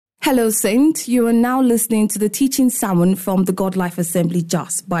Hello, Saint. You are now listening to the teaching sermon from the God Life Assembly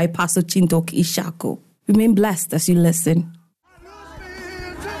Jos by Pastor Chingtok Ishaku. Remain blessed as you listen.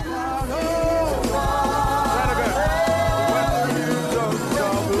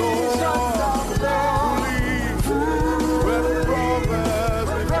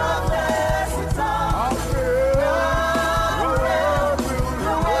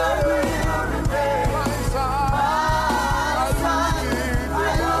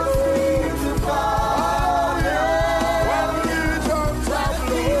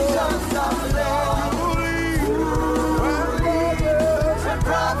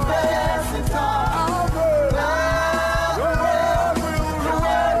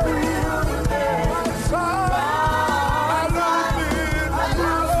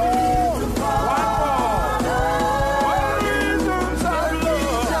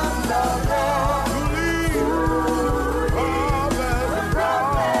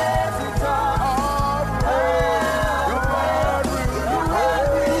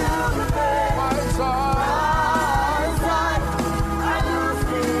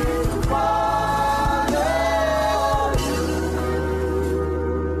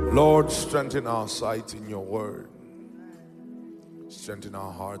 Lord, strengthen our sight in your word. Strengthen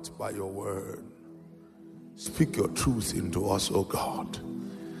our hearts by your word. Speak your truth into us, O God.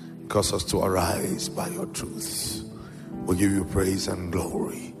 Cause us to arise by your truths. We give you praise and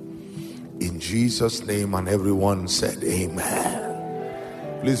glory. In Jesus' name, and everyone said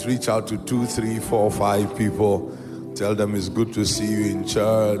amen. Please reach out to 2, 3, 4, 5 people. Tell them it's good to see you in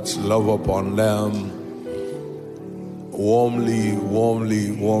church. Love upon them. Warmly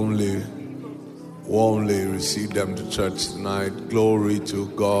receive them to church tonight. Glory to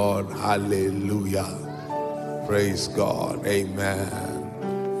God. Hallelujah. Praise God. Amen.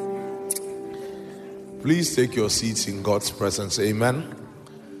 Please take your seats in God's presence. Amen.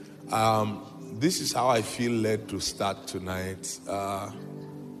 This is how I feel led to start tonight. I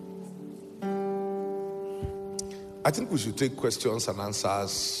think we should take questions and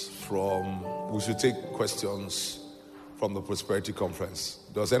answers from the Prosperity Conference.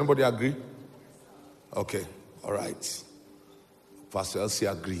 Does anybody agree? Okay, all right. Pastor Elsie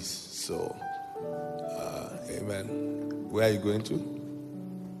agrees. So, amen. Where are you going to?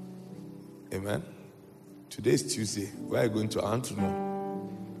 Amen. Today is Tuesday. Where are you going to? I want to know.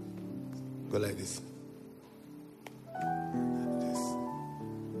 Go like this.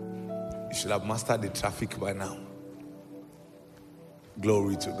 You should have mastered the traffic by now.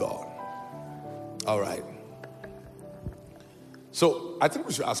 Glory to God. All right. So, I think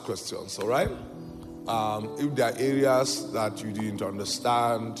we should ask questions, all right? If there are areas that you didn't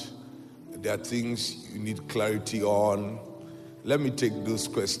understand, there are things you need clarity on, let me take those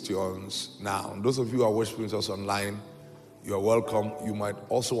questions now. Those of you who are worshiping with us online, you are welcome. You might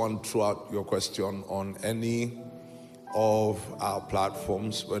also want to throw out your question on any of our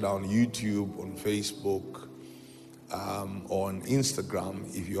platforms, whether on YouTube, on Facebook, on Instagram,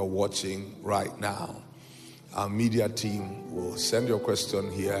 if you're watching right now. Our media team will send your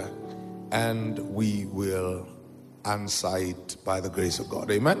question here and we will answer it by the grace of God.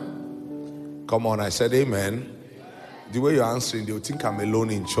 Amen? Come on, I said amen. The way you're answering, they'll think I'm alone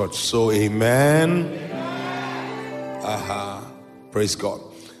in church. So amen. Praise God.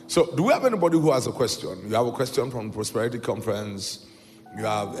 So do we have anybody who has a question? You have a question from the Prosperity Conference. You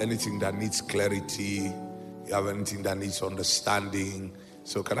have anything that needs clarity. You have anything that needs understanding.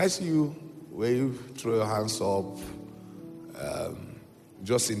 So can I see you? Wave, throw your hands up.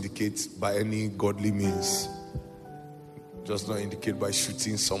 Just indicate by any godly means. Just not indicate by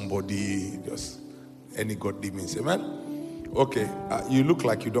shooting somebody. Just any godly means. Amen? Okay. You look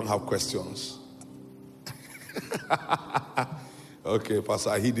like you don't have questions. Okay. Pastor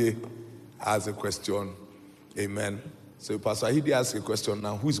Ahide has a question. Amen. So Pastor Ahide asks a question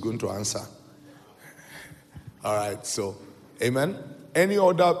now. Who is going to answer? All right. So, amen. Any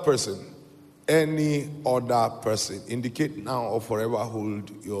other person indicate now or forever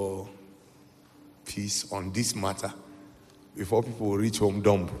hold your peace on this matter before people reach home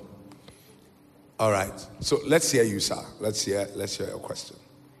dumb. All right. So let's hear you, sir. Let's hear your question.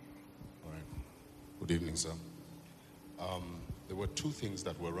 All right. Good evening, sir. There were two things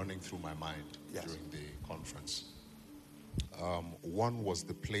that were running through my mind during the conference. One was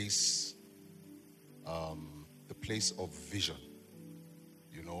the place of vision.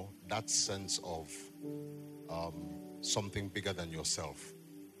 You know, that sense of something bigger than yourself,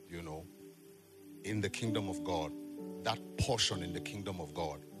 you know, in the kingdom of God, that portion in the kingdom of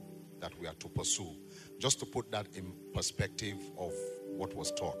God that we are to pursue, just to put that in perspective of what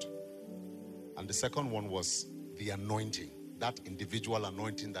was taught. And the second one was the anointing that individual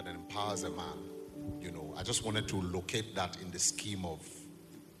anointing that empowers a man, I just wanted to locate that in the scheme of...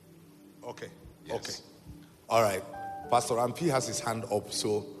 Okay. Yes. Okay. All right. Pastor Rampi has his hand up,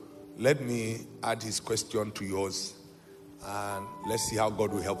 so let me add his question to yours, and let's see how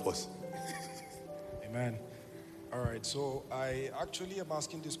God will help us. Amen. All right, so I actually am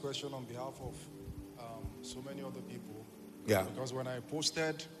asking this question on behalf of so many other people. Yeah. Because when I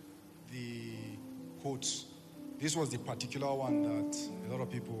posted the quotes, this was the particular one that a lot of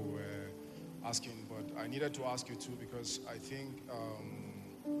people were asking, but I needed to ask you too because I think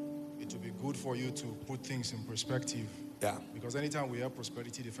it would be good for you to put things in perspective. Yeah. Because anytime we have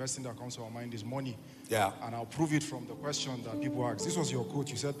prosperity, the first thing that comes to our mind is money. Yeah. And I'll prove it from the question that people ask. This was your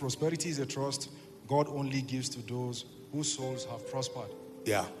quote. You said, prosperity is a trust God only gives to those whose souls have prospered.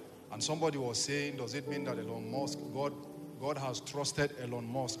 Yeah. And somebody was saying, does it mean that Elon Musk, God has trusted Elon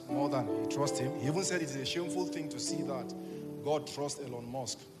Musk more than he trusts him? He even said it is a shameful thing to see that God trusts Elon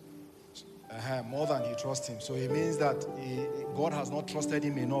Musk more than he trusts him. So it means that God has not trusted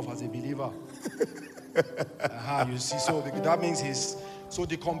him enough as a believer. You see, so that means so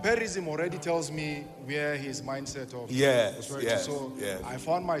the comparison already tells me where his mindset of prosperity. Yes. I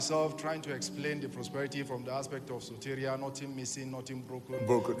found myself trying to explain the prosperity from the aspect of soteria, nothing missing, nothing broken.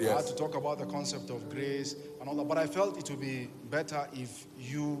 Yes. I had to talk about the concept of grace and all that, but I felt it would be better if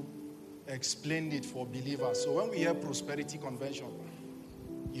you explained it for believers. So when we hear prosperity convention,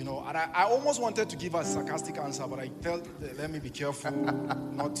 and I almost wanted to give a sarcastic answer, but I felt, let me be careful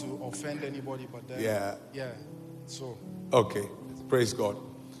not to offend anybody. But then, so. Okay, praise God.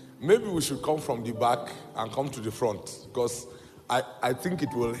 Maybe we should come from the back and come to the front because I think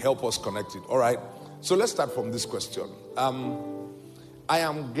it will help us connect it. All right, so let's start from this question. I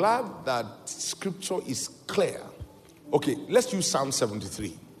am glad that scripture is clear. Okay, let's use Psalm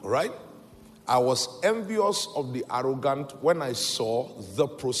 73, all right? I was envious of the arrogant when I saw the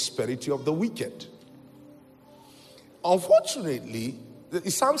prosperity of the wicked. Unfortunately,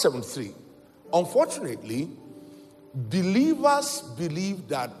 it's Psalm 73. Unfortunately, believers believe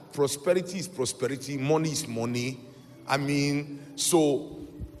that prosperity is prosperity, money is money. And you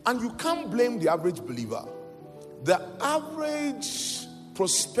can't blame the average believer. The average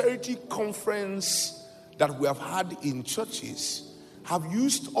prosperity conference that we have had in churches have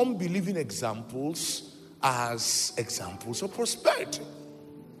used unbelieving examples as examples of prosperity.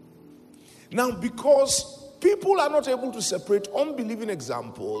 Now, because people are not able to separate unbelieving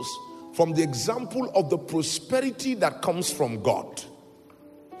examples from the example of the prosperity that comes from God,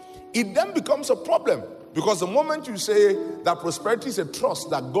 it then becomes a problem. Because the moment you say that prosperity is a trust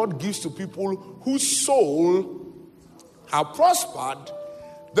that God gives to people whose soul have prospered,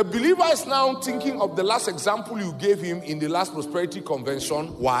 the believer is now thinking of the last example you gave him in the last prosperity convention.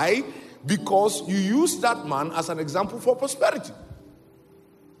 Why? Because you used that man as an example for prosperity.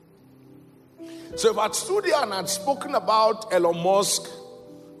 So if I stood here and had spoken about Elon Musk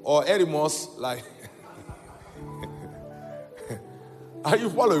or Erimus, like, are you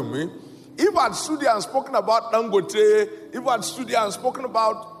following me? If I had stood here and spoken about Dangote, if I had stood here and spoken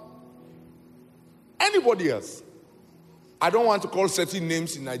about anybody else, I don't want to call certain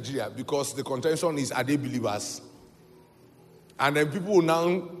names in Nigeria because the contention is, are they believers? And then people will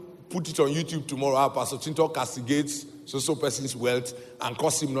now put it on YouTube tomorrow, Pastor Chingtok castigates so person's wealth and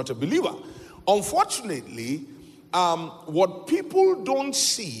calls him not a believer. Unfortunately, what people don't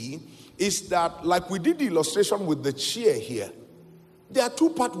see is that, like we did the illustration with the chair here, there are two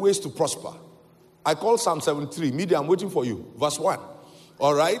pathways to prosper. I call Psalm 73. Media, I'm waiting for you. Verse 1.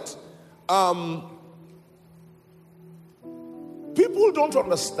 All right? People don't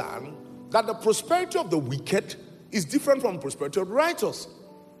understand that the prosperity of the wicked is different from the prosperity of the righteous.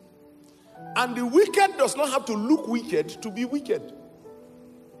 And the wicked does not have to look wicked to be wicked.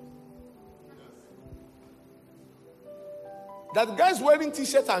 That guy's wearing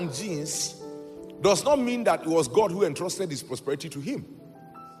t-shirt and jeans does not mean that it was God who entrusted his prosperity to him.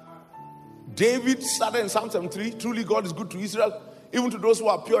 David started in Psalm 73, truly God is good to Israel, even to those who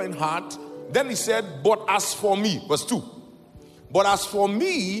are pure in heart. Then he said, but as for me, verse 2, but as for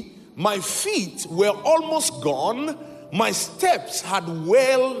me, my feet were almost gone, my steps had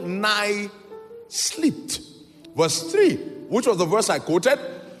well nigh slipped. Verse 3, which was the verse I quoted,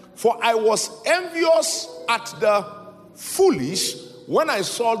 for I was envious at the foolish when I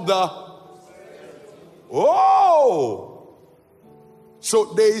saw the...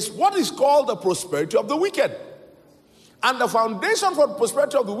 So there is what is called the prosperity of the wicked. And the foundation for the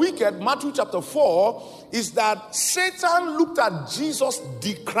prosperity of the wicked, Matthew chapter 4, is that Satan looked at Jesus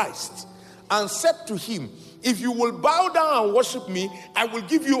the Christ and said to him, if you will bow down and worship me, I will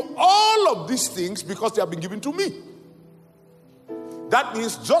give you all of these things because they have been given to me. that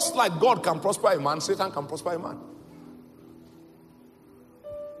means just like God can prosper a man, Satan can prosper a man.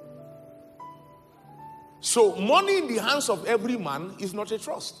 So money in the hands of every man is not a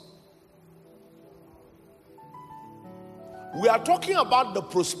trust. We are talking about the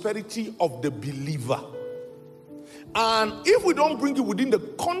prosperity of the believer. And if we don't bring it within the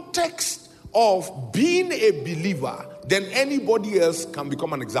context of being a believer, then anybody else can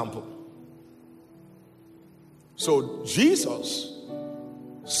become an example. So Jesus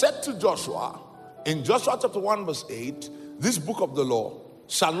said to Joshua in Joshua chapter 1 verse 8, this book of the law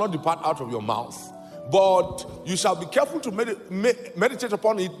shall not depart out of your mouth, but you shall be careful to meditate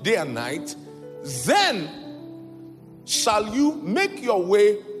upon it day and night. Then shall you make your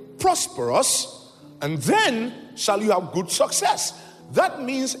way prosperous, and then shall you have good success. That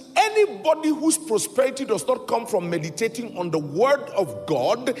means anybody whose prosperity does not come from meditating on the word of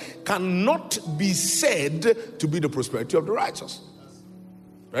God cannot be said to be the prosperity of the righteous.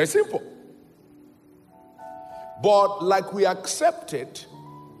 Very simple. But like we accepted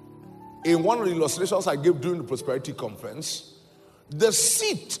in one of the illustrations I gave during the prosperity conference, the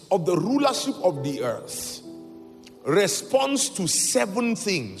seat of the rulership of the earth responds to 7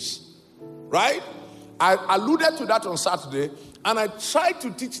 things, right? I alluded to that on Saturday, and I tried to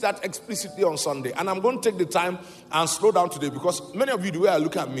teach that explicitly on Sunday. And I'm going to take the time and slow down today, because many of you, the way I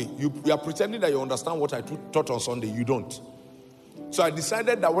look at me, you are pretending that you understand what I taught on Sunday. You don't. So I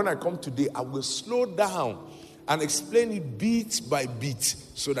decided that when I come today, I will slow down and explain it bit by bit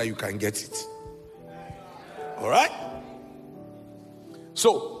so that you can get it. All right?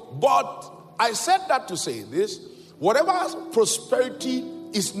 So, but I said that to say this: whatever prosperity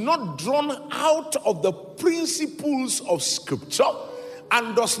is not drawn out of the principles of Scripture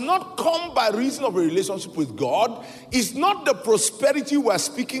and does not come by reason of a relationship with God is not the prosperity we're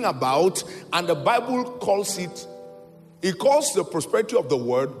speaking about, and the Bible calls the prosperity of the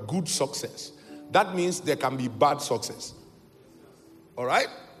word good success. That means there can be bad success. All right?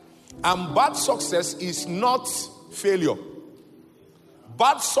 And bad success is not failure.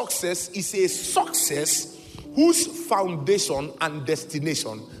 Bad success is a success whose foundation and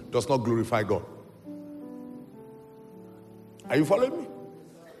destination does not glorify God. Are you following me?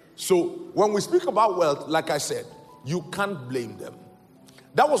 So when we speak about wealth, like I said, you can't blame them.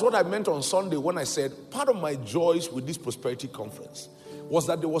 That was what I meant on Sunday when I said part of my joys with this prosperity conference was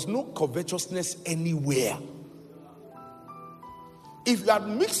that there was no covetousness anywhere. If you had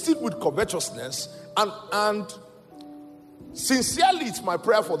mixed it with covetousness, and sincerely, it's my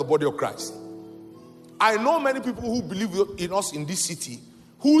prayer for the body of Christ. I know many people who believe in us in this city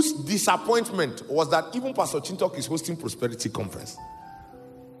whose disappointment was that even Pastor Chingtok is hosting prosperity conference.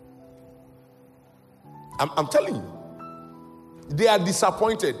 I'm telling you, they are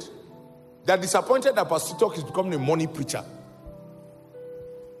disappointed. They are disappointed that Pastor Chingtok is becoming a money preacher.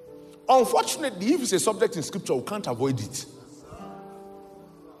 Unfortunately, if it's a subject in Scripture, we can't avoid it.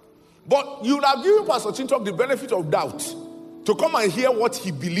 But you would have given Pastor Chingtok the benefit of doubt to come and hear what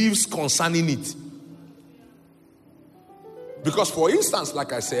he believes concerning it. Because, for instance,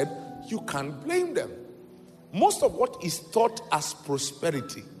 like I said, you can't blame them. Most of what is taught as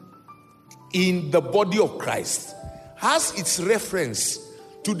prosperity in the body of Christ has its reference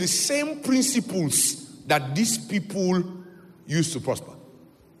to the same principles that these people used to prosper.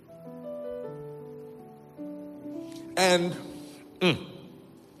 And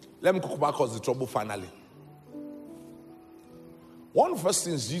let me go back cause the trouble finally. One of the first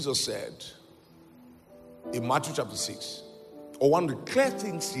things Jesus said in Matthew chapter 6, or one of the clear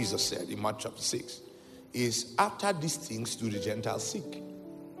things Jesus said in Matthew chapter 6, is after these things do the Gentiles seek.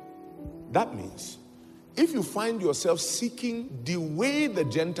 That means if you find yourself seeking the way the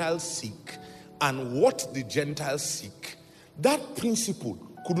Gentiles seek and what the Gentiles seek, that principle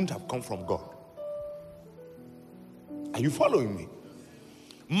couldn't have come from God. Are you following me?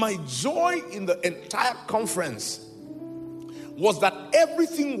 My joy in the entire conference was that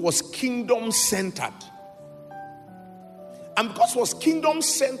everything was kingdom-centered. And because it was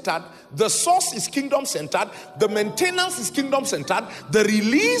kingdom-centered, the source is kingdom-centered, the maintenance is kingdom-centered, the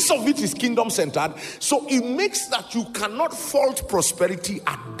release of it is kingdom-centered. So it makes that you cannot fault prosperity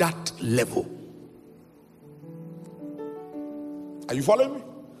at that level. Are you following me?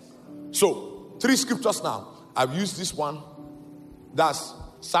 So, 3 scriptures now. I've used this one. That's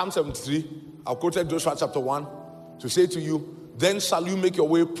Psalm 73. I've quoted Joshua chapter 1 to say to you, then shall you make your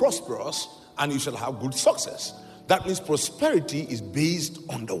way prosperous and you shall have good success. That means prosperity is based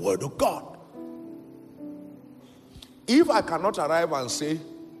on the word of God. If I cannot arrive and say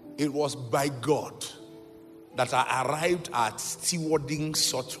it was by God that I arrived at stewarding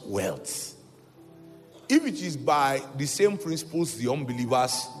such wealth, if it is by the same principles the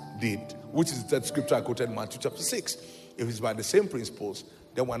unbelievers did, which is that scripture I quoted, Matthew chapter 6, if it's by the same principles,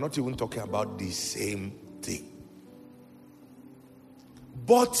 then we're not even talking about the same thing.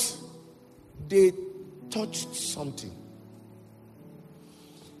 But they touched something.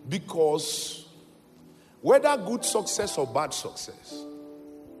 Because whether good success or bad success,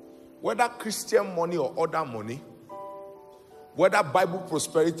 whether Christian money or other money, whether Bible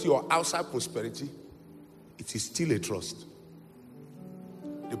prosperity or outside prosperity, it is still a trust.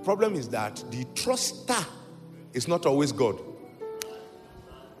 The problem is that the truster is not always God.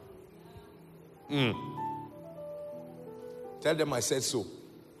 Tell them I said so.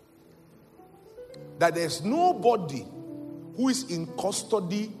 That there's nobody who is in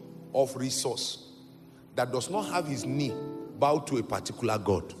custody of resource that does not have his knee bowed to a particular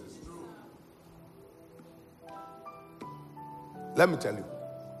God. Let me tell you,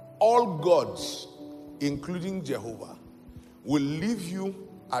 all gods, including Jehovah, will leave you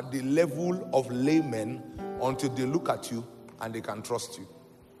at the level of laymen until they look at you and they can trust you.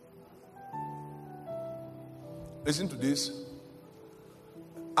 Listen to this.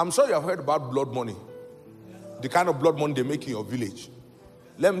 I'm sure you have heard about blood money. The kind of blood money they make in your village.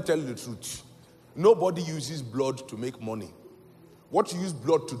 Let me tell you the truth. Nobody uses blood to make money. What you use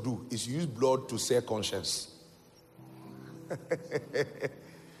blood to do is you use blood to sell conscience.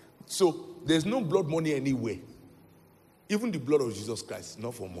 So there's no blood money anywhere. Even the blood of Jesus Christ is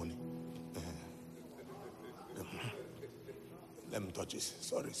not for money. Let me touch this.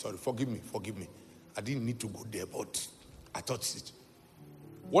 Sorry. Forgive me. I didn't need to go there, but I touched it.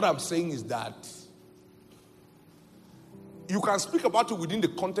 What I'm saying is that you can speak about it within the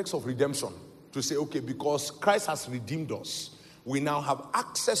context of redemption. To say, okay, because Christ has redeemed us, we now have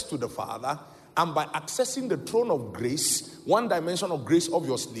access to the Father. And by accessing the throne of grace, one dimension of grace,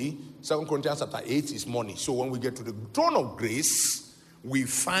 obviously, 2 Corinthians chapter 8 is money. So when we get to the throne of grace, we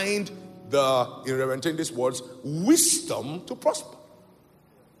find in Reverend Tende's words, wisdom to prosper.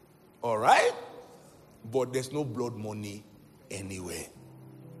 All right? But there's no blood money anywhere.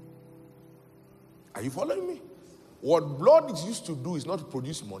 Are you following me? What blood is used to do is not to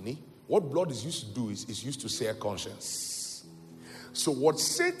produce money. What blood is used to do is used to sell conscience. So what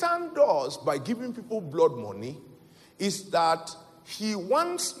Satan does by giving people blood money is that he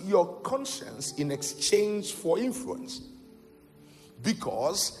wants your conscience in exchange for influence.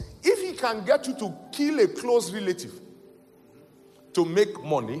 Because if he can get you to kill a close relative to make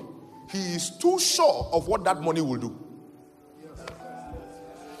money, he is too sure of what that money will do.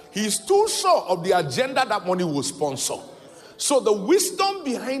 He is too sure of the agenda that money will sponsor. So the wisdom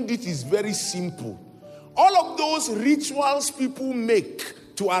behind it is very simple. All of those rituals people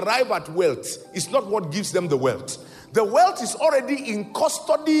make to arrive at wealth is not what gives them the wealth. The wealth is already in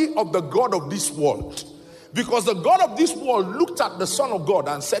custody of the God of this world. Because the God of this world looked at the Son of God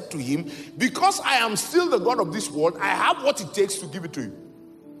and said to him, because I am still the God of this world, I have what it takes to give it to you.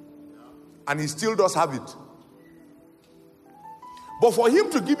 And he still does have it. But for him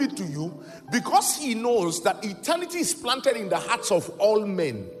to give it to you, because he knows that eternity is planted in the hearts of all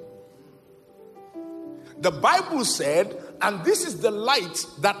men. The Bible said, and this is the light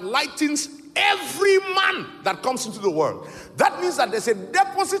that lightens every man that comes into the world. That means that there's a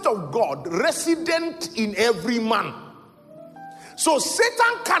deposit of God resident in every man. So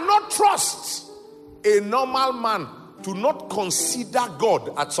Satan cannot trust a normal man to not consider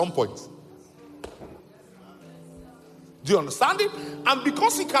God at some point. Do you understand it? And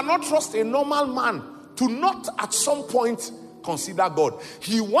because he cannot trust a normal man to not at some point consider God,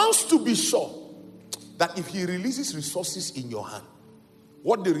 he wants to be sure that if he releases resources in your hand,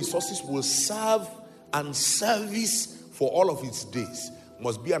 what the resources will serve and service for all of its days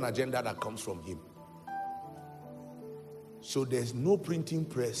must be an agenda that comes from him. So there's no printing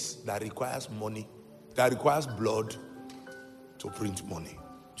press that requires money, that requires blood to print money.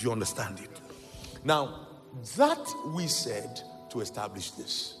 Do you understand it? Now, that we said to establish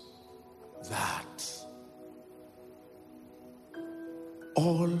this, that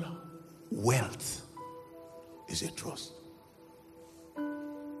all wealth is a trust.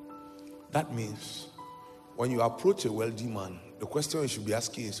 That means when you approach a wealthy man, the question you should be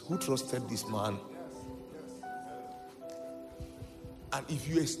asking is, who trusted this man? And if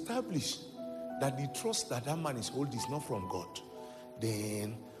you establish that the trust that that man is holding is not from God,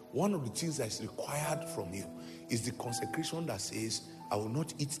 then one of the things that is required from you is the consecration that says, I will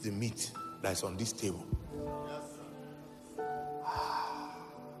not eat the meat that is on this table.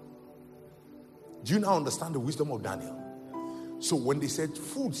 Do you now understand the wisdom of Daniel? So when they said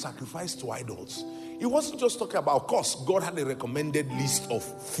food sacrificed to idols, it wasn't just talking about, of course, God had a recommended list of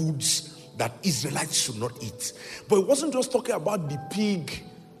foods that Israelites should not eat. But it wasn't just talking about the pig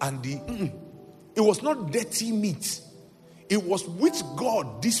and it was not dirty meat. It was which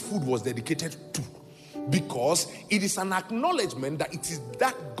God this food was dedicated to. Because it is an acknowledgement that it is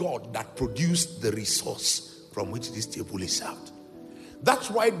that God that produced the resource from which this table is served.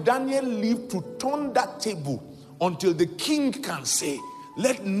 That's why Daniel lived to turn that table until the king can say,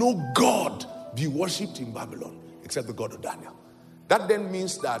 let no God be worshipped in Babylon except the God of Daniel. That then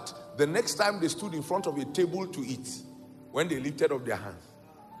means that the next time they stood in front of a table to eat, when they lifted up their hands,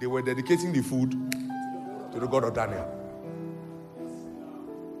 they were dedicating the food to the God of Daniel.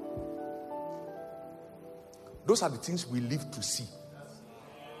 Those are the things we live to see.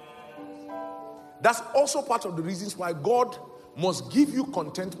 That's also part of the reasons why God must give you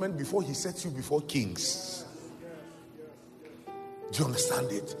contentment before he sets you before kings. Do you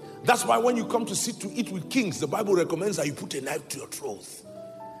understand it? That's why when you come to sit to eat with kings, the Bible recommends that you put a knife to your throat.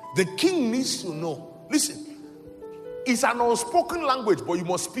 The king needs to know. Listen, it's an unspoken language, but you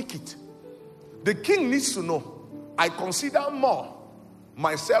must speak it. The king needs to know, I consider more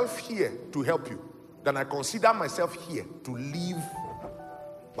myself here to help you than I consider myself here to live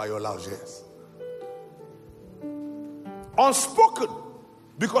by your largesse. Unspoken,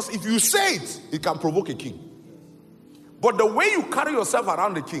 because if you say it, it can provoke a king. But the way you carry yourself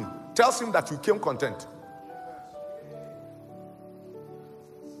around the king tells him that you came content.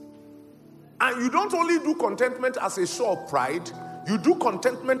 And you don't only do contentment as a show of pride, you do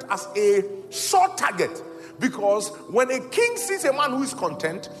contentment as a sure target. Because when a king sees a man who is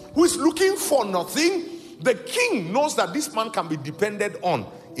content, who is looking for nothing, the king knows that this man can be depended on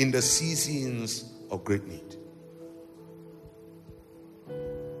in the seasons of great need.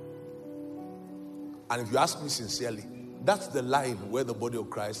 And if you ask me sincerely, that's the line where the body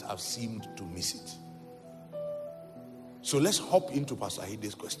of Christ have seemed to miss it. So let's hop into Pastor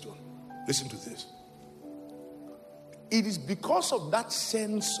Hide's question. Listen to this. It is because of that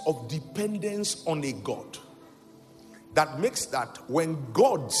sense of dependence on a God that makes that when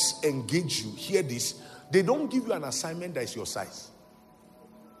gods engage you, hear this, they don't give you an assignment that is your size.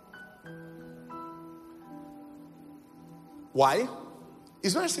 Why?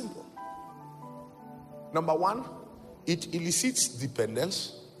 It's very simple. Number one, it elicits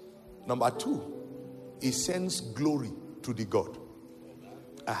dependence. Number two, it sends glory to the God.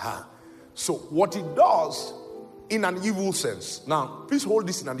 So what it does in an evil sense, now please hold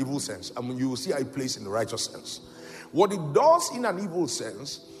this in an evil sense. I mean, you will see how it plays in the righteous sense. What it does in an evil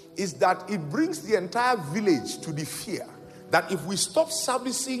sense is that it brings the entire village to the fear that if we stop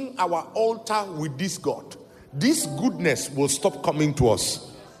servicing our altar with this God, this goodness will stop coming to us.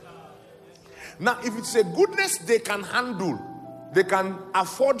 Now, if it's a goodness they can handle, they can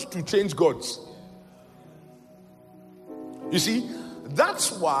afford to change gods. You see,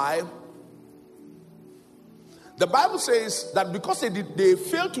 that's why the Bible says that because they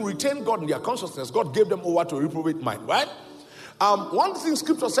failed to retain God in their consciousness, God gave them over to a reprobate mind, right? One thing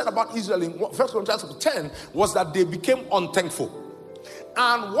Scripture said about Israel in 1 Corinthians 10 was that they became unthankful.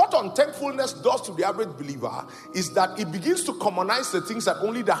 And what unthankfulness does to the average believer is that it begins to commonize the things that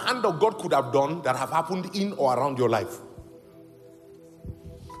only the hand of God could have done that have happened in or around your life.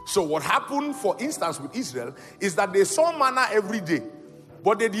 So what happened, for instance, with Israel is that they saw manna every day,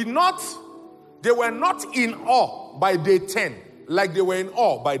 but they were not in awe by day 10 like they were in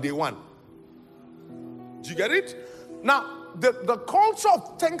awe by day 1. Do you get it? Now, the culture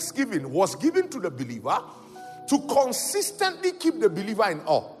of thanksgiving was given to the believer to consistently keep the believer in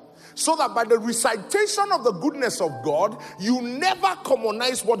awe, so that by the recitation of the goodness of God, you never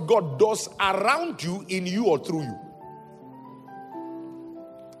commonize what God does around you, in you, or through you.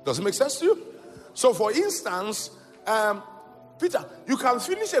 Does it make sense to you? So for instance, Peter, you can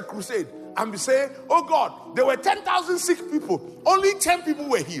finish a crusade and be saying, oh God, there were 10,000 sick people, only 10 people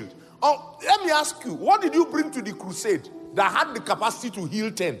were healed. Oh, let me ask you, what did you bring to the crusade that had the capacity to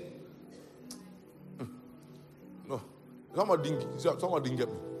heal 10? No, someone didn't get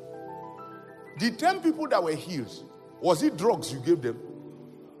me. The 10 people that were healed, was it drugs you gave them?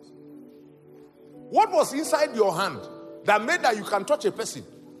 What was inside your hand that made that you can touch a person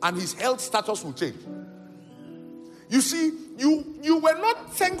and his health status will change? You see, you were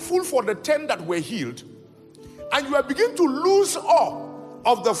not thankful for the 10 that were healed, and you are beginning to lose awe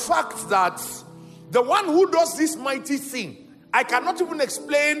of the fact that the one who does this mighty thing, I cannot even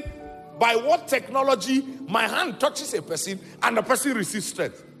explain by what technology my hand touches a person and the person receives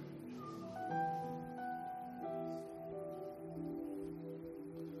strength.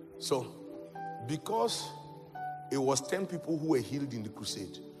 So, because it was 10 people who were healed in the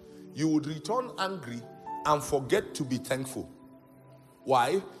crusade, you would return angry and forget to be thankful.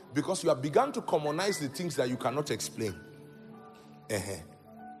 Why? Because you have begun to commonize the things that you cannot explain.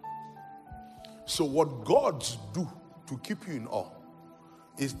 So what gods do to keep you in awe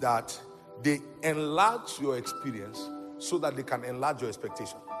is that they enlarge your experience so that they can enlarge your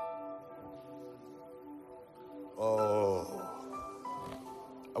expectation. Oh,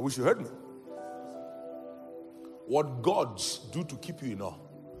 I wish you heard me. What gods do to keep you in awe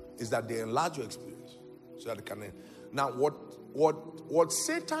is that they enlarge your experience so that they can. Now, what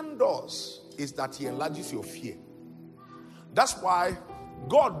Satan does is that he enlarges your fear. That's why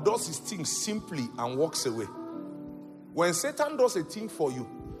God does his thing simply and walks away. When Satan does a thing for you,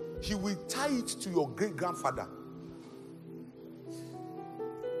 he will tie it to your great-grandfather.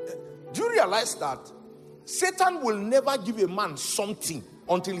 Do you realize that Satan will never give a man something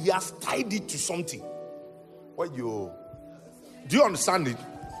until he has tied it to something? Do you understand it?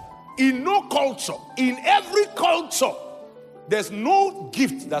 In no culture, in every culture, there's no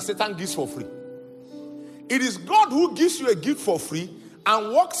gift that Satan gives for free. It is God who gives you a gift for free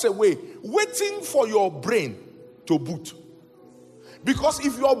and walks away, waiting for your brain to boot. Because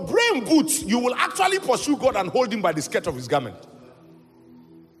if your brain boots, you will actually pursue God and hold him by the skirt of his garment.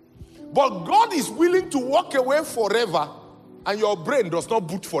 But God is willing to walk away forever, and your brain does not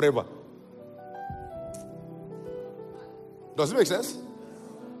boot forever. Does it make sense?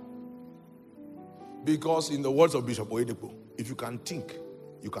 Because in the words of Bishop Oyedepo, if you can think,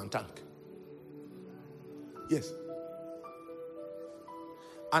 you can thank. Yes.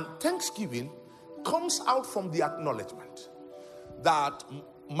 And thanksgiving comes out from the acknowledgement that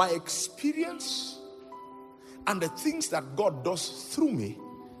my experience and the things that God does through me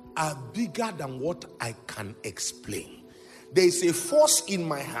are bigger than what I can explain. There is a force in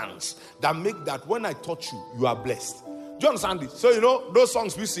my hands that make that when I touch you, you are blessed. Do you understand it? So, those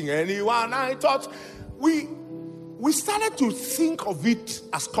songs we sing, anyone I touch, we started to think of it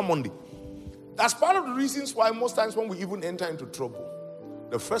as commonly. That's part of the reasons why most times when we even enter into trouble,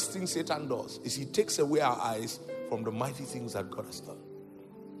 the first thing Satan does is he takes away our eyes from the mighty things that God has done.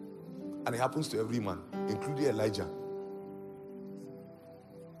 And it happens to every man, including Elijah.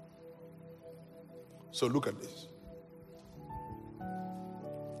 So look at this.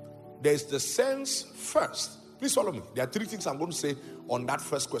 There's the sense first. Please follow me. There are three things I'm going to say on that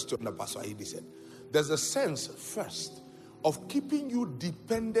first question that Pastor Aidi said. There's a sense first of keeping you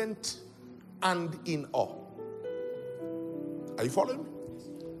dependent and in awe. Are you following me?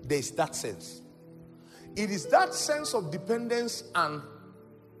 There's that sense. It is that sense of dependence and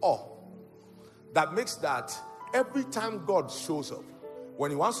awe that makes that every time God shows up,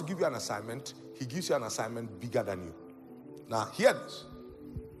 when he wants to give you an assignment, he gives you an assignment bigger than you. Now, hear this.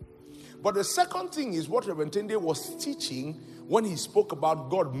 But the second thing is what Reverend Tende was teaching when he spoke about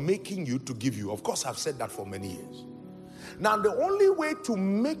God making you to give you. Of course, I've said that for many years. Now, the only way to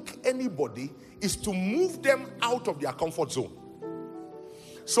make anybody is to move them out of their comfort zone.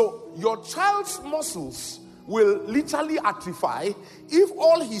 So, your child's muscles will literally atrophy if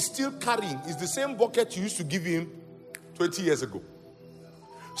all he's still carrying is the same bucket you used to give him 20 years ago.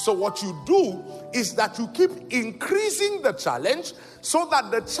 So what you do is that you keep increasing the challenge so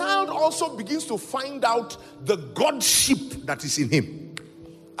that the child also begins to find out the Godship that is in him.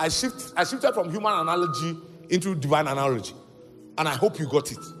 I shifted from human analogy into divine analogy. And I hope you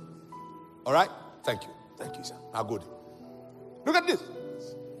got it. All right? Thank you. Thank you, sir. How good. Look at this.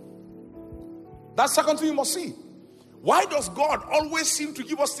 That's the second thing you must see. Why does God always seem to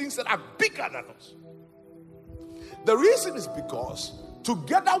give us things that are bigger than us? The reason is because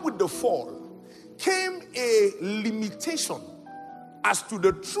together with the fall came a limitation as to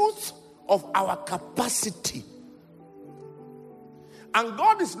the truth of our capacity. And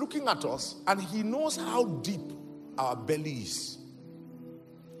God is looking at us and he knows how deep our belly is.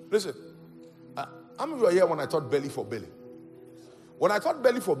 Listen, how many of you were here when I taught belly for belly? When I taught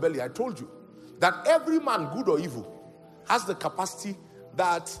belly for belly, I told you that every man, good or evil, has the capacity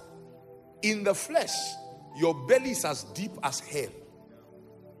that in the flesh, your belly is as deep as hell.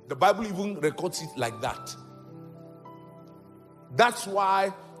 The Bible even records it like that. That's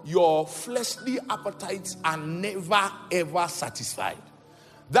why your fleshly appetites are never ever satisfied.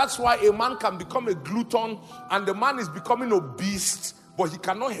 That's why a man can become a glutton and the man is becoming obese, but he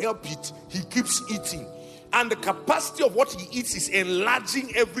cannot help it. He keeps eating. And the capacity of what he eats is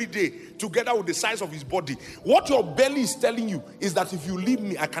enlarging every day together with the size of his body. What your belly is telling you is that if you leave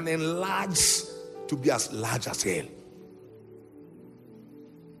me, I can enlarge to be as large as hell.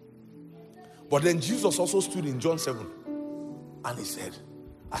 But then Jesus also stood in John 7 and he said,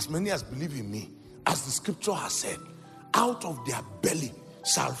 as many as believe in me, as the scripture has said, out of their belly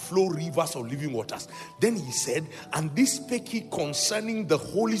shall flow rivers of living waters. Then he said, and this spake he concerning the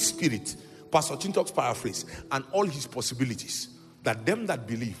Holy Spirit, Pastor Chintok's paraphrase, and all his possibilities, that them that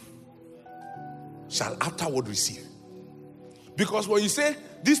believe shall afterward receive. Because when you say,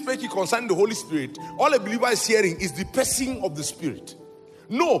 this spake he concerning the Holy Spirit, all a believer is hearing is the person of the Spirit.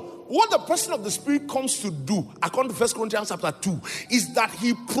 No, what the person of the Spirit comes to do, according to 1 Corinthians chapter 2, is that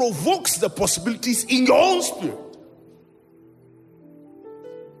he provokes the possibilities in your own spirit.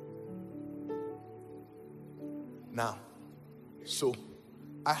 Now, so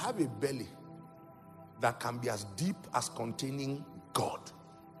I have a belly that can be as deep as containing God.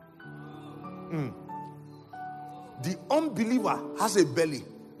 The unbeliever has a belly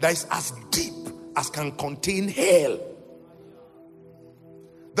that is as deep as can contain hell.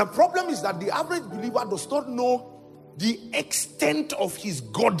 The problem is that the average believer does not know the extent of his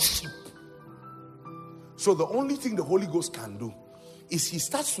godship. So the only thing the Holy Ghost can do is he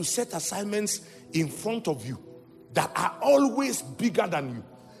starts to set assignments in front of you that are always bigger than you.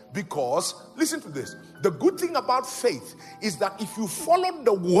 Because, listen to this, the good thing about faith is that if you follow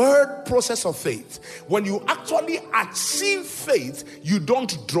the word process of faith, when you actually achieve faith, you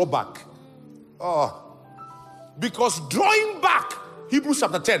don't draw back. Because drawing back, Hebrews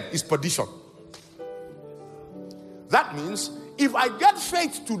chapter 10, is perdition. That means, if I get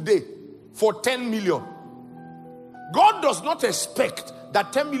faith today for 10 million, God does not expect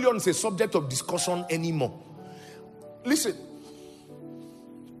that 10 million is a subject of discussion anymore. Listen,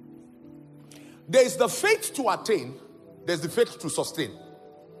 there is the faith to attain, there's the faith to sustain.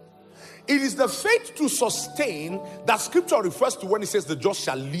 It is the faith to sustain that scripture refers to when it says the just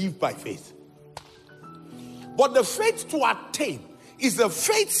shall live by faith. But the faith to attain is the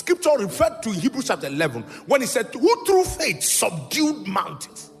faith scripture referred to in Hebrews chapter 11 when it said, who through faith subdued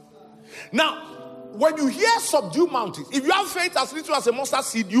mountains. Now, when you hear subdue mountains, if you have faith as little as a mustard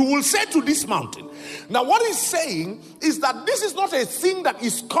seed, you will say to this mountain. Now, what he's saying is that this is not a thing that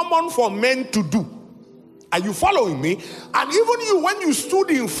is common for men to do. Are you following me? And even you, when you stood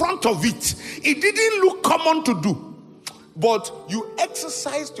in front of it, it didn't look common to do. But you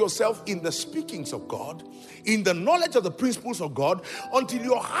exercised yourself in the speakings of God, in the knowledge of the principles of God, until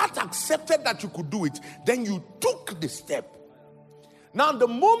your heart accepted that you could do it. Then you took the step. Now, the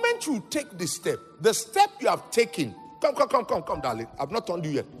moment you take the step you have taken, come, darling, I've not turned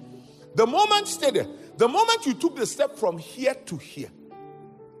you yet. The moment, stay there. The moment you took the step from here to here,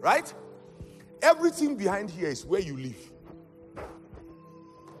 right? Everything behind here is where you live.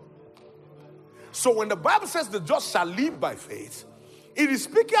 So when the Bible says the just shall live by faith, it is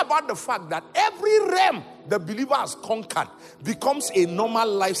speaking about the fact that every realm the believer has conquered becomes a normal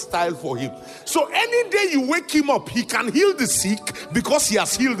lifestyle for him. So any day you wake him up, he can heal the sick because he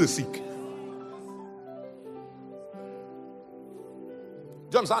has healed the sick. Do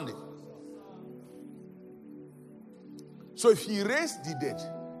you understand it? So if he raised the dead,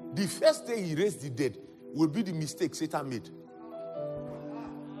 the first day he raised the dead will be the mistake Satan made.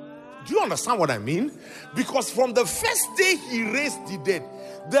 Do you understand what I mean? Because from the first day he raised the dead,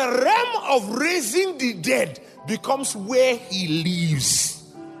 the realm of raising the dead becomes where he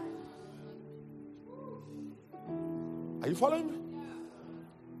lives. Are you following me?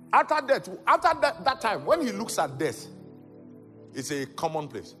 After that time, when he looks at death, it's a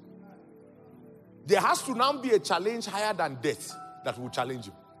commonplace. There has to now be a challenge higher than death that will challenge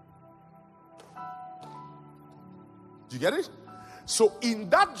him. Do you get it? So in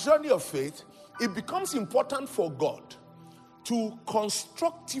that journey of faith, it becomes important for God to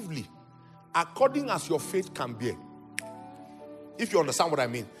constructively, according as your faith can bear. If you understand what I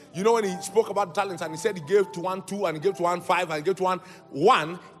mean. You know when he spoke about talents and he said he gave to one 2 and he gave to one 5 and he gave to one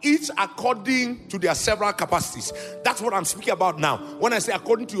 1, each according to their several capacities. That's what I'm speaking about now. When I say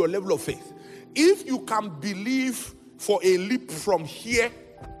according to your level of faith. If you can believe for a leap from here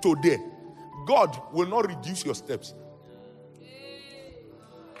to there, God will not reduce your steps.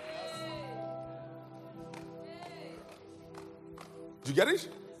 Do you get it?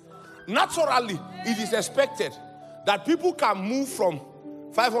 Naturally, it is expected that people can move from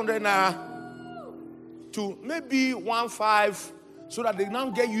 500 naira to maybe 1.5 so that they now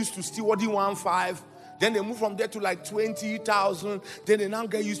get used to stewarding 1.5. Then they move from there to like 20,000. Then they now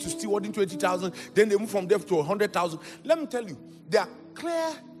get used to stewarding 20,000. Then they move from there to 100,000. Let me tell you, there are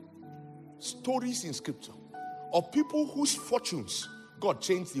clear stories in scripture of people whose fortunes God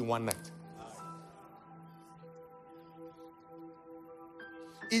changed in one night.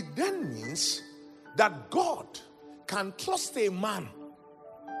 It then means that God can trust a man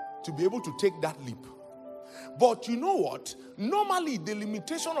to be able to take that leap. But you know what? Normally, the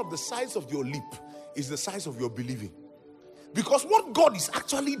limitation of the size of your leap is the size of your believing. Because what God is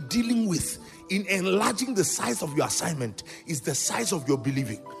actually dealing with in enlarging the size of your assignment is the size of your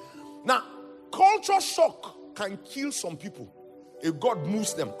believing. Now, culture shock can kill some people if God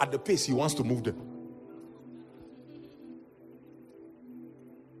moves them at the pace He wants to move them.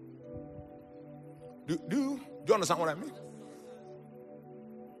 Do you understand what I mean?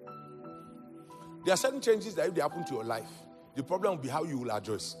 There are certain changes that if they happen to your life, the problem will be how you will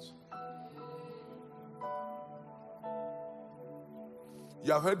adjust.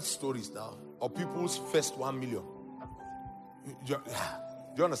 You have heard stories now of people's first 1 million. Do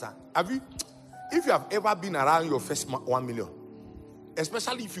you understand? If you have ever been around your first 1 million,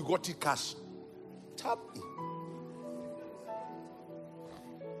 especially if you got it cash,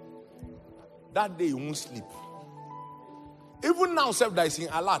 that day you won't sleep. Even now, self that is in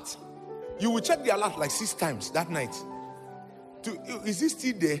alert, you will check the alert like 6 times that night. Is it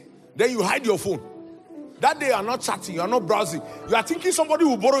still there? Then you hide your phone. That day you are not chatting, you are not browsing. You are thinking somebody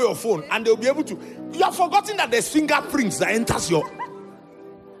will borrow your phone and they'll be able to. You have forgotten that there's fingerprints that enters your.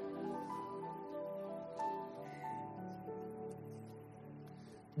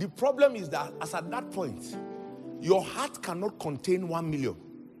 The problem is that as at that point, your heart cannot contain 1 million.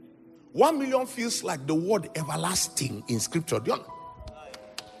 1 million feels like the word everlasting in scripture. Do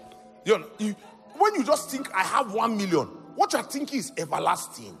you know? When you just think I have 1 million, what you're thinking is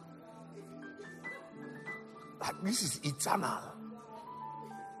everlasting. Like this is eternal.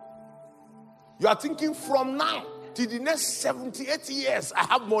 You are thinking from now till the next 70, 80 years, I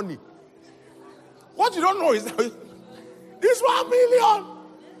have money. What you don't know is that this 1 million.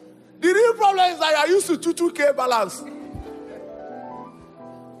 The real problem is that you are used to 2K balance.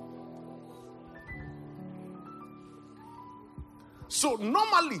 So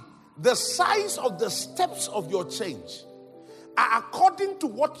normally, the size of the steps of your change are according to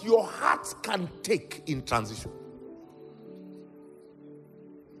what your heart can take in transition.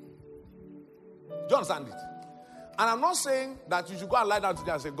 Do you understand it? And I'm not saying that you should go and lie down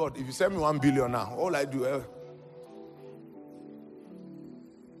today and say, God, if you send me 1 billion now, all I do,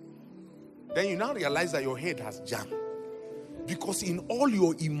 then you now realize that your head has jammed. Because in all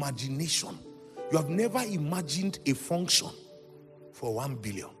your imagination, you have never imagined a function for 1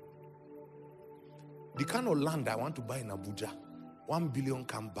 billion. The kind of land I want to buy in Abuja, 1 billion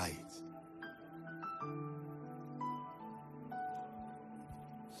can't buy it.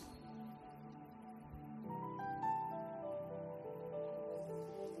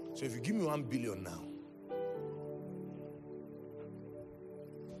 So if you give me 1 billion now,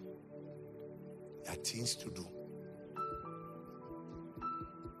 there are things to do.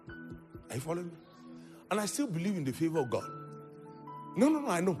 Are you following me? And I still believe in the favor of God. No,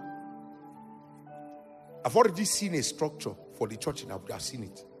 I know. I've already seen a structure for the church in Abuja. I've seen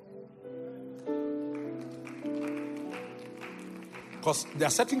it. Because there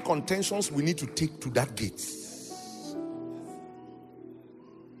are certain contentions we need to take to that gate.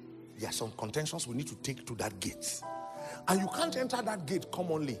 There are some contentions we need to take to that gate. And you can't enter that gate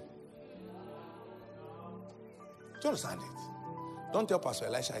commonly. Do you understand it? Don't tell Pastor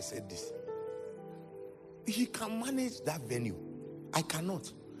Elisha I said this. He can manage that venue. I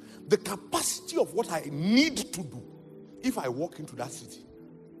cannot. The capacity of what I need to do, if I walk into that city,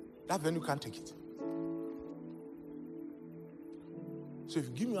 that venue can't take it. So if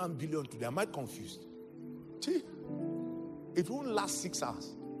you give me 1 billion today, am I confused? See, it won't last 6 hours.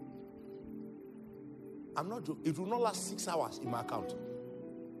 I'm not joking. It will not last 6 hours in my account.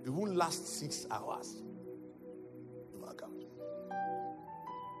 It won't last 6 hours in my account.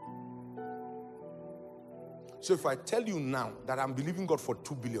 So if I tell you now that I'm believing God for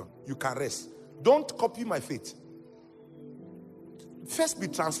 2 billion, you can rest. Don't copy my faith. First be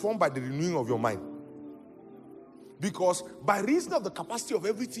transformed by the renewing of your mind. Because by reason of the capacity of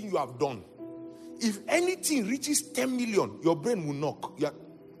everything you have done, if anything reaches 10 million, your brain will knock. Do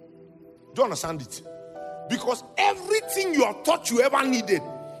you understand it? Because everything you have thought you ever needed,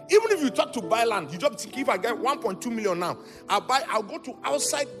 even if you thought to buy land, you just think if I get 1.2 million now, I'll go to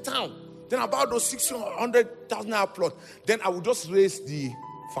outside town. Then I'll buy those 600,000 plot. Then I will just raise the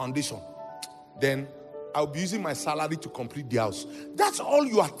foundation. Then I'll be using my salary to complete the house. That's all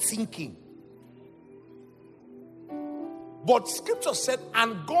you are thinking. But scripture said,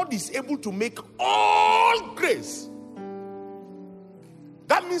 and God is able to make all grace.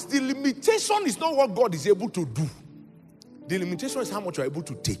 That means the limitation is not what God is able to do. The limitation is how much you are able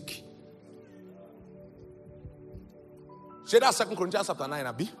to take. Say that 2 Corinthians chapter 9,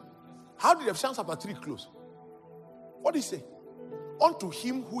 Abi. How did Ephesians chapter 3 close? What did he say? Unto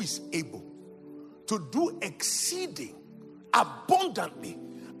him who is able to do exceeding abundantly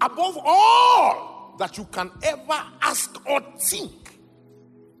above all that you can ever ask or think.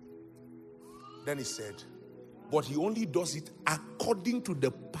 Then he said, but he only does it according to the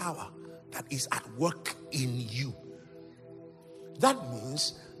power that is at work in you. That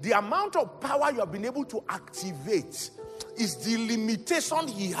means the amount of power you have been able to activate is the limitation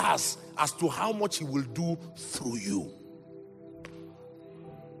he has as to how much he will do through you.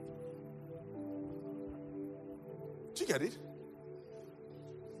 Do you get it?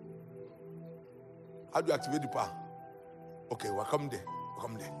 How do you activate the power? Okay, we're coming there. We're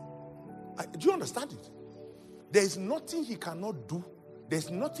coming there. Do you understand it? There is nothing he cannot do. There's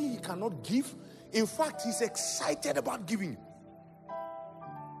nothing he cannot give. In fact, he's excited about giving.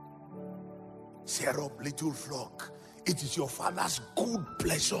 Cheer up, little flock. It is your Father's good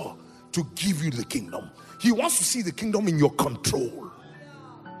pleasure to give you the kingdom. He wants to see the kingdom in your control.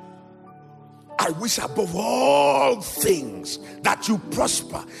 I wish above all things that you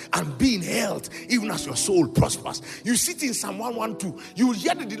prosper and be in health, even as your soul prospers. You sit in Psalm 112, you will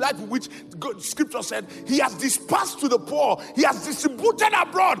hear the delight with which Scripture said, he has dispersed to the poor, he has distributed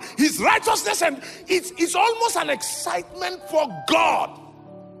abroad his righteousness, and it's almost an excitement for God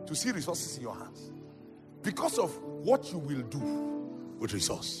to see resources in your hands because of what you will do with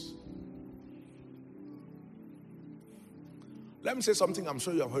resource. Let me say something I'm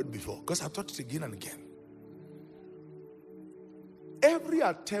sure you have heard before, because I've taught it again and again. Every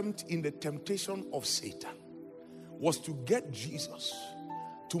attempt in the temptation of Satan was to get Jesus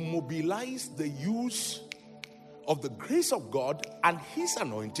to mobilize the use of the grace of God and his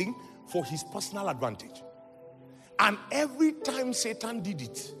anointing for his personal advantage. And every time Satan did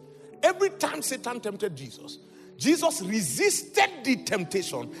it, every time Satan tempted Jesus, Jesus resisted the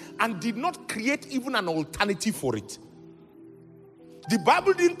temptation and did not create even an alternative for it. The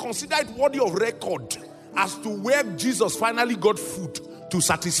Bible didn't consider it worthy of record as to where Jesus finally got food to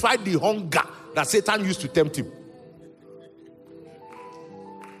satisfy the hunger that Satan used to tempt him.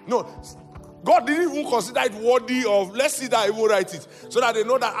 No, God didn't even consider it worthy of, let's see that he will write it, so that they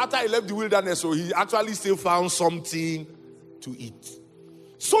know that after he left the wilderness, so he actually still found something to eat.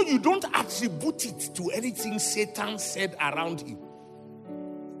 So you don't attribute it to anything Satan said around him.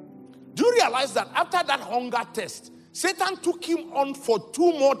 Do you realize that after that hunger test, Satan took him on for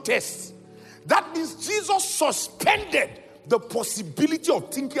 2 more tests? That means Jesus suspended the possibility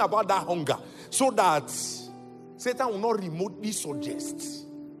of thinking about that hunger so that Satan will not remotely suggest.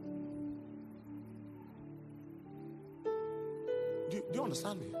 Do you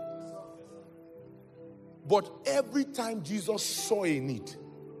understand me? But every time Jesus saw a need,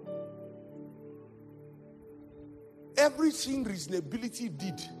 everything reasonability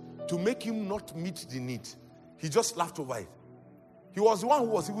did to make him not meet the need, he just laughed over it. He was the one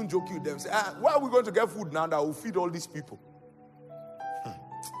who was even joking with them. Say, where are we going to get food now that will feed all these people?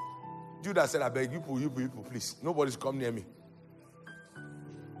 Judas said, I beg you people, please. Nobody's come near me.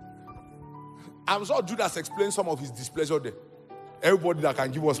 I'm sure Judas explained some of his displeasure there. Everybody that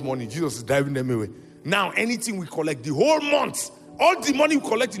can give us money, Jesus is driving them away. Now, anything we collect the whole month, all the money we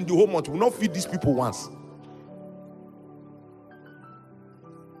collect in the whole month will not feed these people once.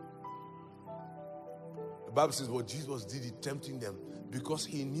 The Bible says what Jesus did, he tempting them because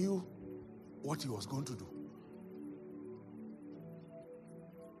he knew what he was going to do.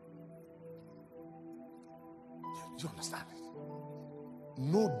 Do you understand it?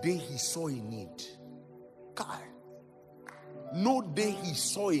 No day he saw a need. God. No day he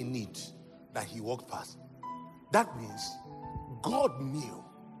saw a need that he walked past. That means God knew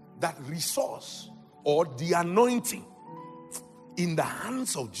that resource or the anointing in the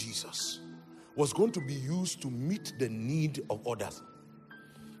hands of Jesus was going to be used to meet the need of others.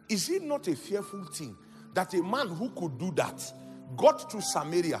 Is it not a fearful thing that a man who could do that got to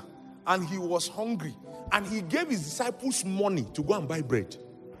Samaria and he was hungry and he gave his disciples money to go and buy bread?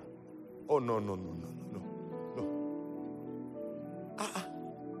 Oh, no.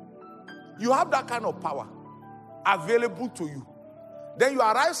 You have that kind of power available to you. Then you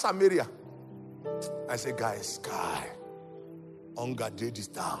arrive Samaria. I say, guys, hunger day this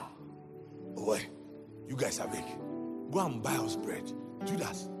down. Boy, you guys are big. Go and buy us bread.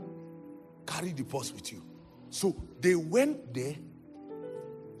 Judas, carry the purse with you. So they went there.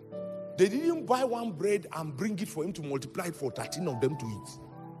 They didn't buy one bread and bring it for him to multiply it for 13 of them to eat.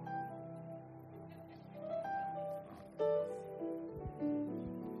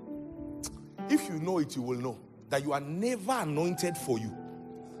 If you know it, you will know that you are never anointed for you.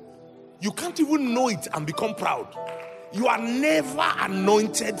 You can't even know it and become proud. You are never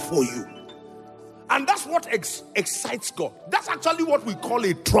anointed for you. And that's what excites God. That's actually what we call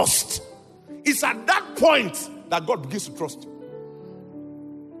a trust. It's at that point that God begins to trust you.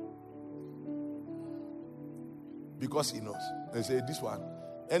 Because he knows. They say, this one,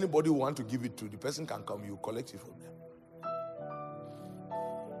 anybody who want to give it to, the person can come, you collect it from them.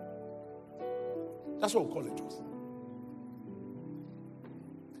 That's what we call it.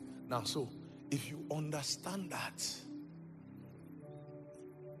 Now, so, if you understand that,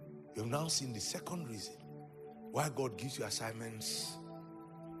 you've now seen the second reason why God gives you assignments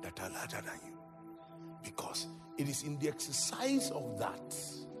that are larger than you. Because it is in the exercise of that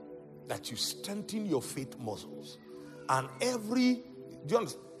you strengthen your faith muscles. And do you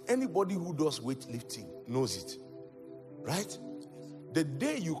understand? Anybody who does weightlifting knows it. Right? The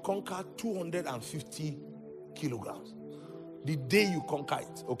day you conquer 250 kilograms, the day you conquer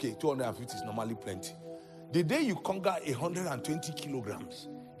it, okay, 250 is normally plenty. The day you conquer 120 kilograms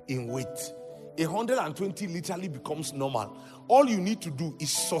in weight, 120 literally becomes normal. All you need to do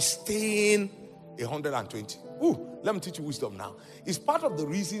is sustain 120. Let me teach you wisdom now. It's part of the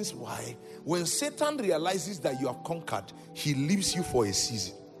reasons why when Satan realizes that you have conquered, he leaves you for a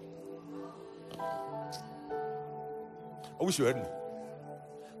season. I wish you heard me.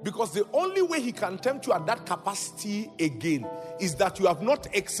 Because the only way he can tempt you at that capacity again is that you have not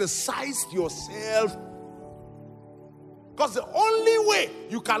exercised yourself. Because the only way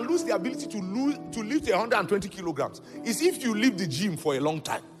you can lose the ability to lift 120 kilograms is if you leave the gym for a long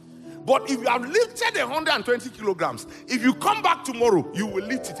time. But if you have lifted 120 kilograms, if you come back tomorrow, you will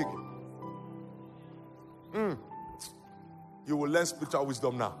lift it again. You will learn spiritual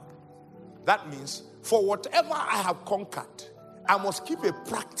wisdom now. That means for whatever I have conquered, I must keep a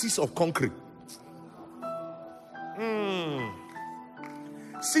practice of conquering.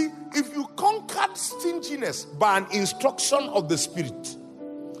 See, if you conquered stinginess by an instruction of the Spirit,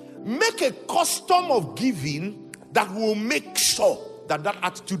 make a custom of giving that will make sure that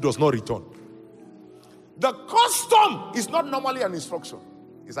attitude does not return. The custom is not normally an instruction,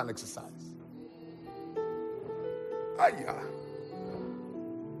 it's an exercise.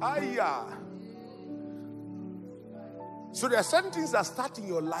 So there are certain things that start in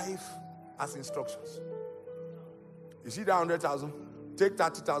your life as instructions. You see that 100,000? Take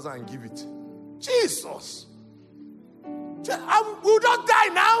 30,000 and give it. Jesus! We'll not die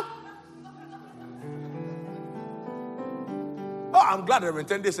now. Oh, I'm glad Reverend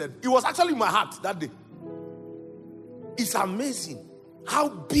Tende said it was actually my heart that day. It's amazing how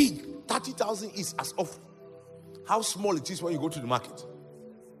big 30,000 is as of how small it is when you go to the market.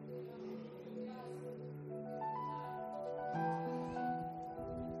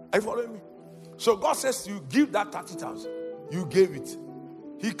 Are you following me? So God says to you, give that 30,000. You gave it.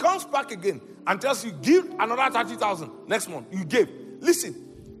 He comes back again and tells you, give another 30,000 next month. You gave. Listen,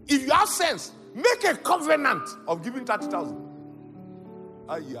 if you have sense, make a covenant of giving 30,000.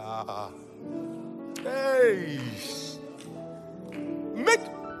 Hey.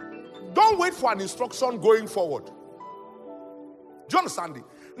 Don't wait for an instruction going forward. Do you understand it?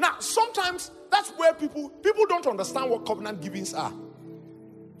 Now, sometimes that's where people don't understand what covenant givings are.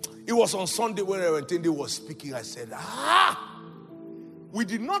 It was on Sunday when Reverend Tende was speaking. I said, we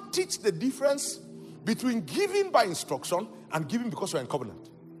did not teach the difference between giving by instruction and giving because you're in covenant.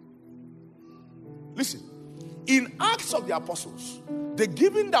 Listen, in Acts of the Apostles, the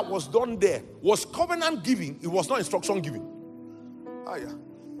giving that was done there was covenant giving. It was not instruction giving.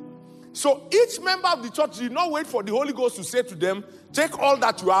 So each member of the church did not wait for the Holy Ghost to say to them, take all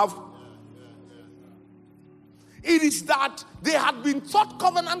that you have. It is that they had been taught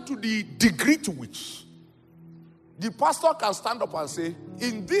covenant to the degree to which the pastor can stand up and say,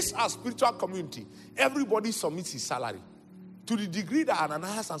 in this our spiritual community, everybody submits his salary. To the degree that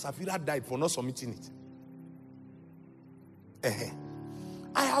Ananias and Sapphira died for not submitting it.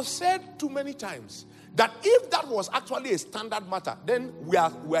 I have said too many times that if that was actually a standard matter, then we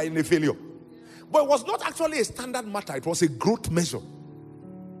are in a failure. But it was not actually a standard matter, it was a growth measure.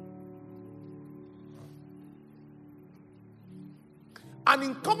 And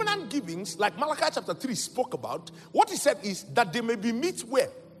in covenant givings, like Malachi chapter 3 spoke about, what he said is that they may be meet where?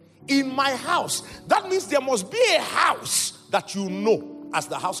 In my house. That means there must be a house that you know as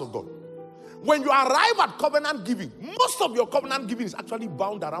the house of God. When you arrive at covenant giving, most of your covenant giving is actually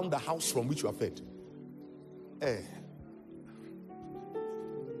bound around the house from which you are fed.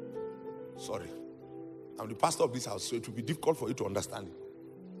 Sorry. I'm the pastor of this house, so it will be difficult for you to understand it.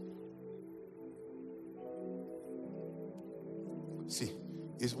 See,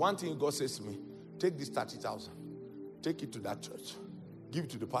 it's one thing God says to me, take this 30,000, take it to that church, give it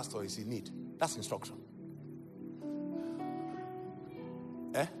to the pastor is in need. That's instruction.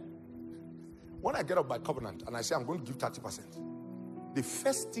 When I get up by covenant and I say I'm going to give 30%, the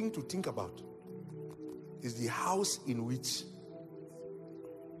first thing to think about is the house in which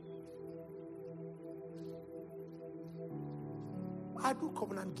I do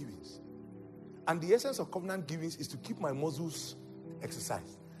covenant givings. And the essence of covenant givings is to keep my muscles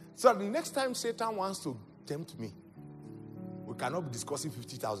exercised. So the next time Satan wants to tempt me, we cannot be discussing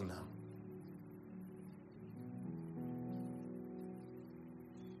 50,000 now.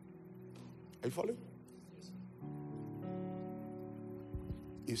 Are you following?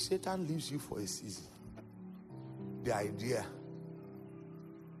 If Satan leaves you for a season, the idea,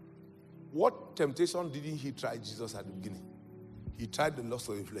 what temptation didn't he try Jesus at the beginning? He tried the lust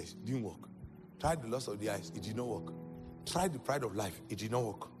of the flesh, it didn't work. Tried the lust of the eyes, it did not work. Tried the pride of life, it did not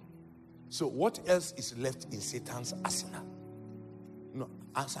work. So what else is left in Satan's arsenal? No,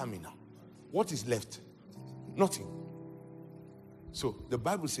 answer me now. What is left? Nothing. So the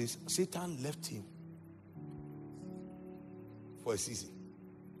Bible says Satan left him for a season.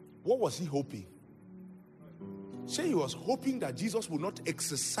 What was he hoping? Say he was hoping that Jesus would not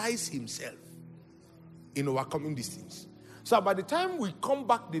exercise himself in overcoming these things. So by the time we come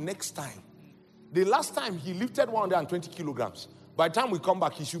back the next time, the last time he lifted 120 kilograms. By the time we come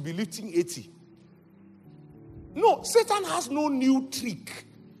back, he should be lifting 80. No, Satan has no new trick.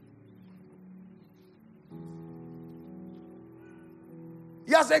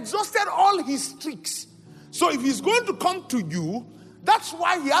 He has exhausted all his tricks. So if he's going to come to you, that's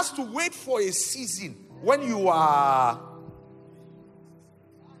why he has to wait for a season when you are...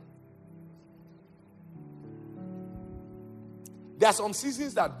 There are some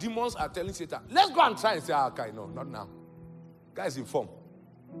seasons that demons are telling Satan, let's go and try and say, okay, no, not now. Guys, inform.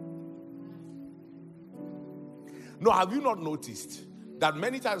 No, have you not noticed that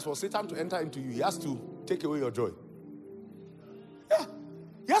many times for Satan to enter into you, he has to take away your joy? Yeah.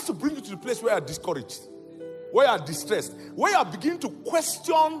 He has to bring you to the place where you are discouraged, where you are distressed, where you are beginning to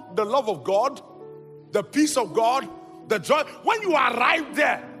question the love of God, the peace of God, the joy. When you arrive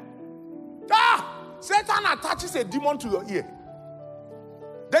there, Satan attaches a demon to your ear.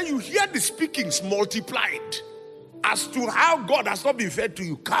 Then you hear the speakings multiplied as to how God has not been fed to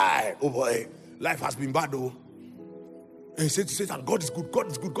you. Kai, oh boy, life has been bad, oh. And he said to Satan, God is good, God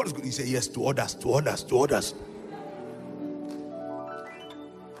is good, God is good. He said, yes, to others, to others, to others.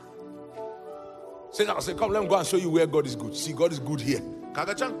 Satan said, come, let me go and show you where God is good. See, God is good here.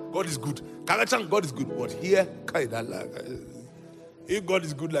 Kagachan, God is good. Kagachan, God is good. But here, if God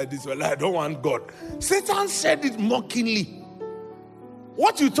is good like this, well, I don't want God. Satan said it mockingly.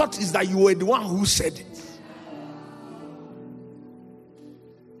 What you thought is that you were the one who said it.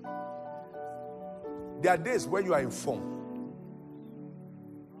 There are days when you are informed.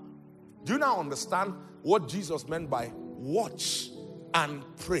 Do you now understand what Jesus meant by watch and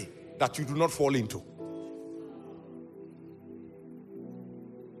pray that you do not fall into?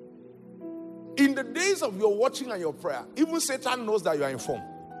 In the days of your watching and your prayer, even Satan knows that you are informed.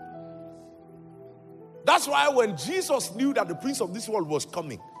 That's why when Jesus knew that the prince of this world was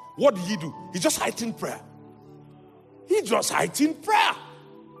coming, what did he do? He just heightened prayer. He just heightened prayer.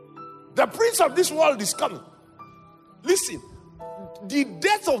 The prince of this world is coming. Listen, the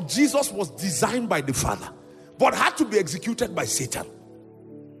death of Jesus was designed by the Father, but had to be executed by Satan.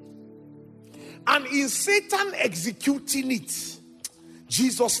 And in Satan executing it,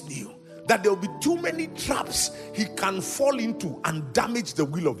 Jesus knew that there will be too many traps he can fall into and damage the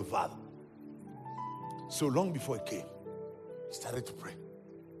will of the Father. So long before he came, he started to pray.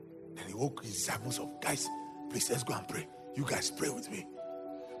 Then he woke his disciples up. Guys, please, let's go and pray. You guys pray with me.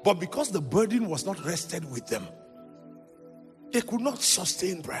 But because the burden was not rested with them, they could not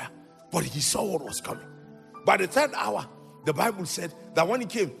sustain prayer. But he saw what was coming. By the third hour, the Bible said that when he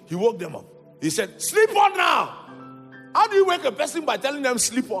came, he woke them up. He said, sleep on now. How do you wake a person by telling them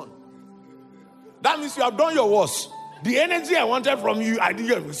sleep on? That means you have done your worst. The energy I wanted from you, I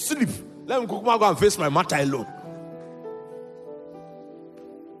didn't sleep. Let me go and face my matter alone.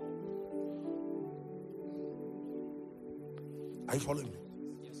 Are you following me?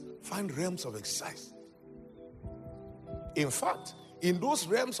 Yes, sir. Find realms of exercise. In fact, in those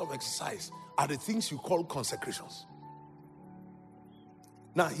realms of exercise are the things you call consecrations.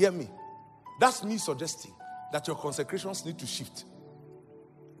 Now, hear me. That's me suggesting that your consecrations need to shift.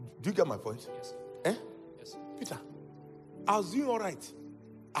 Do you get my point? Yes. Eh? Yes. Peter, I was doing all right.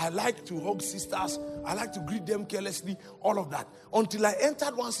 I like to hug sisters. I like to greet them carelessly. All of that. Until I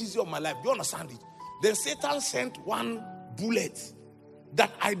entered one season of my life. Do you understand it? Then Satan sent one bullet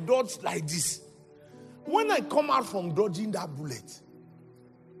that I dodged like this. When I come out from dodging that bullet,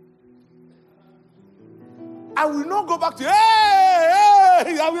 I will not go back to,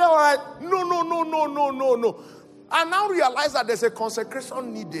 hey, are we all right? No. I now realize that there's a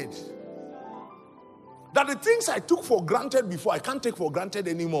consecration needed. That the things I took for granted before, I can't take for granted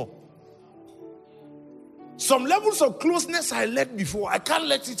anymore. Some levels of closeness I let before, I can't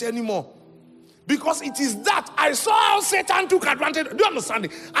let it anymore. Because it is that I saw how Satan took advantage. Do you understand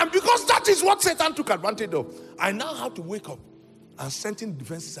it? And because that is what Satan took advantage of, I now have to wake up and strengthen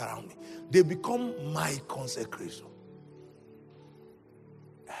defenses around me. They become my consecration.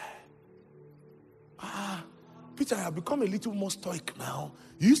 Peter, I have become a little more stoic now.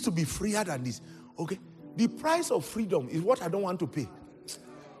 You used to be freer than this. Okay? The price of freedom is what I don't want to pay.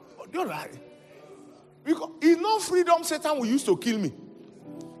 Do you know that? Because it's not freedom Satan will use to kill me.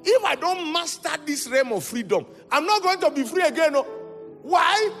 If I don't master this realm of freedom, I'm not going to be free again. No.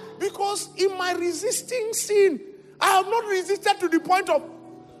 Why? Because in my resisting sin, I have not resisted to the point of...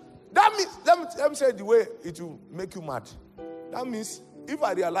 That means, let me say the way it will make you mad. That means, if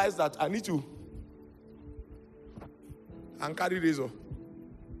I realize that I need to and carry razor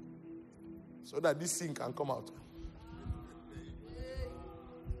so that this sin can come out.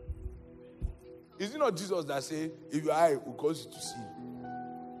 Is it not Jesus that say, if your eye will cause you to see,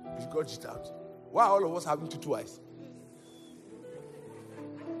 you got it out? Why are all of us having two eyes?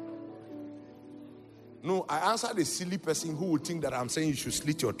 No, I answered a silly person who would think that I'm saying you should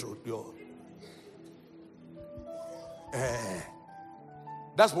slit your throat.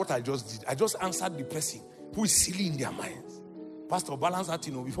 That's what I just did. I just answered the person who is silly in their minds. Pastor, balance that,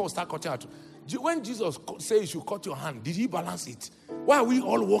 before we start cutting out. When Jesus said you should cut your hand, did he balance it? Why are we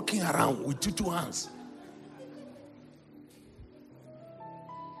all walking around with two hands?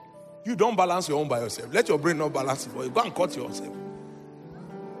 You don't balance your own by yourself. Let your brain not balance it for you. Go and cut yourself.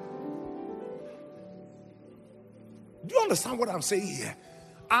 Do you understand what I'm saying here?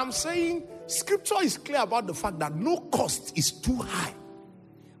 I'm saying scripture is clear about the fact that no cost is too high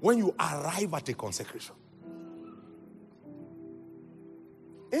when you arrive at a consecration.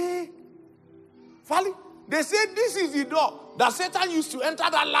 Fali, they say this is the door that Satan used to enter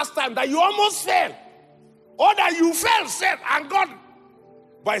that last time that you almost fell. Or that you fell, said, and God,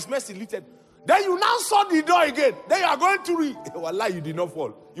 by his mercy, lifted. Then you now saw the door again. Then you are going to read. Wallah, you did not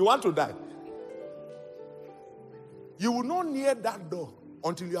fall. You want to die. You will not near that door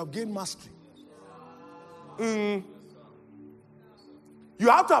until you have gained mastery. You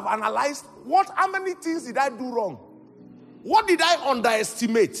have to have analyzed how many things did I do wrong? What did I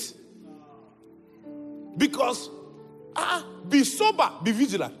underestimate? Because be sober, be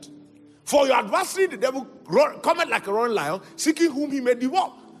vigilant. For your adversary, the devil cometh like a roaring lion, seeking whom he may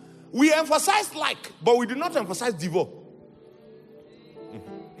devour. We emphasize like, but we do not emphasize devour.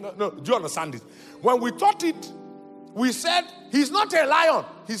 No, do you understand it? When we taught it, we said he's not a lion,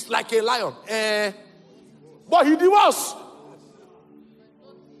 he's like a lion. But he devours.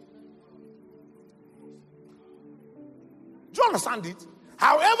 Do you understand it?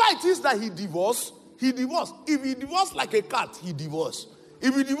 However it is that he divorces, he divorces. If he divorces like a cat, he divorces.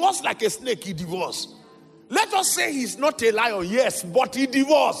 If he divorces like a snake, he divorces. Let us say he's not a lion, yes, but he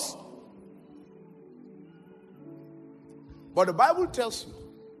divorces. But the Bible tells you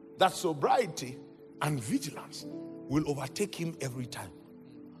that sobriety and vigilance will overtake him every time.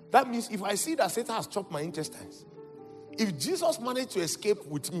 That means if I see that Satan has chopped my intestines, if Jesus managed to escape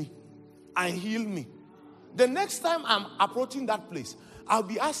with me and heal me, the next time I'm approaching that place, I'll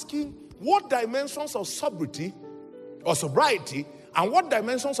be asking what dimensions of sobriety or sobriety and what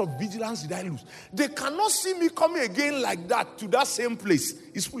dimensions of vigilance did I lose? They cannot see me coming again like that to that same place.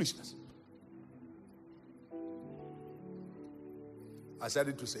 It's foolishness. I said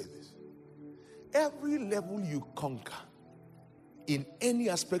it to say this. Every level you conquer in any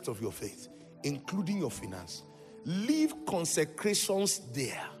aspect of your faith, including your finance, leave consecrations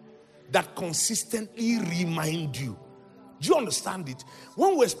there that consistently remind you. Do you understand it?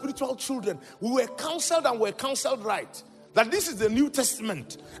 When we're spiritual children, we were counseled and we're counseled right. That this is the New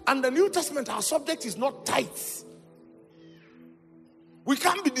Testament. And the New Testament, our subject is not tithes. We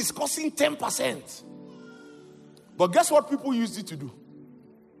can't be discussing 10%. But guess what people used it to do?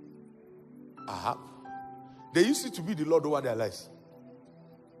 They used it to be the Lord over their lives.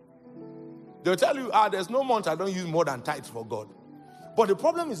 They'll tell you, there's no month I don't use more than tithes for God. But the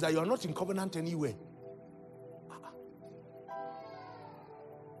problem is that you're not in covenant anywhere.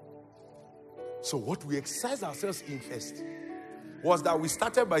 So what we exercised ourselves in first was that we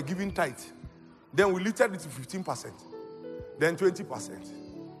started by giving tithe. Then we lifted it to 15%. Then 20%.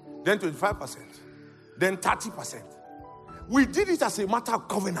 Then 25%. Then 30%. We did it as a matter of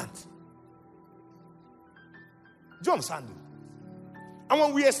covenant. Do you understand it? And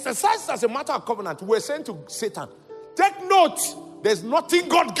when we exercised as a matter of covenant, we were saying to Satan, take note, there's nothing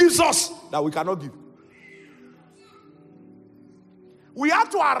God gives us that we cannot give. We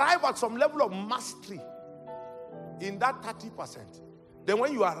had to arrive at some level of mastery in that 30%. Then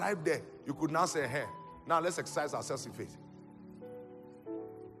when you arrive there, you could now say, hey, Now let's exercise ourselves in faith.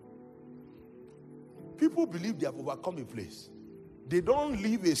 People believe they have overcome a place. They don't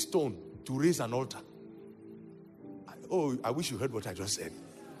leave a stone to raise an altar. I wish you heard what I just said.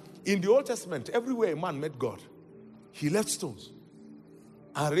 In the Old Testament, everywhere a man met God, he left stones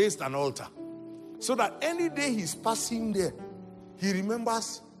and raised an altar. So that any day he's passing there, he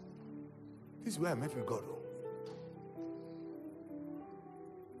remembers, this is where I met with God.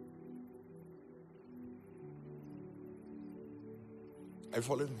 Are you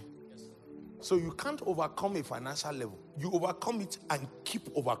following me? Yes. So you can't overcome a financial level. You overcome it and keep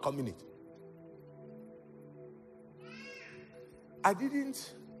overcoming it.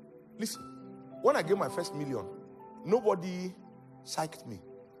 Listen, when I gave my first million, nobody psyched me.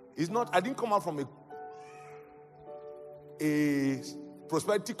 I didn't come out from a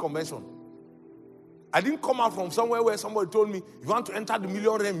prosperity convention. I didn't come out from somewhere where somebody told me, if you want to enter the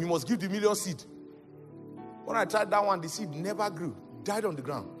million realm, you must give the million seed. When I tried that one, the seed never grew. Died on the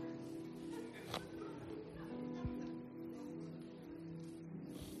ground.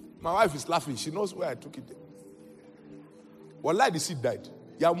 My wife is laughing. She knows where I took it. Wallahi, the seed died.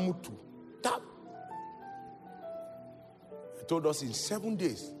 Yamutu. Tap. He told us in 7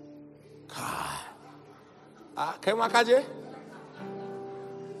 days. Kemakaje?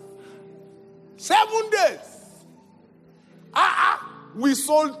 7 days. We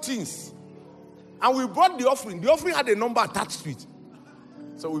sold things. And we brought the offering. The offering had a number attached to it.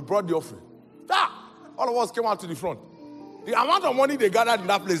 So we brought the offering. All of us came out to the front. The amount of money they gathered in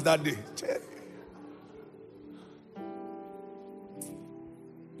that place that day.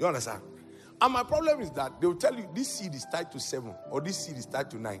 You understand? And my problem is that they will tell you this seed is tied to 7 or this seed is tied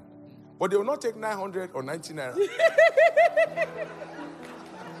to 9. But they will not take 900 or 99.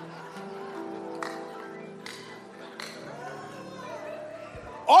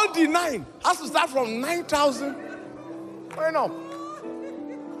 All the 9 has to start from 9,000. Why not?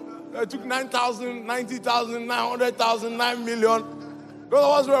 They took 9,000, 90,000, 900,000, 9 million. Those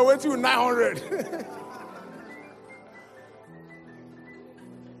of us were waiting with 900.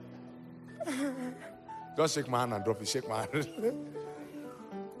 Just shake my hand and drop it. Shake my hand.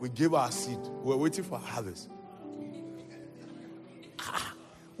 We gave our seed. We were waiting for harvest.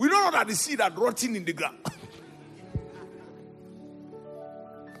 We don't know that the seed had rotten in the ground.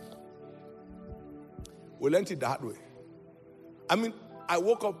 We learned it the hard way. I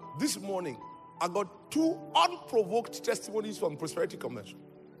woke up this morning. I got 2 unprovoked testimonies from Prosperity Convention.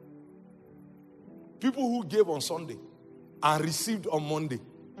 People who gave on Sunday and received on Monday.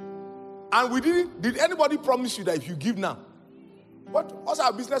 And did anybody promise you that if you give now? What's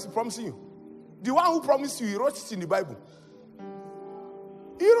our business in promising you? The one who promised you, he wrote it in the Bible.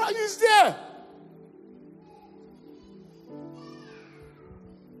 He's there.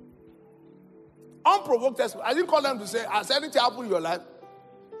 Unprovoked testimony. I didn't call them to say, has anything happened in your life?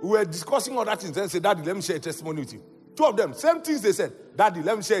 We were discussing all that things and said, Daddy, let me share a testimony with you. 2 of them, same things they said. Daddy,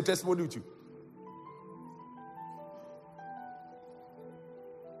 let me share a testimony with you.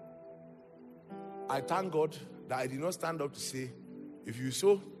 I thank God that I did not stand up to say, if you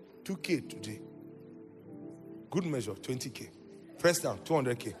sow 2K today, good measure, 20K. Press down,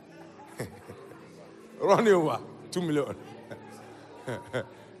 200K. Run over, 2 million.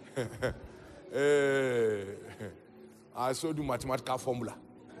 I showed you mathematical formula.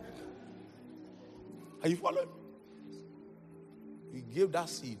 Are you following? We gave that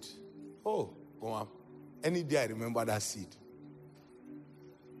seed. Any day I remember that seed.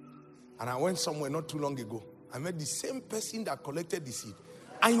 And I went somewhere not too long ago. I met the same person that collected the seed.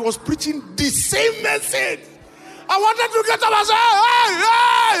 And he was preaching the same message. I wanted to get up and say,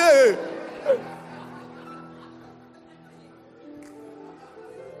 hey.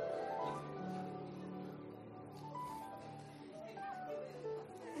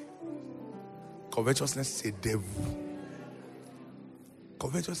 Covetousness is a devil.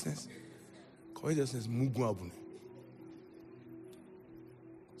 Covetousness, mugu abune.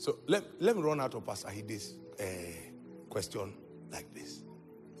 So let me run out of Pastor Hide's question like this.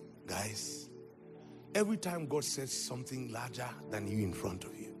 Guys, every time God says something larger than you in front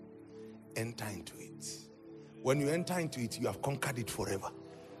of you, enter into it. When you enter into it, you have conquered it forever.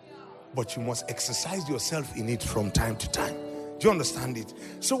 But you must exercise yourself in it from time to time. Do you understand it?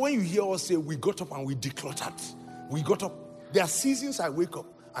 So when you hear us say, we got up and we decluttered. We got up. There are seasons I wake up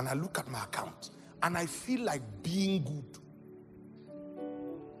and I look at my account and I feel like being good.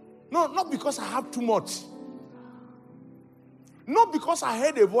 No, not because I have too much. Not because I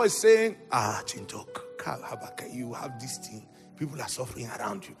heard a voice saying, Chingtok, you have this thing. People are suffering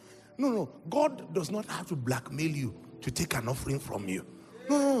around you. No. God does not have to blackmail you to take an offering from you.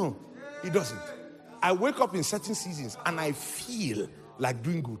 No. He doesn't. I wake up in certain seasons and I feel like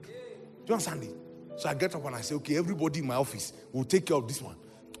doing good. Do you understand it? So I get up and I say, okay, everybody in my office will take care of this one.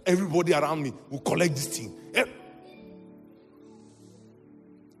 Everybody around me will collect this thing.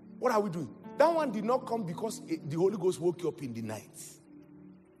 What are we doing? That one did not come because the Holy Ghost woke you up in the night.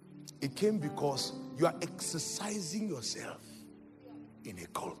 It came because you are exercising yourself in a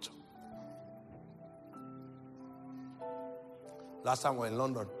culture. Last time we were in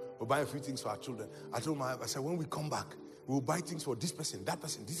London, we were buying a few things for our children. I told my wife, I said, when we come back, we will buy things for this person, that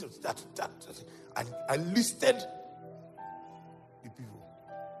person, this, that. I listed the people.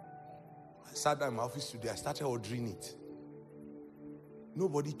 I sat down in my office today. I started ordering it.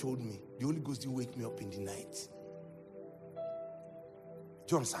 Nobody told me. The Holy Ghost didn't wake me up in the night.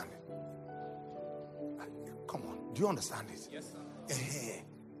 Do you understand it? Come on. Do you understand it? Yes, sir.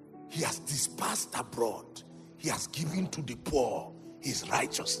 He has dispersed abroad. He has given to the poor. His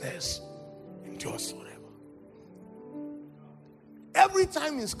righteousness endures forever. Every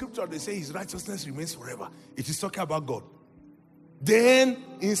time in scripture they say his righteousness remains forever, it is talking about God. Then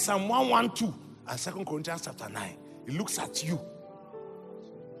in Psalm 112 and 2 Corinthians chapter 9, it looks at you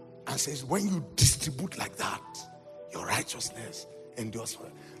and says, when you distribute like that, your righteousness endures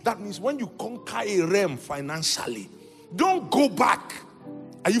forever. That means when you conquer a realm financially, don't go back.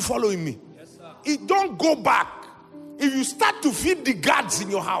 Are you following me? Yes, sir. Don't go back. If you start to feed the guards in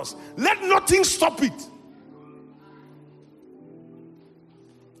your house, let nothing stop it.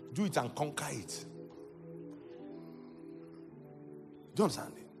 Do it and conquer it. Do you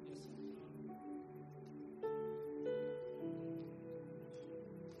understand it?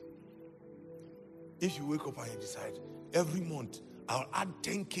 If you wake up and you decide, every month I'll add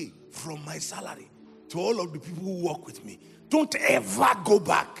 10K from my salary to all of the people who work with me, don't ever go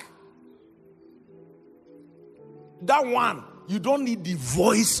back. That one, you don't need the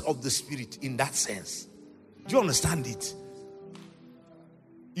voice of the Spirit in that sense. Do you understand it?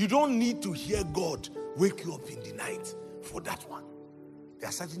 You don't need to hear God wake you up in the night for that one. There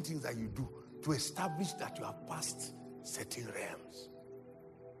are certain things that you do to establish that you have passed certain realms.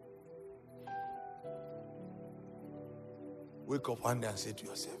 Wake up one day and say to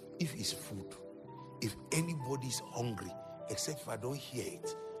yourself, if it's food, if anybody is hungry, except if I don't hear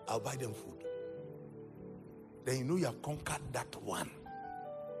it, I'll buy them food. Then you know you have conquered that one.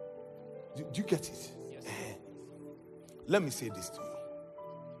 Do you get it? Yes. Let me say this to you.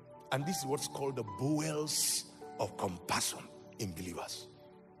 And this is what's called the bowels of compassion in believers.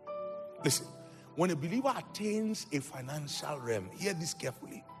 Listen, when a believer attains a financial realm, hear this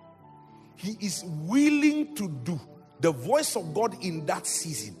carefully. He is willing to do. The voice of God in that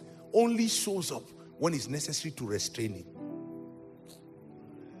season only shows up when it's necessary to restrain it.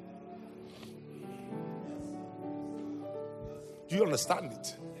 Do you understand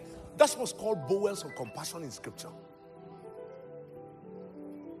it? That's what's called bowels of compassion in scripture.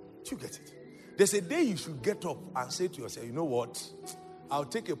 Do you get it? There's a day you should get up and say to yourself, you know what? I'll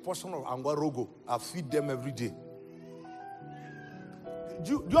take a portion of Angwarogo. I'll feed them every day.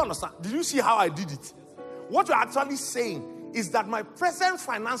 Do you understand? Did you see how I did it? What you're actually saying is that my present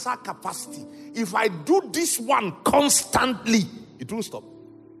financial capacity, if I do this one constantly, it won't stop.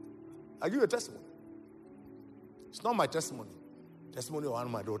 I'll give you a testimony. It's not my testimony. Testimony of one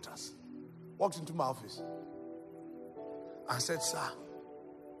of my daughters. Walked into my office and said, sir,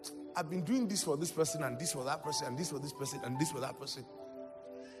 I've been doing this for this person and this for that person and this for this person and this for that person.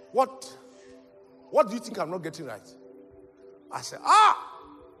 What do you think I'm not getting right? I said,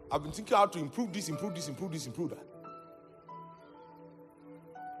 I've been thinking how to improve this, improve that.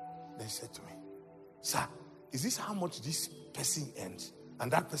 Then he said to me, sir, is this how much this person earns?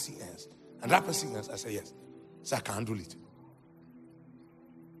 And that person earns? And that person earns? I said, yes. Sir, I can handle it.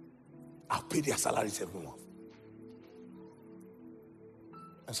 I'll pay their salaries every month.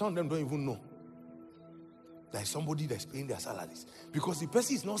 And some of them don't even know there is somebody that's paying their salaries because the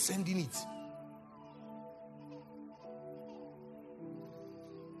person is not sending it.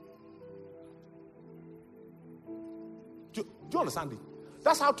 Do you understand it?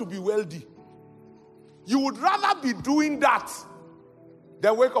 That's how to be wealthy. You would rather be doing that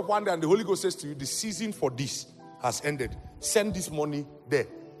than wake up one day and the Holy Ghost says to you, the season for this has ended. Send this money there.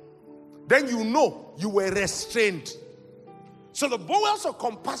 Then you know you were restrained. So the bowels of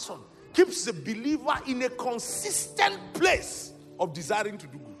compassion keeps the believer in a consistent place of desiring to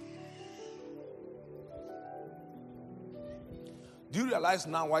do good. Do you realize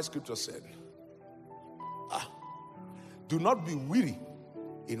now why scripture said, do not be weary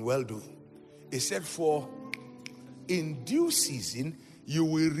in well-doing. It said, for in due season you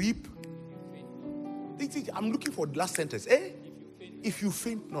will reap. I'm looking for the last sentence. If you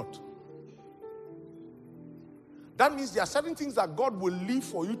faint not. That means there are certain things that God will leave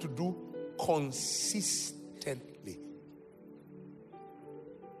for you to do consistently.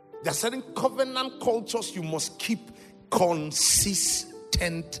 There are certain covenant cultures you must keep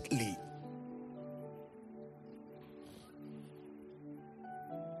consistently.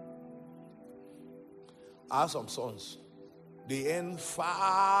 I have some sons. They earn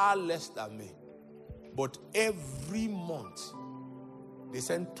far less than me. But every month, they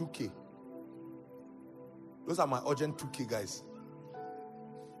send 2K. Those are my urgent 2K guys.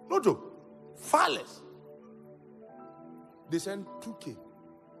 No joke. Far less. They send 2K.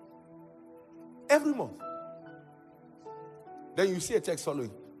 Every month. Then you see a text following.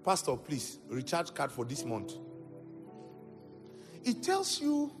 Pastor, please, recharge card for this month. It tells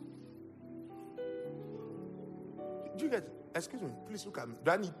you. Do you get, excuse me, please look at me. Do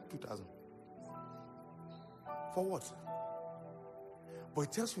I need 2,000? For what? But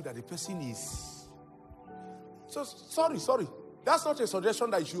it tells you that the person is. So, sorry. That's not a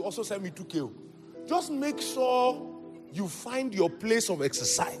suggestion that you should also send me 2K. Just make sure you find your place of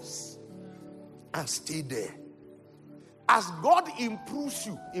exercise and stay there. As God improves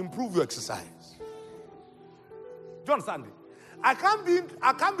you, improve your exercise. Do you understand it? I can't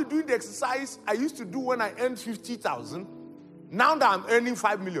be doing the exercise I used to do when I earned 50,000. Now that I'm earning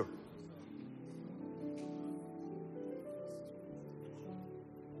 5 million.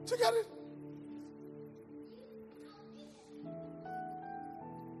 Do you get it?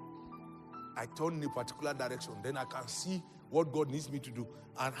 I turn in a particular direction, then I can see what God needs me to do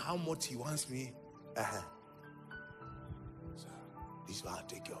and how much He wants me. So, this is why I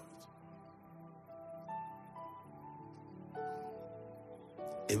take care of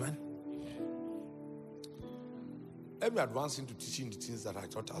it. Amen. Let me advance into teaching the things that I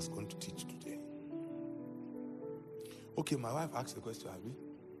thought I was going to teach today. Okay, my wife asked a question,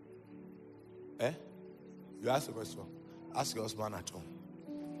 Abby. You asked a question. Ask your husband at home.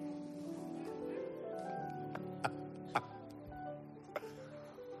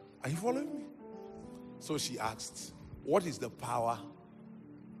 Are you following me? So she asked, what is the power?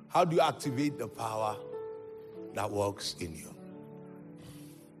 How do you activate the power that works in you?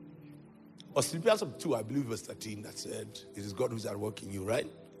 Or Philippians 2, I believe, verse 13, that said, it is God who is at work in you, right?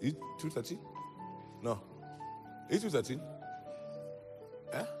 Is it 2:13? No. Is it 2:13?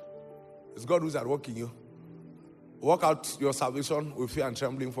 It's God who is at work in you. Work out your salvation with fear and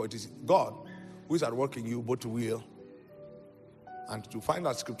trembling, for it is God who is at work in you, both to will and to find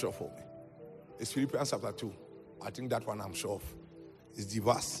that scripture for me. It's Philippians 2. I think that one I'm sure of. It's the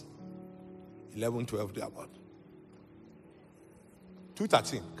verse 11, 12 thereabout.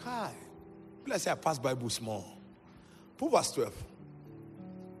 2:13. Kai. Let's say I pass Bible small. Put verse 12.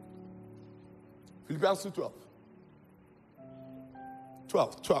 Philippians 2:12.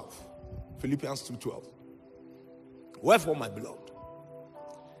 12. Philippians 2:12. Wherefore, my beloved,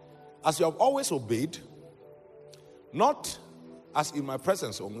 as you have always obeyed, not as in my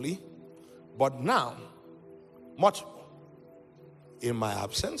presence only, but now, much more, in my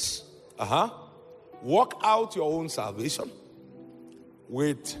absence, work out your own salvation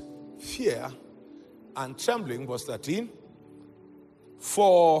with fear and trembling, verse 13,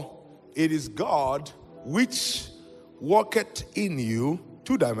 for it is God which worketh in you,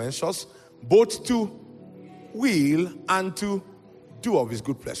 2 dimensions, both to will and to do of his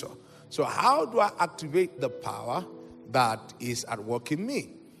good pleasure. So how do I activate the power that is at work in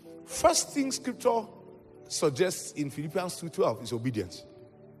me? First thing scripture suggests in Philippians 2:12 is obedience.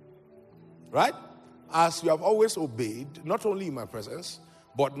 Right? As you have always obeyed, not only in my presence,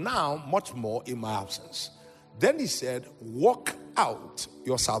 but now much more in my absence. Then he said, work out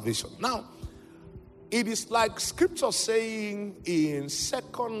your salvation. Now, it is like scripture saying in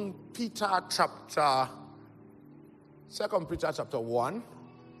 2 Peter chapter 1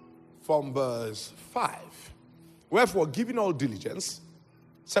 from verse 5. Wherefore, giving all diligence,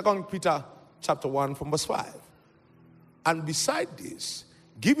 2 Peter chapter 1 from verse 5. And beside this,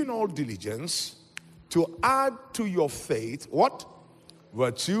 giving all diligence to add to your faith, what?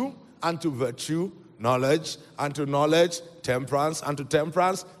 Virtue, and to virtue, knowledge, and to knowledge, temperance, and to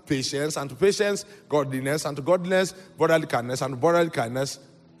temperance, patience, and to patience, godliness, and to godliness, brotherly kindness, and to brotherly kindness,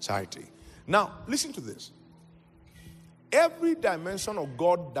 charity. Now, listen to this. Every dimension of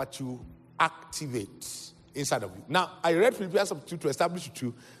God that you activate inside of you. Now, I read Philippians 2 to establish to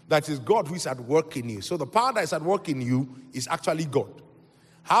you that it is God who is at work in you. So the power that is at work in you is actually God.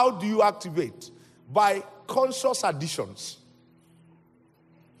 How do you activate? By conscious additions.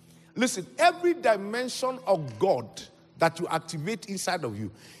 Listen, every dimension of God that you activate inside of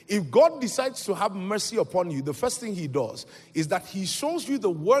you, if God decides to have mercy upon you, the first thing he does is that he shows you the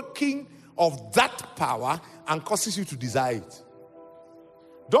working of that power and causes you to desire it.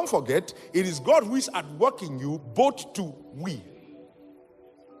 Don't forget, it is God who is at work in you both to will.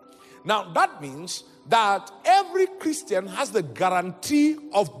 Now, that means that every Christian has the guarantee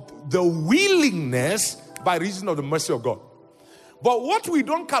of the willingness by reason of the mercy of God. But what we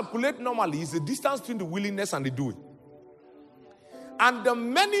don't calculate normally is the distance between the willingness and the doing. And the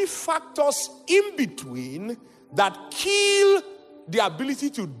many factors in between that kill the ability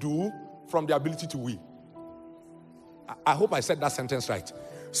to do from the ability to will. I hope I said that sentence right.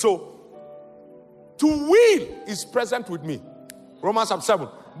 So, to will is present with me. Romans chapter 7.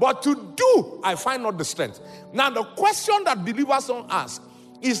 But to do, I find not the strength. Now, the question that believers don't ask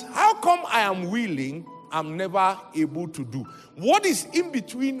is, how come I am willing, I'm never able to do? What is in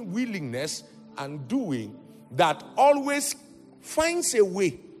between willingness and doing that always finds a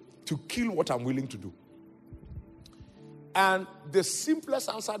way to kill what I'm willing to do? And the simplest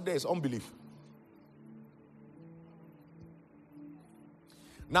answer there is unbelief.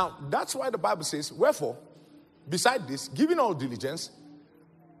 Now, that's why the Bible says, wherefore, beside this, giving all diligence,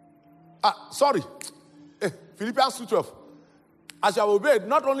 Philippians 2:12. As you have obeyed,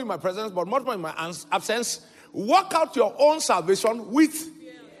 not only in my presence, but much more in my absence, work out your own salvation with.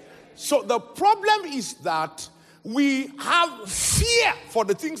 So the problem is that we have fear for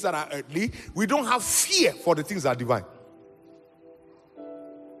the things that are earthly. We don't have fear for the things that are divine.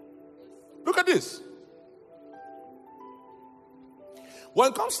 Look at this. When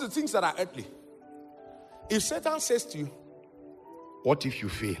it comes to the things that are earthly, if Satan says to you, what if you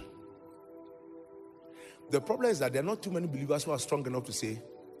fail? The problem is that there are not too many believers who are strong enough to say,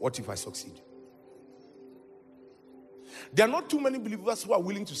 what if I succeed? There are not too many believers who are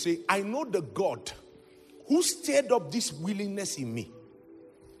willing to say, I know the God who stirred up this willingness in me.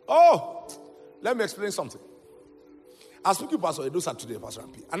 Oh, let me explain something. I was speaking to Pastor Edo Saturday, Pastor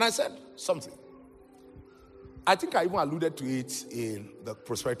MP, and I said something. I think I even alluded to it in the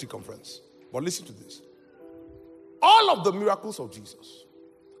Prosperity Conference. But listen to this. All of the miracles of Jesus,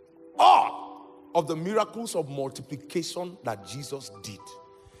 all of the miracles of multiplication that Jesus did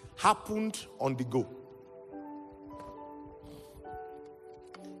happened on the go.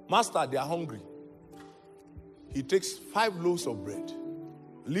 Master, they are hungry. He takes 5 loaves of bread,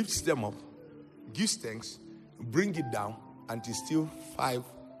 lifts them up, gives thanks, brings it down, and it is still 5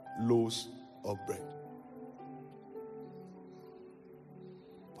 loaves of bread.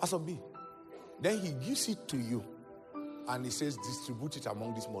 Pastor B, then he gives it to you, and he says, distribute it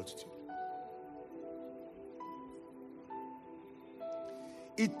among this multitude.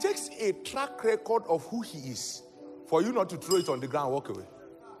 It takes a track record of who he is for you not to throw it on the ground and walk away.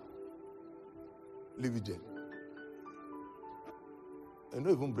 Leave it there. And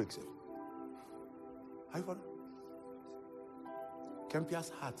don't even break it. Are you following? Kempia's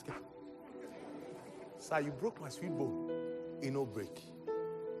heart. Sir, you broke my sweet bone. It no break.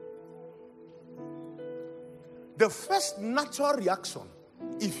 The first natural reaction,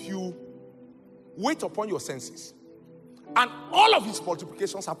 if you wait upon your senses, and all of his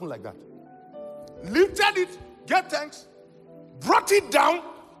multiplications happen like that. Lifted it, get thanks, brought it down,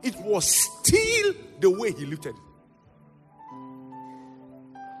 it was still the way he lifted it.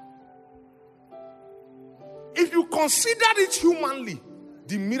 If you consider it humanly,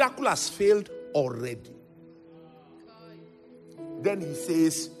 the miracle has failed already. Then he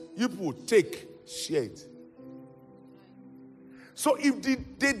says, you people take, share it. So if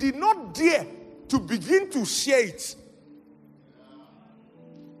they did not dare to begin to share it,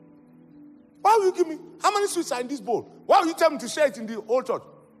 why will you give me? How many sweets are in this bowl? Why will you tell me to share it in the whole church?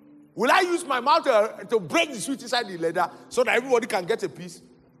 Will I use my mouth to break the sweet inside the leather so that everybody can get a piece?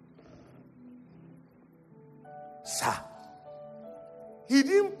 Sir, he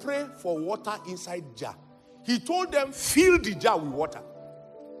didn't pray for water inside jar. He told them, fill the jar with water.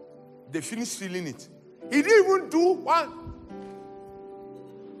 They finished filling it. He didn't even do one.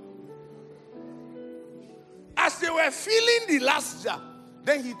 As they were filling the last jar,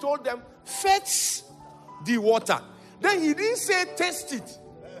 then he told them, fetch the water. Then he didn't say taste it.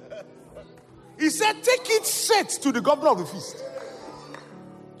 He said take it straight to the governor of the feast.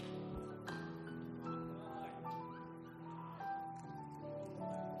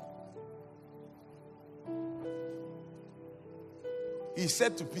 He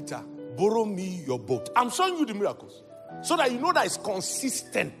said to Peter, borrow me your boat. I'm showing you the miracles so that you know that it's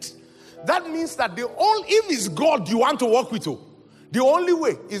consistent. That means that if it's God you want to work with, the only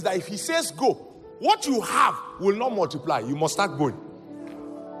way is that if he says go, what you have will not multiply. You must start going.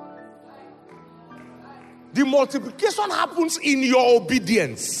 The multiplication happens in your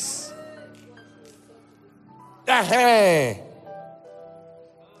obedience.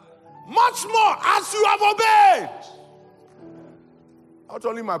 much more as you have obeyed. Not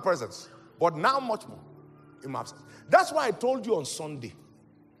only in my presence, but now much more in my absence. That's why I told you on Sunday,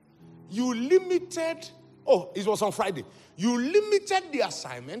 you limited, it was on Friday, you limited the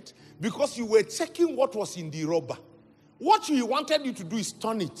assignment because you were checking what was in the rubber. What he wanted you to do is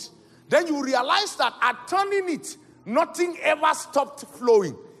turn it. Then you realize that at turning it, nothing ever stopped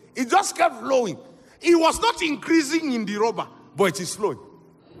flowing. It just kept flowing. It was not increasing in the rubber, but it is flowing.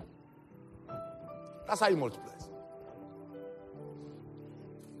 That's how he multiplies.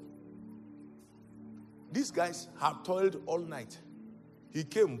 These guys have toiled all night. He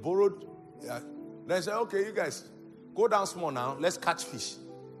came, borrowed. Then he said, okay, you guys, go down small now. Let's catch fish.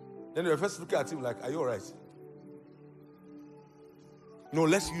 Then they were first looking at him like, are you all right? No,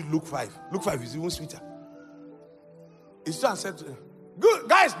 let's use Luke 5. Luke 5 is even sweeter. He stood and said to him, good,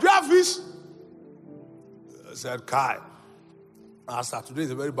 guys, do you have fish? I said, Kai, Master, today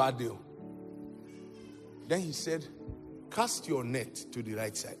is a very bad day. Then he said, cast your net to the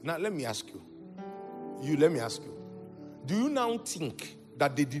right side. Now, let me ask you. Let me ask you. Do you now think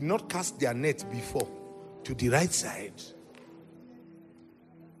that they did not cast their net before to the right side?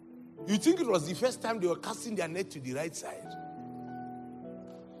 You think it was the first time they were casting their net to the right side?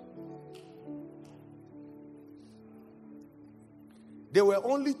 There were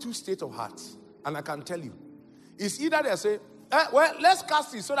only two states of hearts, and I can tell you. It's either they say, well, let's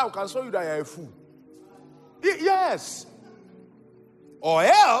cast it so that we can show you that you're a fool. Yes. Or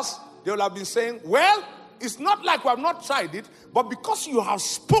else, they will have been saying, well, it's not like we have not tried it, but because you have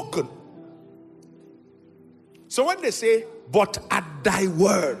spoken. So when they say, but at thy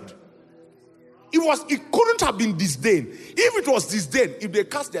word, it couldn't have been disdain. If it was disdain, if they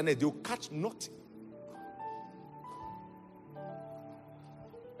cast their net, they will catch nothing.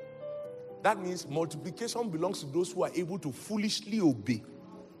 That means multiplication belongs to those who are able to foolishly obey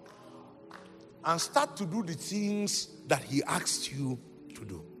and start to do the things that he asked you to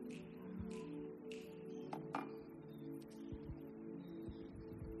do.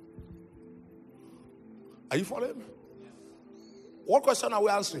 Are you following me? What question are we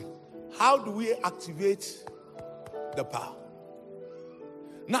answering? How do we activate the power?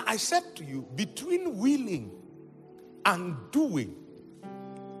 Now, I said to you, between willing and doing,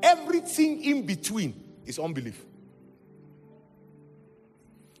 everything in between is unbelief.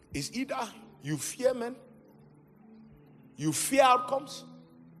 It's either you fear men, you fear outcomes,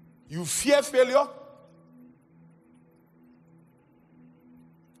 you fear failure.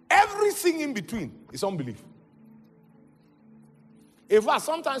 Everything in between is unbelief. In fact,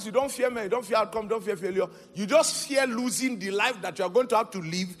 sometimes you don't fear men, you don't fear outcome, you don't fear failure. You just fear losing the life that you are going to have to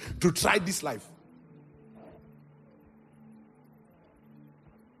live to try this life.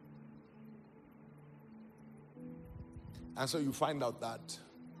 And so you find out that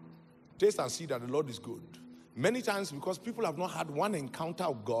taste and see that the Lord is good. Many times because people have not had one encounter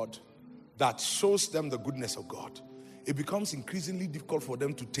of God that shows them the goodness of God, it becomes increasingly difficult for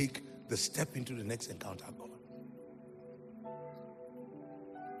them to take the step into the next encounter of God.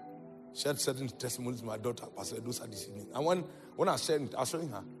 Shared certain testimonies with my daughter, Pastor Edosa, this evening. And when I was sharing it, I was showing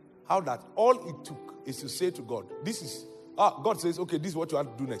her how that all it took is to say to God, God says, okay, this is what you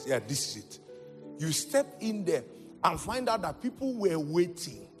have to do next. Yeah, this is it. You step in there and find out that people were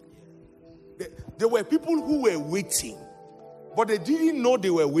waiting. There were people who were waiting, but they didn't know they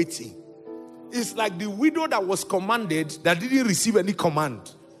were waiting. It's like the widow that was commanded that didn't receive any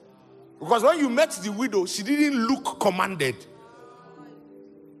command. Because when you met the widow, she didn't look commanded.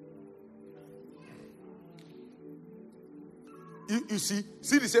 You see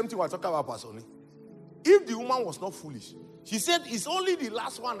the same thing we're talking about, Pastor. If the woman was not foolish, she said, it's only the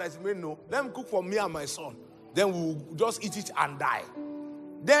last one that's made no. Let me cook for me and my son. Then we'll just eat it and die.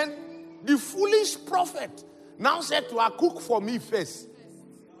 Then the foolish prophet now said to her, cook for me first.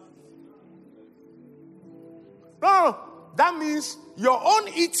 No. That means your own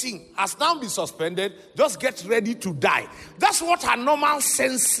eating has now been suspended. Just get ready to die. That's what her normal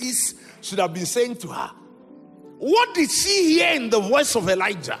senses should have been saying to her. What did she hear in the voice of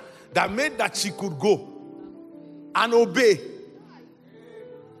Elijah that made that she could go and obey?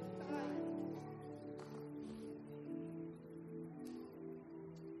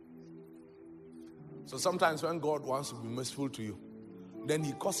 So sometimes when God wants to be merciful to you, then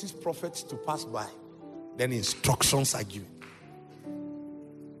he causes prophets to pass by. Then instructions are given.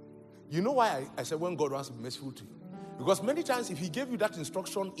 You know why I said when God wants to be merciful to you? Because many times if he gave you that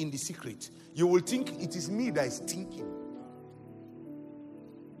instruction in the secret, you will think it is me that is thinking.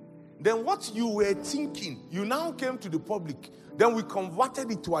 Then what you were thinking, you now came to the public. Then we converted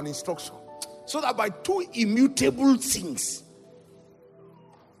it to an instruction. So that by two immutable things,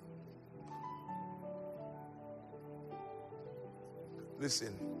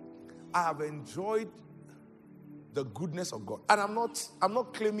 Listen, I have enjoyed the goodness of God. And I'm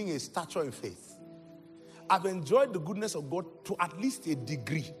not claiming a stature in faith. I've enjoyed the goodness of God to at least a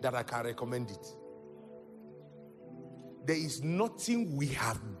degree that I can recommend it. There is nothing we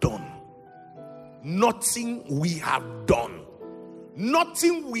have done. Nothing we have done.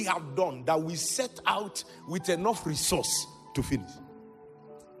 Nothing we have done that we set out with enough resource to finish.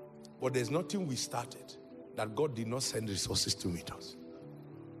 But there's nothing we started that God did not send resources to meet us.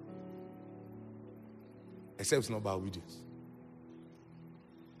 Except it's not by obedience.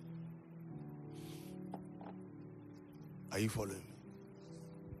 Are you following me?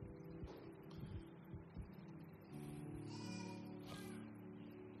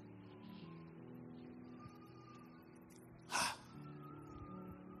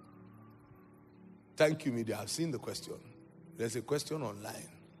 Thank you, media. I've seen the question. There's a question online.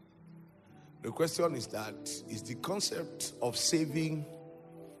 The question is that, is the concept of saving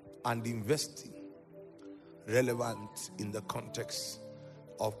and investing relevant in the context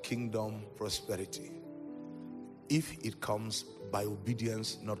of kingdom prosperity if it comes by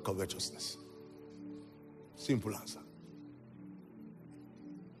obedience, not covetousness? Simple answer.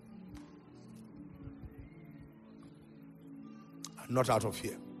 Not out of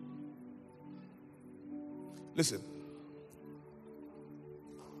fear. Listen.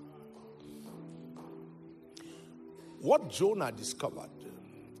 What Jonah discovered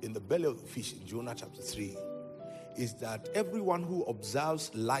in the belly of the fish in Jonah chapter 3 is that everyone who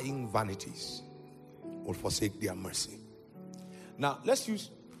observes lying vanities will forsake their mercy. Now, let's use,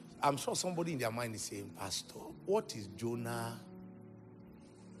 I'm sure somebody in their mind is saying, Pastor, what is Jonah?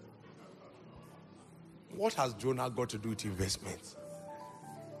 What has Jonah got to do with investment?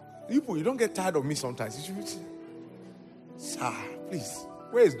 People, you don't get tired of me sometimes. You should, sir, please,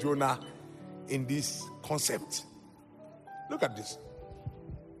 where is Jonah in this concept? Look at this.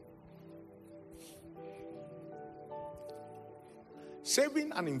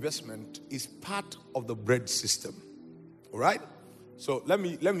 Saving and investment is part of the bread system. All right? So let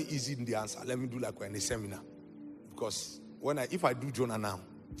me ease in the answer. Let me do like we're in a seminar. Because if I do Jonah now,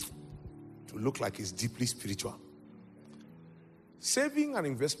 it will look like it's deeply spiritual. Saving and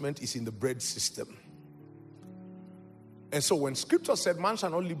investment is in the bread system. And so when scripture said man shall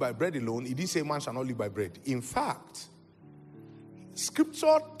not live by bread alone, it didn't say man shall not live by bread. In fact,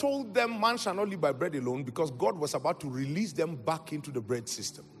 scripture told them man shall not live by bread alone because God was about to release them back into the bread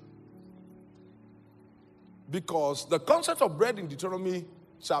system. Because the concept of bread in Deuteronomy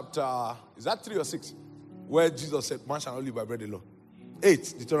chapter, is that 3 or 6? Where Jesus said man shall not live by bread alone.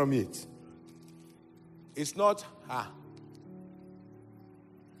 8, Deuteronomy 8. It's not,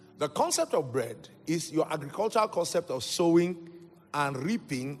 The concept of bread is your agricultural concept of sowing and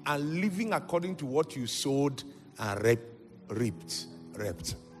reaping and living according to what you sowed and reaped.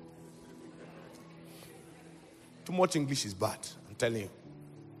 Too much English is bad, I'm telling you.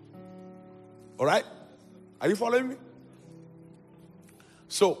 All right? Are you following me?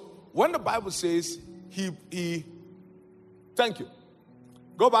 So, when the Bible says he thank you.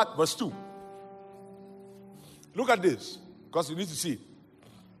 Go back, verse 2. Look at this, because you need to see it.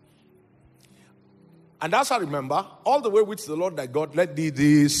 And that's how, remember, all the way which the Lord thy God led thee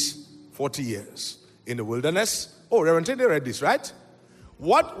these 40 years in the wilderness. Oh, Reverend Tede read this, right?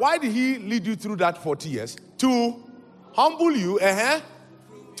 Why did he lead you through that 40 years? To humble you,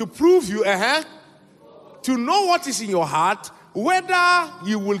 to prove you, to know what is in your heart, whether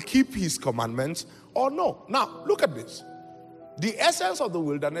you will keep his commandments or no. Now, look at this. The essence of the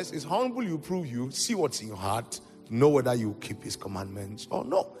wilderness is humble you, prove you, see what's in your heart, know whether you keep his commandments or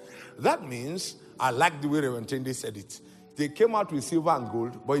no. That means, I like the way Reverend Tende said it. They came out with silver and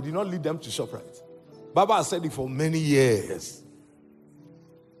gold, but he did not lead them to ShopRite. Baba has said it for many years.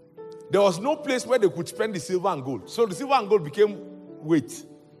 There was no place where they could spend the silver and gold. So the silver and gold became weight.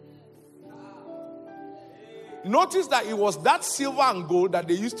 Notice that it was that silver and gold that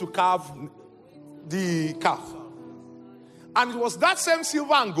they used to carve the calf. And it was that same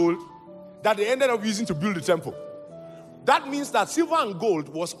silver and gold that they ended up using to build the temple. That means that silver and gold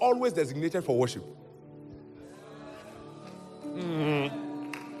was always designated for worship.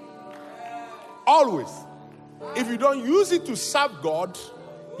 Always. If you don't use it to serve God,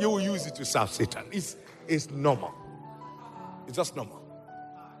 you will use it to serve Satan. It's normal. It's just normal.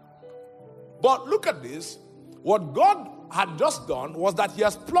 But look at this. What God had just done was that he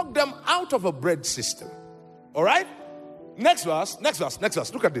has plucked them out of a bread system. All right? Next verse.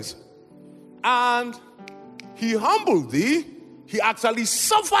 Look at this. And he humbled thee. He actually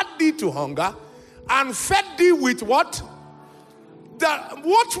suffered thee to hunger and fed thee with what? The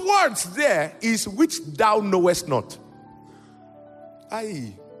watch words there is which thou knowest not.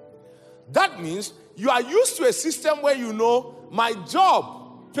 Aye. That means you are used to a system where you know my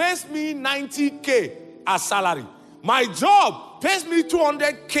job pays me 90K as salary. My job pays me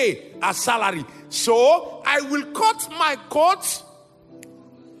 200K as salary. So I will cut my coat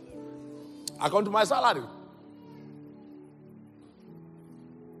according to my salary.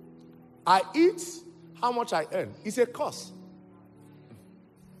 I eat how much I earn. It's a curse.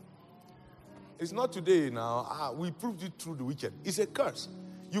 It's not today now. We proved it through the weekend. It's a curse.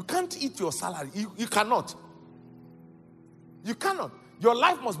 You can't eat your salary. You cannot. You cannot. Your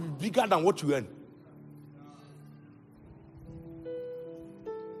life must be bigger than what you earn.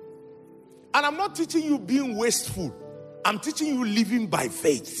 And I'm not teaching you being wasteful. I'm teaching you living by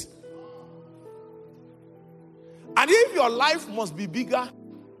faith. And if your life must be bigger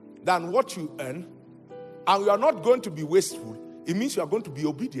than what you earn, and you are not going to be wasteful, it means you are going to be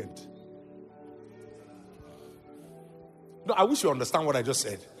obedient. No, I wish you understand what I just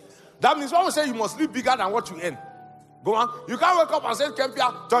said. That means when we say you must live bigger than what you earn, go on. You can't wake up and say,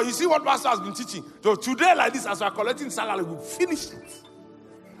 Kempia, so you see what pastor has been teaching. So today like this, as we are collecting salary, we'll finish it.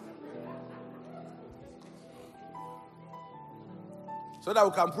 So that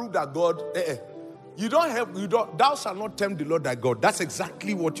we can prove that God, thou shalt not tempt the Lord thy God. That's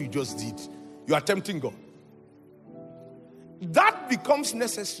exactly what you just did. You are tempting God. That becomes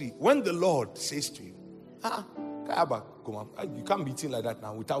necessary when the Lord says to you, you can't be eating like that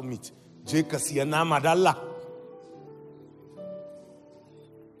now without meat. Say,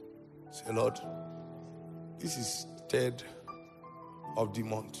 Lord, this is 3rd of the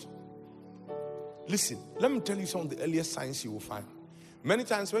month. Listen, let me tell you some of the earliest signs you will find. Many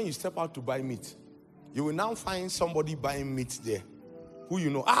times when you step out to buy meat, you will now find somebody buying meat there who you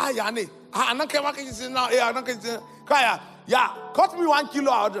know. Cut me 1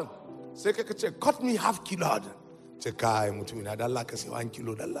 kilo out of them. Say, cut me half kilo out of them. Say, I like 1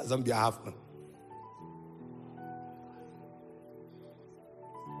 kilo. Zambia half.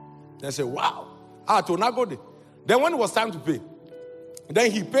 They say, wow. To not go there. Then when it was time to pay,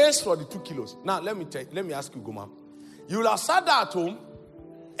 then he pays for the 2 kilos. Now let me ask you, Goma. You will have sat there at home,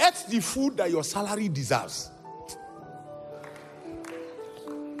 ate the food that your salary deserves.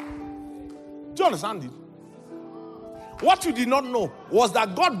 Do you understand it? What you did not know was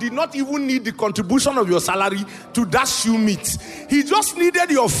that God did not even need the contribution of your salary to dash you meat. He just needed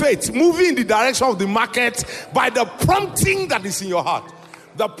your faith moving in the direction of the market by the prompting that is in your heart.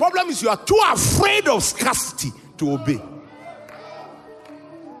 The problem is you are too afraid of scarcity to obey.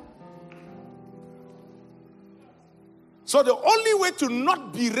 So the only way to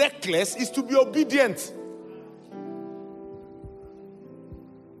not be reckless is to be obedient.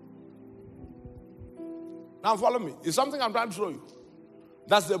 Now follow me. It's something I'm trying to show you.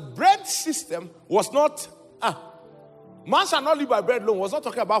 That the bread system was not, man shall not live by bread alone, was not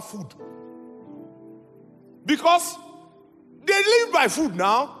talking about food. Because they live by food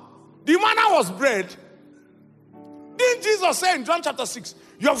now. The manna was bread. Didn't Jesus say in John chapter 6,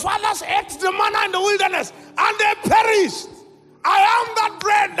 your fathers ate the manna in the wilderness and they perished. I am that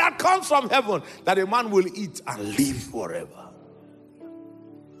bread that comes from heaven, that a man will eat and live forever.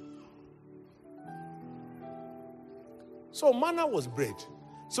 So manna was bread.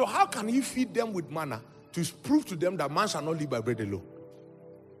 So how can he feed them with manna to prove to them that man shall not live by bread alone?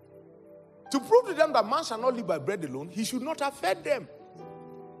 To prove to them that man shall not live by bread alone, he should not have fed them.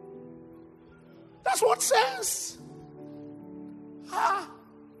 That's what sense.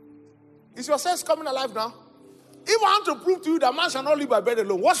 Is your sense coming alive now? If I want to prove to you that man shall not live by bread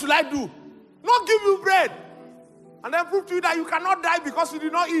alone, what should I do? Not give you bread. And then prove to you that you cannot die because you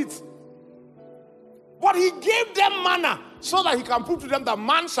did not eat. But he gave them manna so that he can prove to them that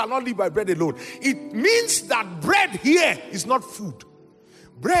man shall not live by bread alone. It means that bread here is not food.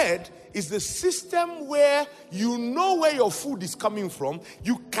 Bread is the system where you know where your food is coming from.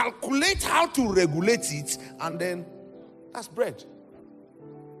 You calculate how to regulate it, and then that's bread.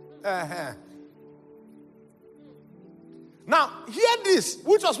 Now, hear this,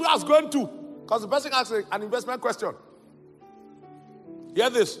 which was where I was going to, because the person asked an investment question.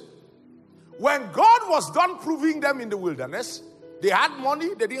 Hear this. When God was done proving them in the wilderness, they had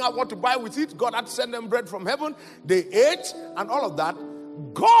money, they didn't have what to buy with it. God had to send them bread from heaven. They ate and all of that.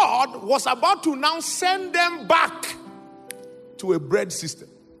 God was about to now send them back to a bread system.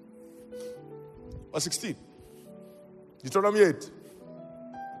 Verse 16. Deuteronomy 8.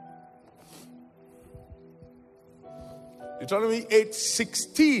 Deuteronomy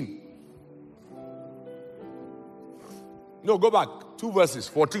 8:16. No, go back. 2 verses.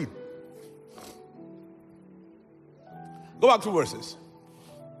 14. Go back 2 verses.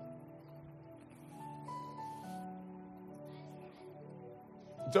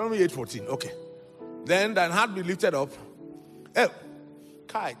 Deuteronomy 8:14. Okay. Then thine heart be lifted up.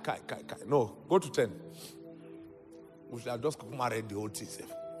 Kai. No, go to 10. We should have just read the whole thing.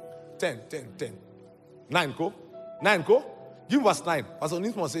 10. 9, go. 9, go. Give verse 9. Pastor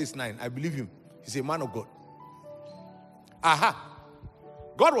Nismo says it's 9. I believe him. He's a man of God. Aha.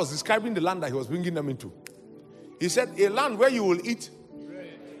 God was describing the land that he was bringing them into. He said, a land where you will eat.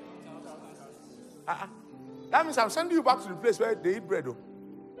 That means I'm sending you back to the place where they eat bread.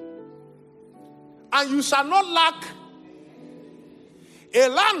 And you shall not lack a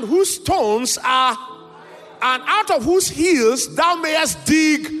land whose stones are, and out of whose hills thou mayest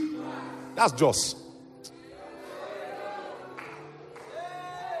dig. That's just.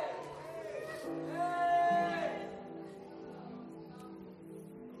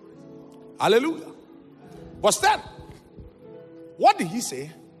 Hallelujah. But then, what did he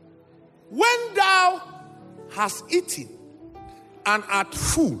say? When thou hast eaten and art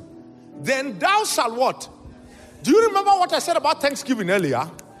full, then thou shalt what? Do you remember what I said about Thanksgiving earlier?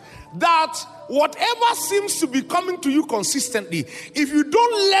 That whatever seems to be coming to you consistently, if you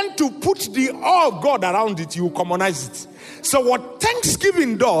don't learn to put the awe of God around it, you will commonize it. So what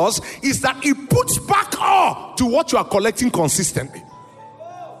Thanksgiving does is that it puts back awe to what you are collecting consistently.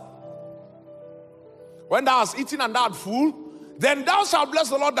 When thou hast eaten and thou art full, then thou shalt bless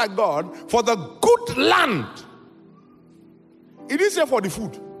the Lord thy God for the good land. It didn't say for the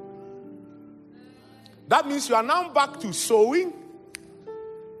food. That means you are now back to sowing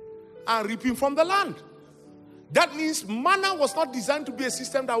and reaping from the land. That means manna was not designed to be a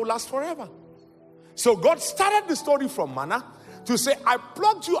system that will last forever. So God started the story from manna to say, I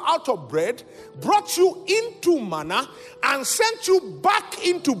plucked you out of bread, brought you into manna, and sent you back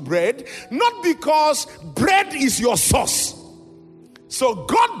into bread, not because bread is your source. So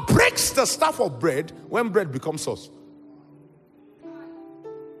God breaks the staff of bread when bread becomes source.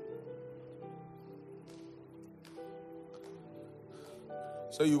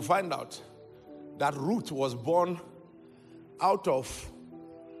 So you find out that Ruth was born out of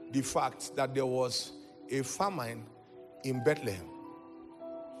the fact that there was a famine in Bethlehem.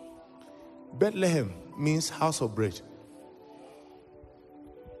 Bethlehem means house of bread.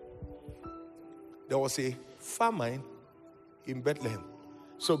 There was a famine in Bethlehem.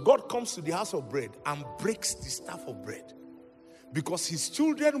 So God comes to the house of bread and breaks the staff of bread because his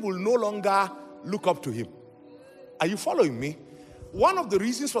children will no longer look up to him. Are you following me? One of the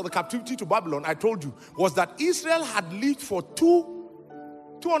reasons for the captivity to Babylon, I told you, was that Israel had lived for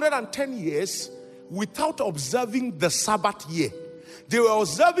 210 years without observing the Sabbath year. They were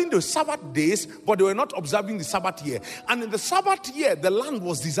observing the Sabbath days, but they were not observing the Sabbath year. And in the Sabbath year, the land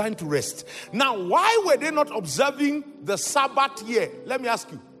was designed to rest. Now, why were they not observing the Sabbath year? Let me ask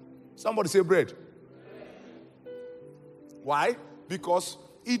you. Somebody say bread. Why? Because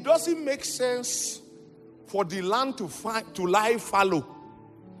it doesn't make sense for the land to lie fallow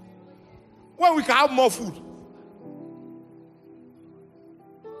when we can have more food.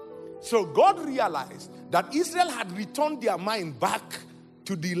 So God realized that Israel had returned their mind back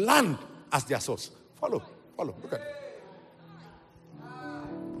to the land as their source. Follow, look at it.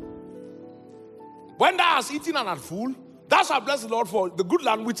 When thou hast eaten and art full, thou shalt bless the Lord for the good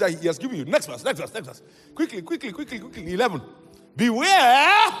land which he has given you. Next verse. Quickly. 11.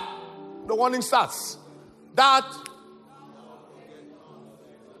 Beware, the warning starts, that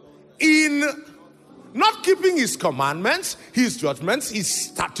in not keeping his commandments, his judgments, his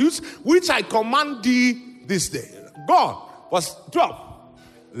statutes, which I command thee this day. God, verse 12.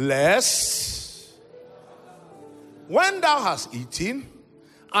 Lest when thou hast eaten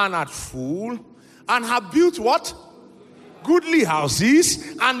and art full and have built what? Goodly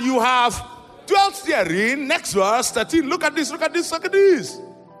houses, and you have dwelt therein. Next verse 13. Look at this. Look at this.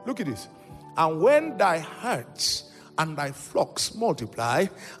 And when thy herds and thy flocks multiply,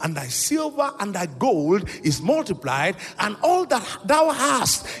 and thy silver and thy gold is multiplied, and all that thou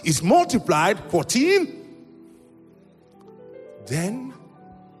hast is multiplied, 14, then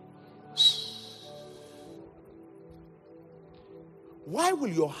why will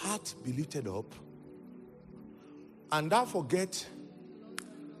your heart be lifted up, and thou forget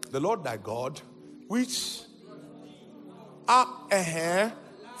the Lord thy God, which are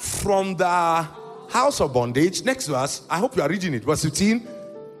from the house of bondage? Next verse. I hope you are reading it. Verse 15.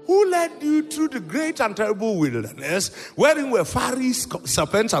 Who led you through the great and terrible wilderness, wherein were fiery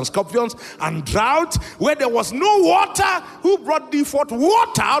serpents and scorpions and drought, where there was no water? Who brought thee forth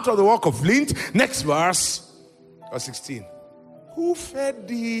water out of the rock of flint? Next verse. Verse 16. Who fed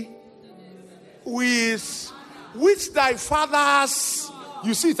thee with which thy fathers,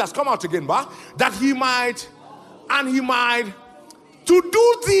 you see it has come out again, that he might to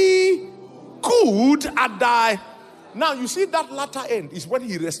do thee good at thy. Now you see that latter end is when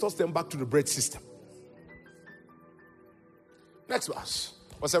he restores them back to the bread system. Next verse.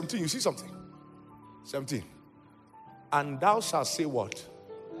 Verse 17, you see something? 17. And thou shalt say what?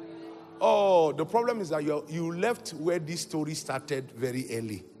 Oh, the problem is that you left where this story started very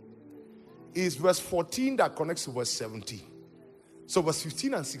early. It's verse 14 that connects to verse 17. So verse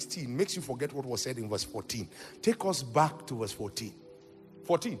 15 and 16 makes you forget what was said in verse 14. Take us back to verse 14.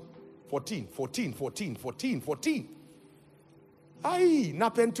 14. Aye,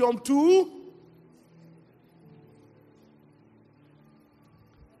 napentium 2.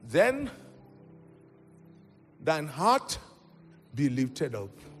 Then thine heart be lifted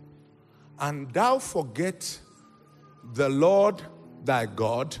up, and thou forget the Lord thy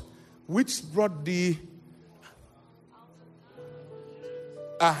God, which brought thee.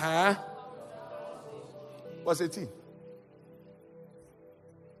 Verse 18.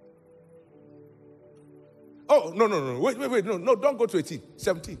 Oh, no. Wait. No, don't go to 18.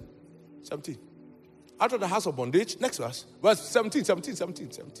 17. Out of the house of bondage. Next verse. Verse 17.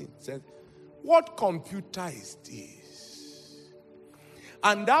 Says, what computer is this?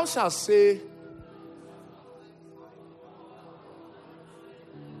 And thou shalt say,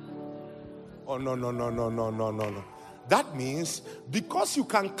 oh, no. That means because you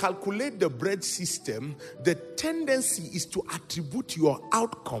can calculate the bread system, the tendency is to attribute your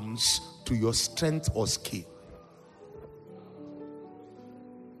outcomes to your strength or skill.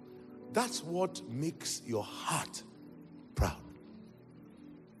 That's what makes your heart proud.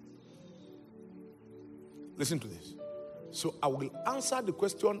 Listen to this. So I will answer the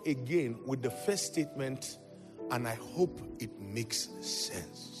question again with the first statement, and I hope it makes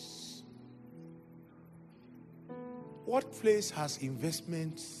sense. What place has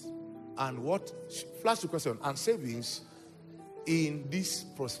investments and what, flash the question, and savings in this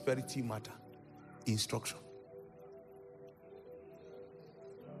prosperity matter? Instruction.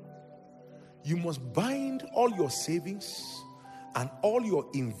 You must bind all your savings and all your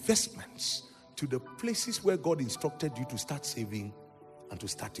investments to the places where God instructed you to start saving and to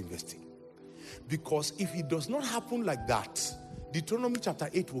start investing. Because if it does not happen like that, Deuteronomy chapter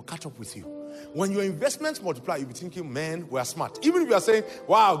 8 will catch up with you. When your investments multiply, you'll be thinking, man, we are smart. Even if you are saying,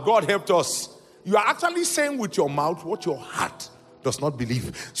 wow, God helped us, you are actually saying with your mouth what your heart does not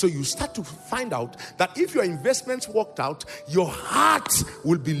believe. So you start to find out that if your investments worked out, your heart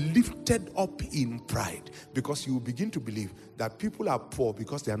will be lifted up in pride, because you will begin to believe that people are poor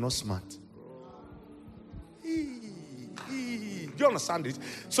because they are not smart. Do you understand it?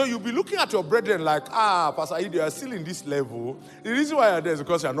 So you'll be looking at your brethren like, Pastor Ide, you are still in this level. The reason why you are there is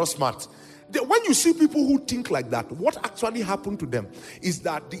because you are not smart. When you see people who think like that, what actually happened to them is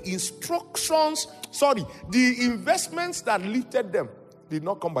that the investments that lifted them did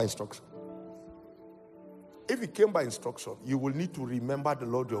not come by instruction. If it came by instruction, you will need to remember the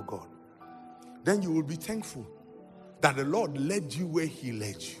Lord your God. Then you will be thankful that the Lord led you where he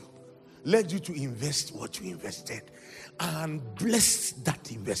led you to invest what you invested, and bless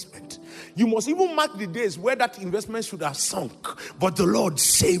that investment. You must even mark the days where that investment should have sunk, but the Lord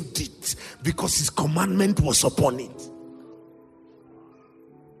saved it because his commandment was upon it.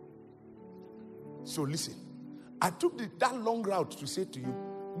 So listen, I took that long route to say to you,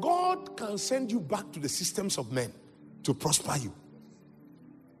 God can send you back to the systems of men to prosper you.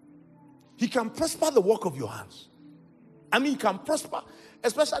 He can prosper the work of your hands. I mean, he can prosper.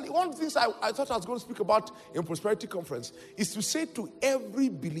 Especially, one of the things I thought I was going to speak about in Prosperity Conference is to say to every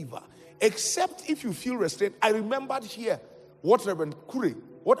believer, except if you feel restrained. I remembered here what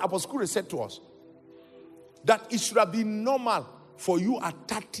Apostle Kure said to us, that it should have been normal for you at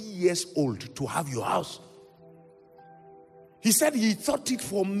 30 years old to have your house. He said he thought it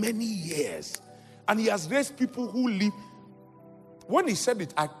for many years, and he has raised people who live. When he said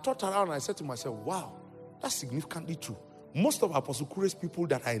it, I thought around and I said to myself, wow, that's significantly true. Most of Apostle Kure's people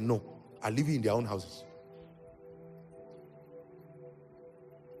that I know are living in their own houses.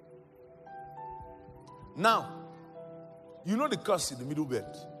 Now, you know the curse in the Middle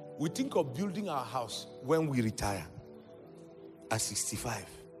Belt. We think of building our house when we retire at 65,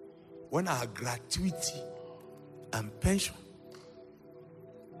 when our gratuity and pension.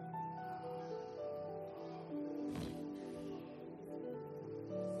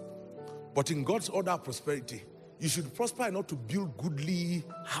 But in God's order of prosperity, you should prosper enough to build goodly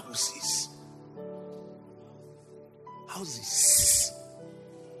houses. Houses.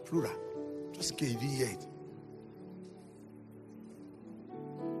 Plural. Just KV8.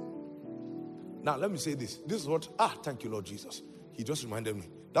 Now, let me say this. This is what, thank you, Lord Jesus. He just reminded me.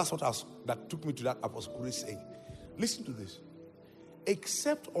 That's what that took me to that Apostle Kure saying. Listen to this.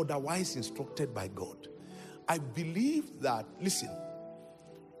 except otherwise instructed by God. I believe that, listen,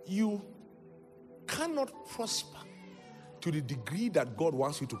 you cannot prosper to the degree that God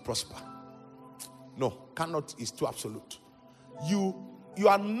wants you to prosper. No, cannot is too absolute. You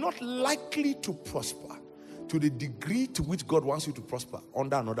are not likely to prosper to the degree to which God wants you to prosper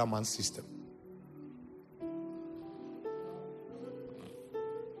under another man's system.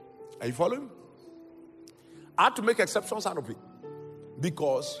 Are you following? I had to make exceptions out of it.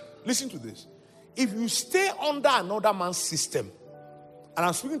 Because, listen to this. If you stay under another man's system, and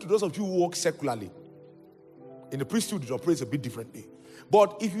I'm speaking to those of you who work secularly, in the priesthood it operates a bit differently.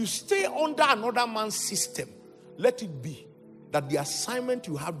 But if you stay under another man's system, let it be that the assignment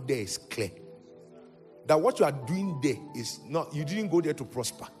you have there is clear. That what you are doing there is not, you didn't go there to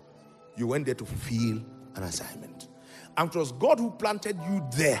prosper. You went there to fulfill an assignment. And it was God who planted you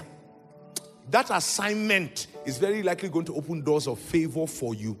there. That assignment is very likely going to open doors of favor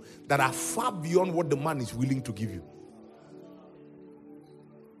for you that are far beyond what the man is willing to give you.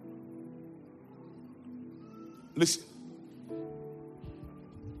 Listen.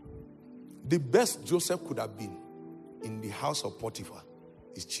 The best Joseph could have been in the house of Potiphar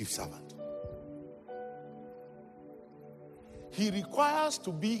is chief servant. He requires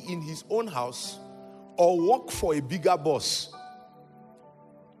to be in his own house or work for a bigger boss.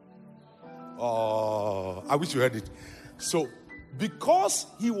 Oh, I wish you heard it. So, because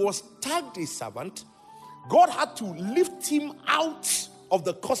he was tagged a servant, God had to lift him out of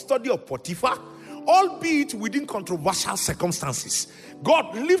the custody of Potiphar, albeit within controversial circumstances.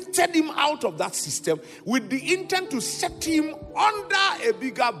 God lifted him out of that system with the intent to set him under a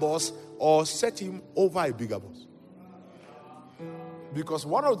bigger boss or set him over a bigger boss. Because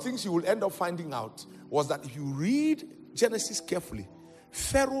one of the things you will end up finding out was that if you read Genesis carefully,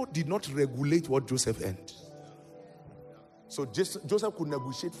 Pharaoh did not regulate what Joseph earned. So Joseph could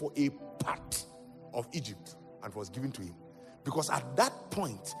negotiate for a part of Egypt and it was given to him. Because at that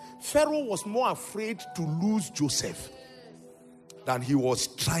point, Pharaoh was more afraid to lose Joseph than he was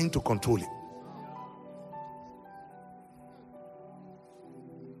trying to control him.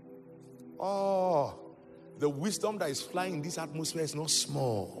 Oh, the wisdom that is flying in this atmosphere is not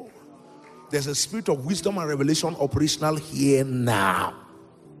small. There's a spirit of wisdom and revelation operational here now.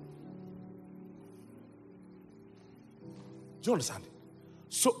 Do you understand it?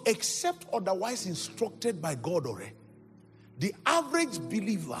 So, except otherwise instructed by God already, the average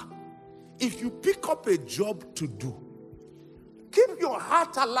believer, if you pick up a job to do, keep your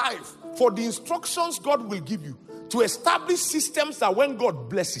heart alive for the instructions God will give you to establish systems that when God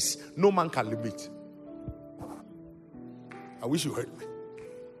blesses, no man can limit. I wish you heard me.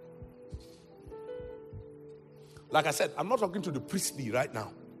 Like I said, I'm not talking to the priestly right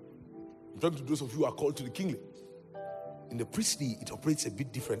now. I'm talking to those of you who are called to the kingly. In the priestly, it operates a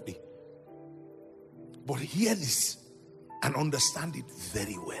bit differently. But hear this and understand it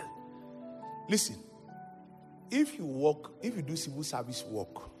very well. Listen, if you do civil service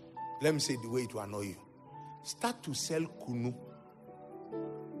work, let me say the way it will annoy you. Start to sell kunu.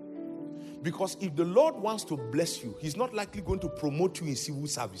 Because if the Lord wants to bless you, he's not likely going to promote you in civil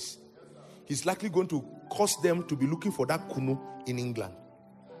service. He's likely going to cause them to be looking for that kunu in England.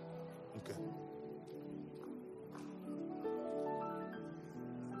 Okay.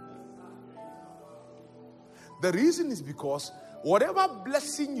 The reason is because whatever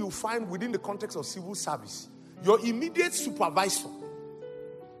blessing you find within the context of civil service, your immediate supervisor,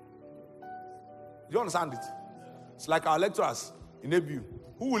 you understand it? It's like our lecturers in ABU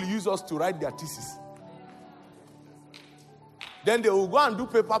who will use us to write their thesis. Then they will go and do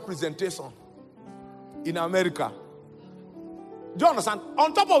paper presentation in America. Do you understand?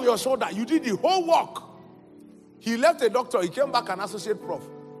 On top of your shoulder, you did the whole work. He left a doctor, he came back an associate prof.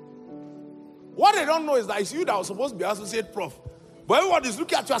 What they don't know is that it's you that was supposed to be associate prof. But everyone is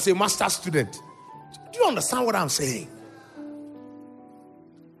looking at you as a master's student. Do you understand what I'm saying?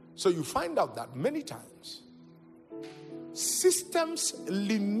 So you find out that many times, systems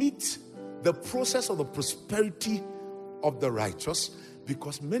limit the process of the prosperity of the righteous,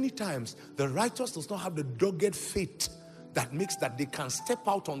 because many times the righteous does not have the dogged faith that makes that they can step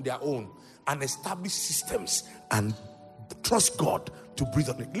out on their own and establish systems and trust God to breathe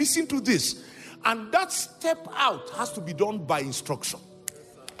on it. Listen to this. And that step out has to be done by instruction.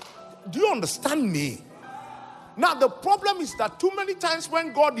 Do you understand me? Now the problem is that too many times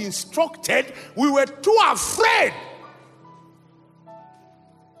when God instructed, we were too afraid.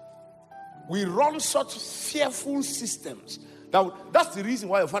 We run such fearful systems. That's the reason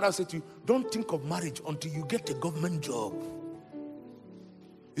why your father said to you, don't think of marriage until you get a government job.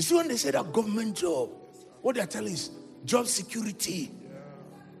 You see, when they say that government job, what they are telling is, job security.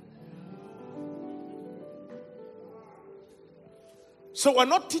 So we're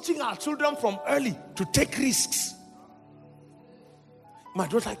not teaching our children from early to take risks. My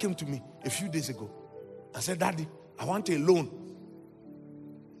daughter came to me a few days ago and said, Daddy, I want a loan.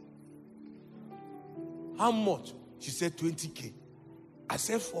 How much? She said 20K. I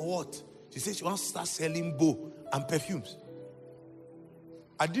said, for what? She said she wants to start selling bow and perfumes.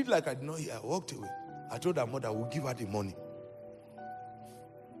 I did like I did not hear. I walked away. I told her mother, we'll give her the money.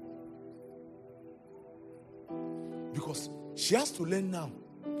 Because she has to learn now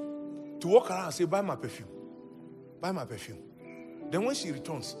to walk around and say, buy my perfume. Buy my perfume. Then when she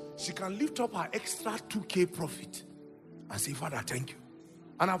returns, she can lift up her extra 2K profit and say, Father, thank you.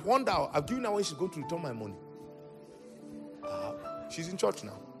 And I've wondered, I've given her when she's going to return my money. She's in church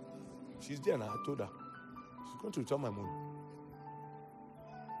now. She's there now. I told her. She's going to return my money.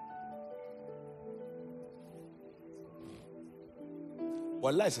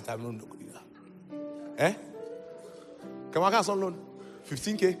 Wallah is a time loan. Eh? Can I get some loan?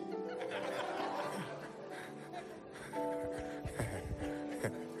 15K?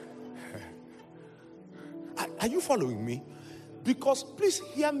 Are you following me? Because please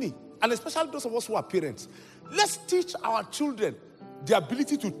hear me, and especially those of us who are parents, let's teach our children the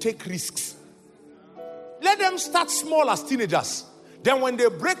ability to take risks. Let them start small as teenagers. Then when they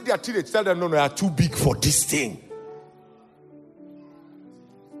break their teenage, tell them, no, you are too big for this thing.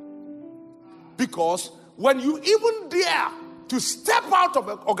 Because when you even dare to step out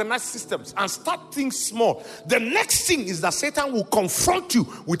of organized systems and start things small, the next thing is that Satan will confront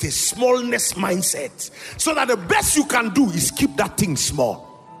you with a smallness mindset. So that the best you can do is keep that thing small.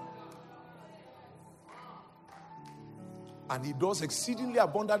 And he does exceedingly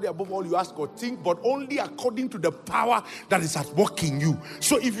abundantly above all you ask or think, but only according to the power that is at work in you.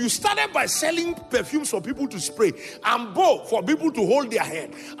 So if you started by selling perfumes for people to spray and bow for people to hold their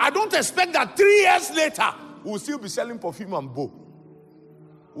head, I don't expect that 3 years later we'll still be selling perfume and bow.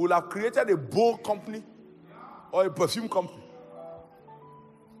 We'll have created a bow company or a perfume company.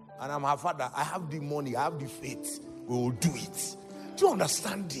 And I'm her father. I have the money. I have the faith. We will do it. Do you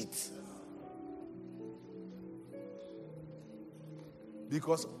understand it?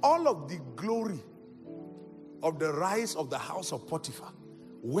 Because all of the glory of the rise of the house of Potiphar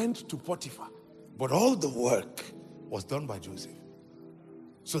went to Potiphar. But all the work was done by Joseph.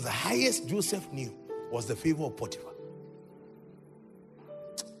 So the highest Joseph knew was the favor of Potiphar.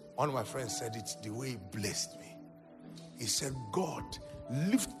 One of my friends said it the way he blessed me. He said, God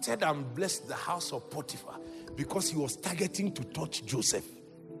lifted and blessed the house of Potiphar because he was targeting to touch Joseph.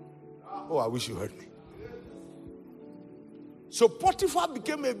 Oh, I wish you heard me. So Potiphar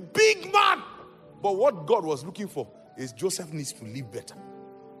became a big man. But what God was looking for is Joseph needs to live better.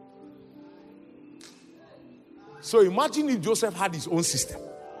 So imagine if Joseph had his own system.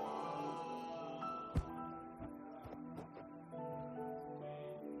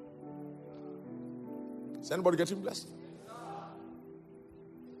 Is anybody getting blessed?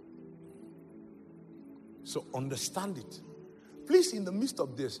 So understand it. Please, in the midst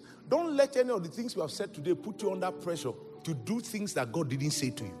of this, don't let any of the things we have said today put you under pressure to do things that God didn't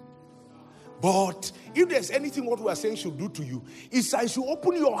say to you. But if there's anything what we are saying should do to you, it's that you should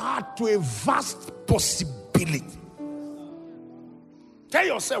open your heart to a vast possibility. Tell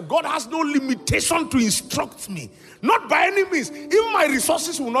yourself, God has no limitation to instruct me. Not by any means. Even my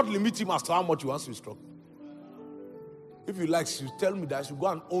resources will not limit him as to how much he wants to instruct me. If you like, you tell me that I should go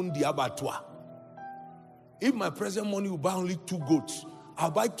and own the abattoir. If my present money will buy only 2 goats, I'll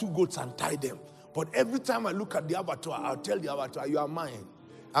buy 2 goats and tie them. But every time I look at the abattoir, I'll tell the abattoir, you are mine.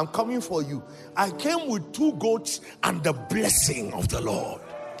 I'm coming for you. I came with 2 goats and the blessing of the Lord.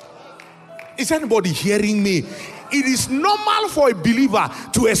 Is anybody hearing me? It is normal for a believer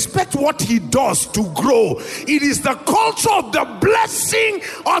to expect what he does to grow. It is the culture of the blessing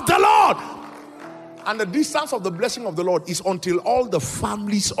of the Lord. And the distance of the blessing of the Lord is until all the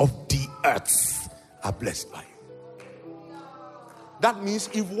families of the earth are blessed by you. That means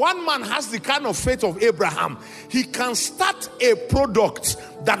if one man has the kind of faith of Abraham, he can start a product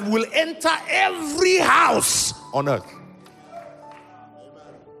that will enter every house on earth.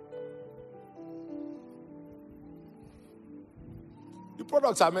 The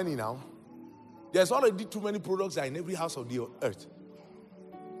products are many now. There's already too many products that are in every house of the earth.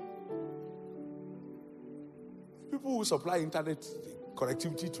 People who supply internet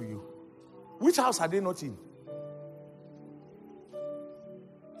connectivity to you, which house are they not in?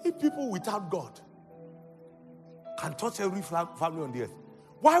 If people without God can touch every family on the earth,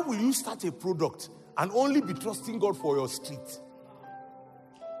 why will you start a product and only be trusting God for your street?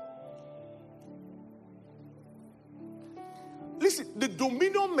 Listen, the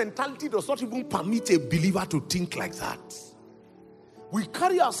dominion mentality does not even permit a believer to think like that. We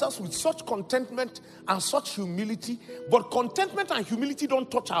carry ourselves with such contentment and such humility, but contentment and humility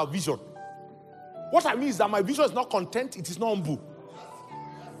don't touch our vision. What I mean is that my vision is not content, it is not humble.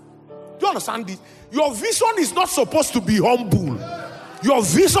 Do you understand this? Your vision is not supposed to be humble. Your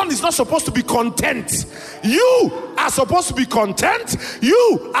vision is not supposed to be content. You are supposed to be content.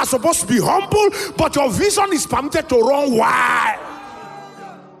 You are supposed to be humble, but your vision is permitted to run wild.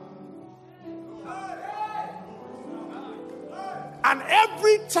 And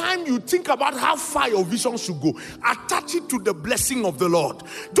every time you think about how far your vision should go, attach it to the blessing of the Lord.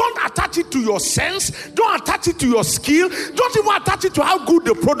 Don't attach it to your sense. Don't attach it to your skill. Don't even attach it to how good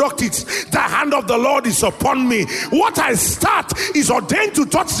the product is. The hand of the Lord is upon me. What I start is ordained to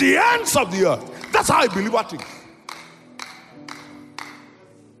touch the ends of the earth. That's how I believe what it is.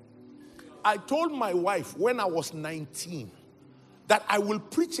 I told my wife when I was 19 that I will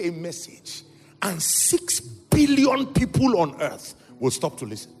preach a message and 6 billion people on earth will stop to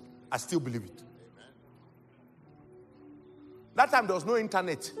listen. I still believe it. That time there was no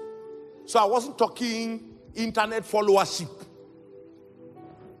internet. So I wasn't talking internet followership.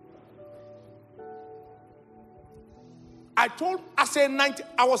 I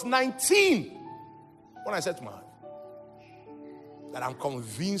was 19 when I said to my wife that I'm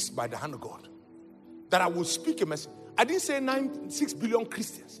convinced by the hand of God that I will speak a message. I didn't say 6 billion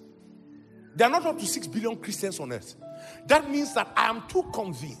Christians. There are not up to 6 billion Christians on earth. That means that I am too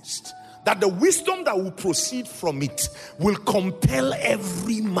convinced that the wisdom that will proceed from it will compel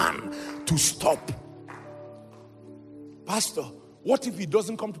every man to stop. Pastor, what if it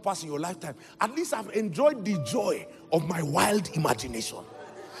doesn't come to pass in your lifetime? At least I've enjoyed the joy of my wild imagination.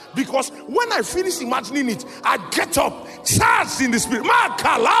 Because when I finish imagining it, I get up, charged in the spirit.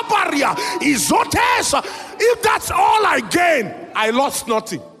 If that's all I gain, I lost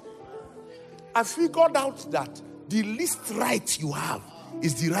nothing. I figured out that the least right you have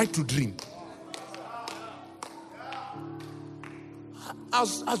is the right to dream. I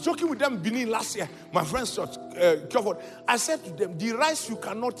was joking with them Benin last year, my friend's church, I said to them, the rice you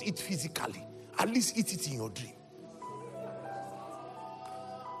cannot eat physically, at least eat it in your dream.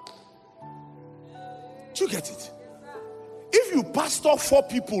 Do you get it? If you pastor 4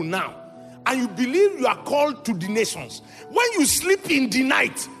 people now, and you believe you are called to the nations, when you sleep in the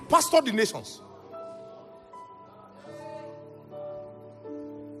night, pastor the nations.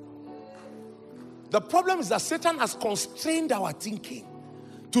 The problem is that Satan has constrained our thinking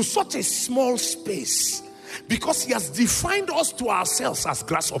to such a small space because he has defined us to ourselves as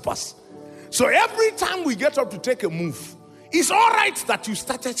grasshoppers. So every time we get up to take a move, it's all right that you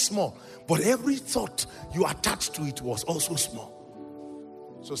started small, but every thought you attached to it was also small.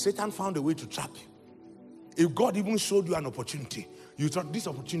 So Satan found a way to trap you. If God even showed you an opportunity, you thought this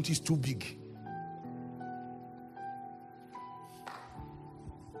opportunity is too big.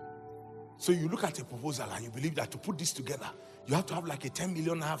 So you look at a proposal and you believe that to put this together, you have to have like a 10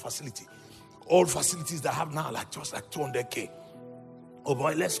 million facility. All facilities that have now just like 200K. Oh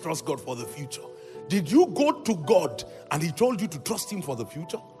boy, let's trust God for the future. Did you go to God and he told you to trust him for the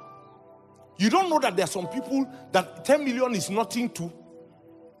future? You don't know that there are some people that 10 million is nothing to.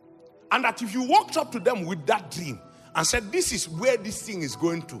 And that if you walked up to them with that dream and said, this is where this thing is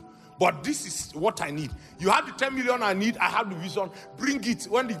going to, but this is what I need. You have the 10 million I need, I have the vision, bring it.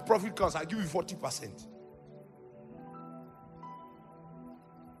 When the profit comes, I'll give you 40%.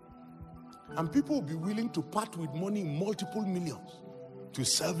 And people will be willing to part with money in multiple millions to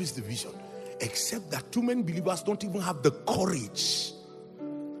service the vision. Except that too many believers don't even have the courage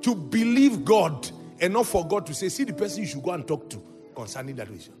to believe God enough for God to say, see the person you should go and talk to concerning that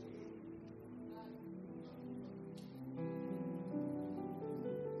vision.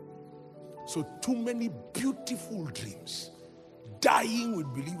 So too many beautiful dreams dying with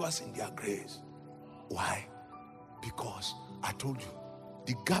believers in their graves. Why? Because I told you,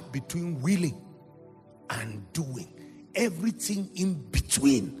 the gap between willing and doing, everything in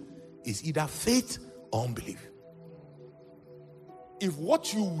between is either faith or unbelief. If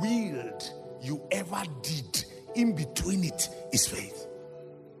what you willed you ever did, in between it is faith.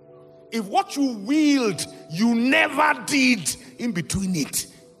 If what you willed you never did, in between it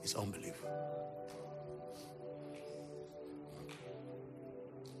is unbelief.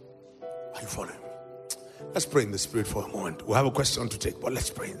 Are you following? Let's pray in the spirit for a moment. We'll have a question to take, but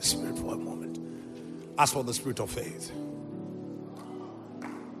let's pray in the spirit for a moment. Ask for the spirit of faith.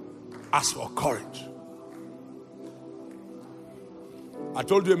 Ask for courage. I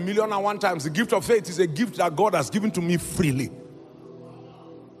told you 1,000,001 times, the gift of faith is a gift that God has given to me freely.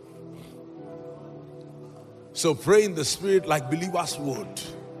 So pray in the Spirit like believers would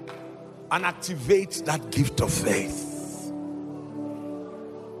and activate that gift of faith.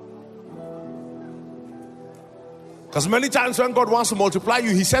 Because many times when God wants to multiply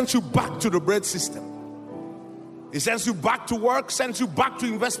you, He sends you back to the bread system. He sends you back to work, sends you back to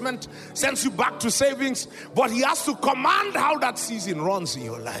investment, sends you back to savings. But He has to command how that season runs in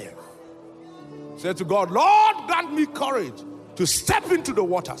your life. Say to God, Lord, grant me courage to step into the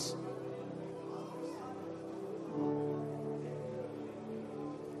waters.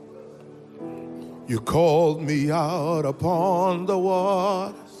 You called me out upon the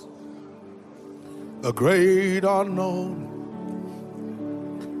waters, the great unknown,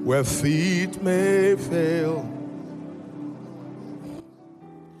 where feet may fail.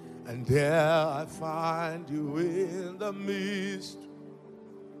 And there I find you in the mist,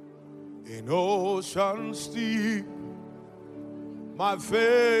 in oceans deep. My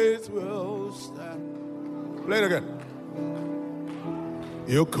faith will stand. Play it again.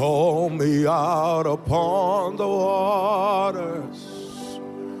 You call me out upon the waters,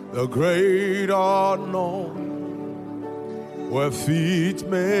 the great unknown, where feet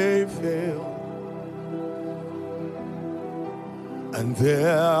may fail. And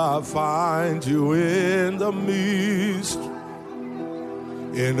there I find you in the mist,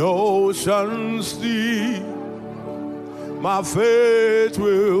 in oceans deep. My faith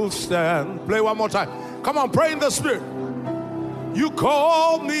will stand. Play one more time. Come on, pray in the Spirit. You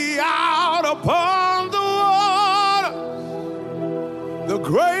called me out upon the water, the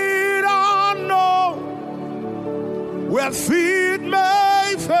great unknown, where feet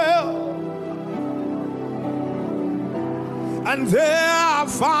may fail. And there I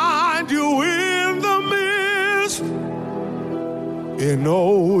find you in the mist, in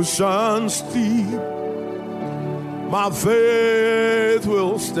oceans deep. My faith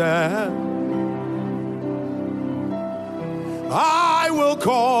will stand. I will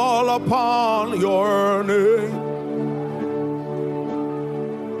call upon your name.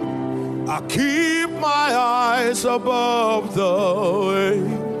 I keep my eyes above the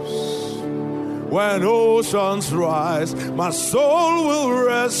waves. When oceans rise, my soul will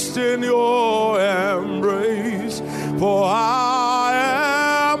rest in your embrace. For I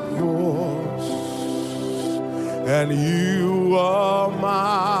am yours, and you are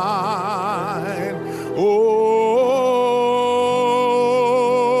mine. Oh,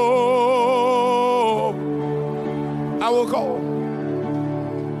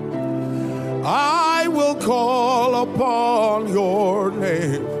 I will call upon your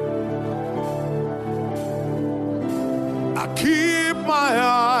name. I keep my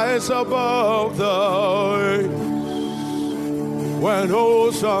eyes above the waves. When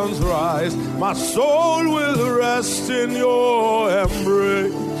oceans rise, my soul will rest in your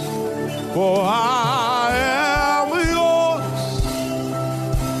embrace. For I am yours,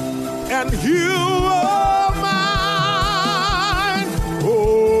 and you are mine.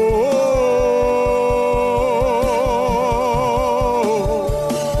 Oh,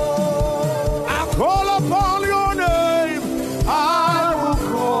 I call upon your name. I will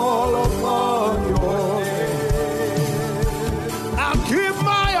call upon your name. I keep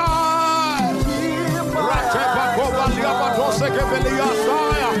my eyes.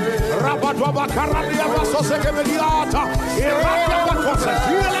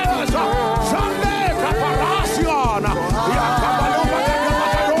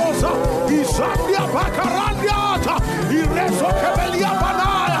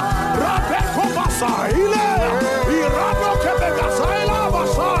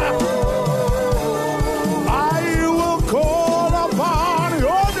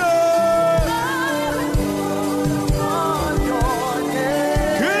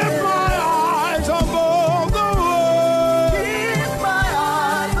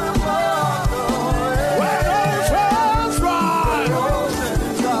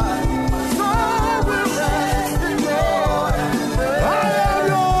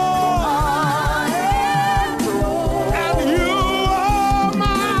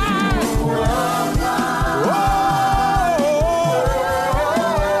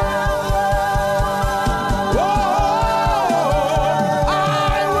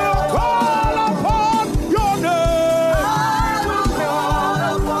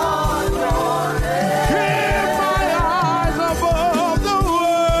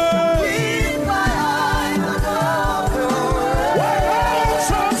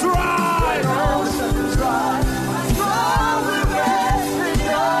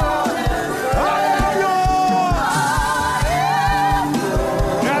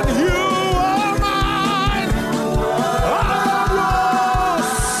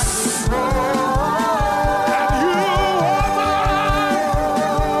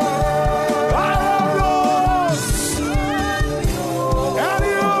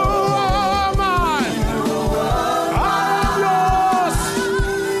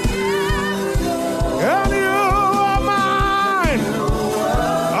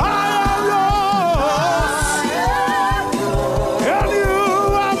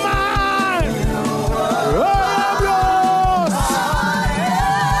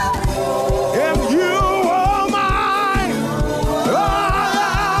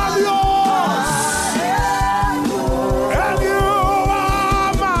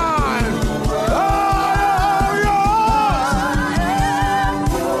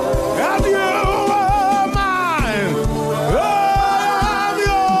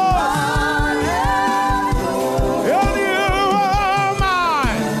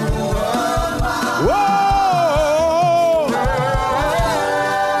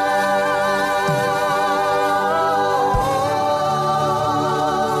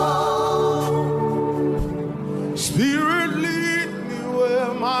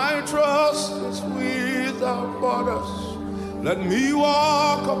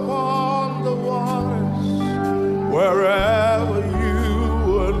 upon the waters, wherever you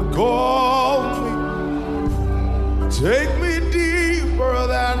would call me. Take me deeper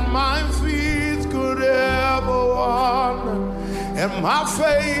than my feet could ever wander, and my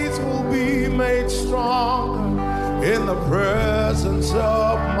faith will be made stronger in the presence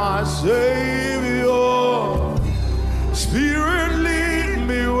of my Savior. Spirit, lead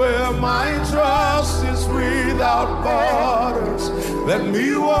me where my trust is without borders. Let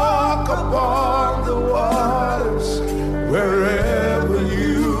me walk upon the waters, wherever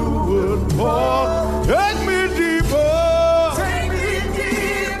you would call. Take me deeper. Take me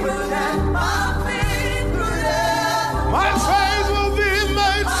deeper than my faith could ever. My faith will be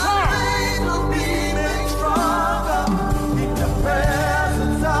made strong. My faith will be made stronger in the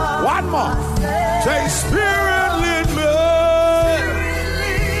presence of One more. Say, Spirit, lead me.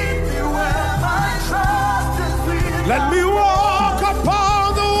 Let me walk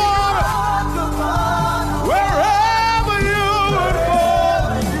upon the water, wherever you would call.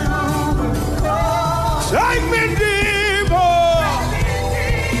 Take me deeper.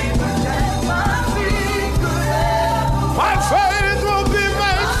 My faith will be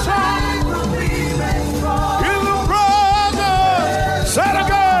made strong in the presence. Say it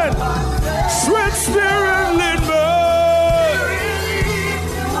again. Sweet Spirit, lead me.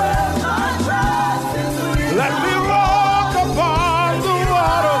 Let me walk upon the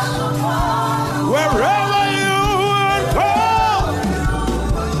waters, wherever you would call.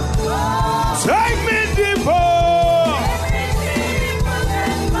 Take me deeper,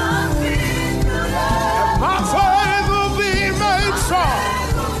 and my faith will be made strong.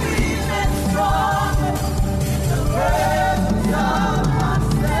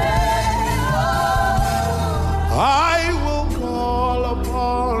 I will call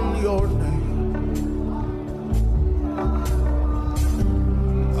upon your name.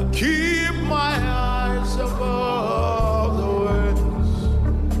 Keep my eyes above the waves.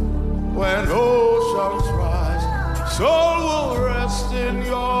 When oceans rise, soul will rest in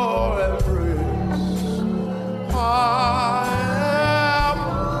your embrace. I am,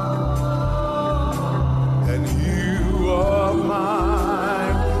 and you are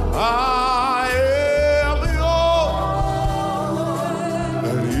mine. I am yours,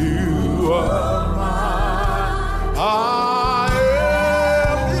 and you are mine. I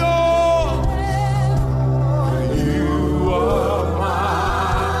am yours, and you are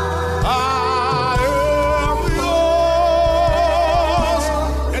mine. I am yours,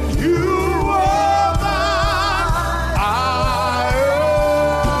 and you are mine. I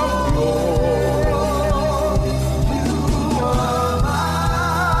am yours.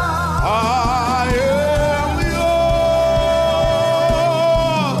 I am yours.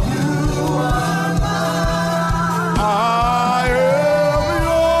 I am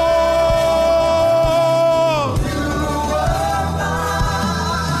yours.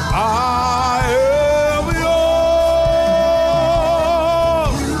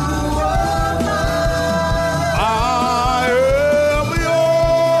 I am yours.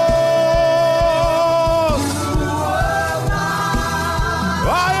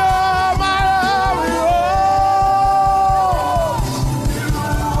 I am yours.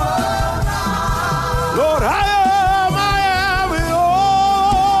 Lord, I am yours.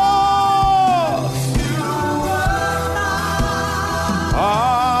 I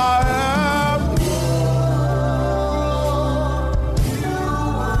am.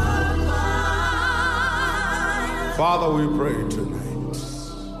 Father, we pray tonight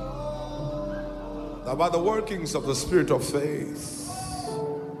that by the workings of the Spirit of faith,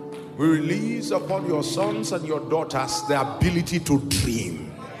 we release upon your sons and your daughters the ability to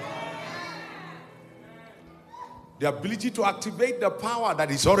dream, the ability to activate the power that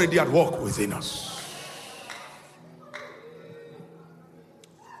is already at work within us.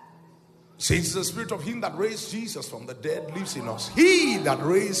 Since the spirit of him that raised Jesus from the dead lives in us, he that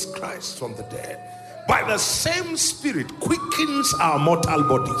raised Christ from the dead, by the same Spirit quickens our mortal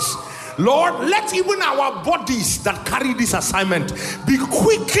bodies. Lord, let even our bodies that carry this assignment be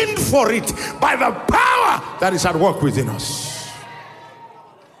quickened for it by the power that is at work within us.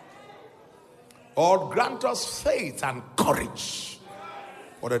 Lord, grant us faith and courage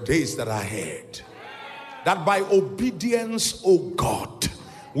for the days that are ahead, that by obedience, O God,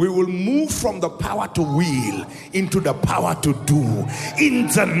 we will move from the power to will into the power to do. In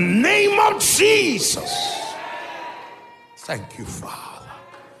the name of Jesus. Thank you, Father.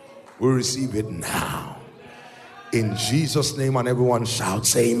 We receive it now. In Jesus' name, and everyone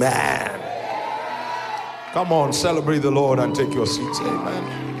shouts amen. Come on, celebrate the Lord and take your seats. Amen.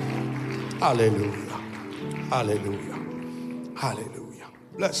 Hallelujah. Hallelujah. Hallelujah.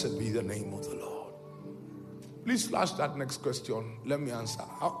 Blessed be the name of the Lord. Please flash that next question. Let me answer.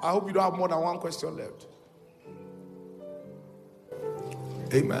 I hope you don't have more than one question left.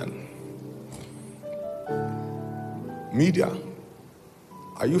 Amen. Media,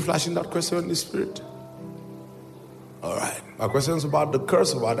 are you flashing that question in the spirit? All right. My question is about the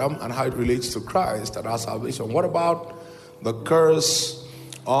curse of Adam and how it relates to Christ and our salvation. What about the curse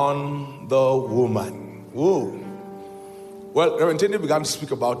on the woman? Whoa. Well, Reverend Tene began to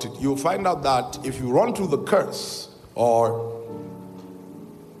speak about it. You'll find out that if you run through the curse, or,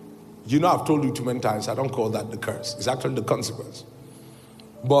 I've told you too many times, I don't call that the curse. It's actually the consequence.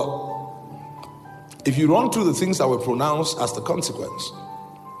 But if you run through the things that were pronounced as the consequence,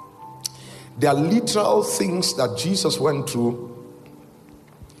 there are literal things that Jesus went through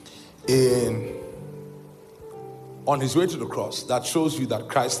on his way to the cross that shows you that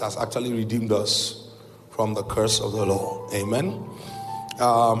Christ has actually redeemed us from the curse of the law. Amen.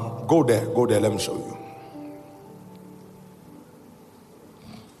 Go there, let me show you.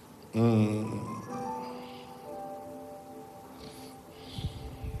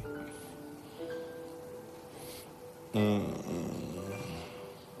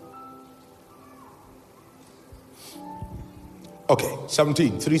 Okay,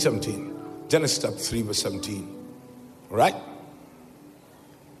 3:17. Genesis chapter 3 verse 17. All right?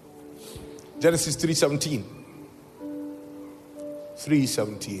 Genesis 3:17.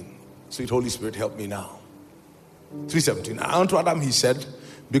 3:17. Sweet Holy Spirit, help me now. 3:17. And unto Adam he said,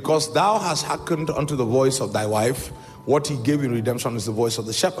 because thou hast hearkened unto the voice of thy wife, what he gave in redemption is the voice of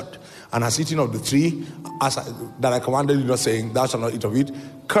the shepherd, and hast eaten of the tree that I commanded you, not saying, thou shalt not eat of it.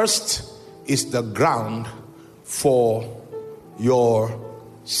 Cursed is the ground for your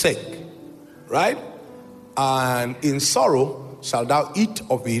sake. Right? And in sorrow shalt thou eat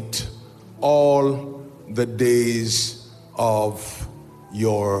of it all the days of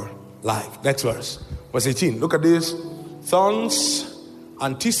your life. Next verse. Verse 18. Look at this. Thorns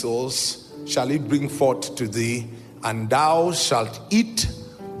and thistles shall it bring forth to thee, and thou shalt eat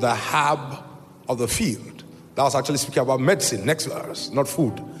the herb of the field. That was actually speaking about medicine. Next verse. Not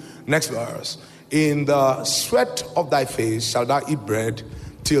food. Next verse. In the sweat of thy face shalt thou eat bread,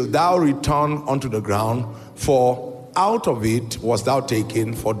 till thou return unto the ground, for out of it was thou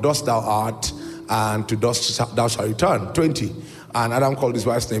taken, for dust thou art, and to dust thou shalt return. 20. And Adam called his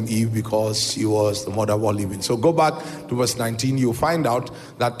wife's name Eve because she was the mother of all living. So go back to verse 19. You'll find out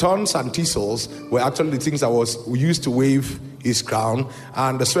that thorns and thistles were actually the things that was used to wave his crown,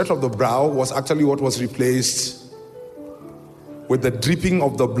 and the sweat of the brow was actually what was replaced with the dripping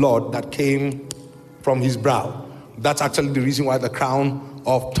of the blood that came from his brow. That's actually the reason why the crown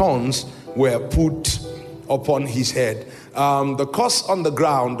of thorns were put upon his head. The curse on the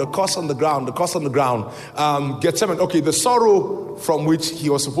ground, Gethsemane. Okay, the sorrow from which he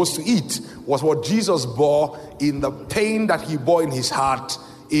was supposed to eat was what Jesus bore in the pain that he bore in his heart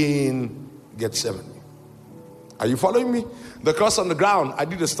in Gethsemane. Are you following me? The curse on the ground, I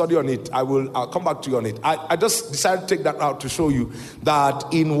did a study on it. I'll come back to you on it. I just decided to take that out to show you that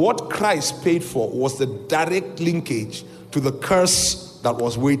in what Christ paid for was the direct linkage to the curse that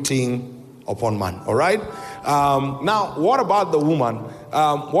was waiting upon man. All right? Now, what about the woman?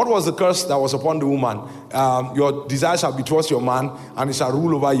 What was the curse that was upon the woman? Your desire shall be towards your man, and he shall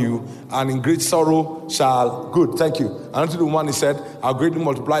rule over you, and in great sorrow shall... Good, thank you. And unto the woman he said, I'll greatly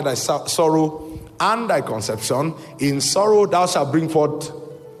multiply thy sorrow and thy conception. In sorrow thou shalt bring forth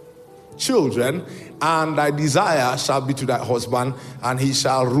children, and thy desire shall be to thy husband, and he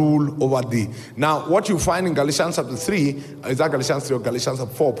shall rule over thee. Now, what you find in Galatians chapter 3, is that Galatians 3 or Galatians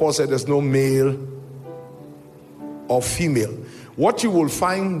chapter 4? Paul said there's no male or female. What you will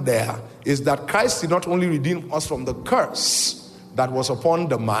find there is that Christ did not only redeem us from the curse that was upon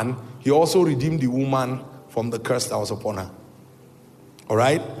the man, he also redeemed the woman from the curse that was upon her. All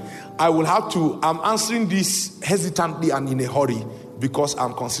right? I'm answering this hesitantly and in a hurry because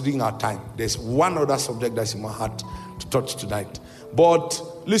I'm considering our time. There's one other subject that's in my heart to touch tonight. But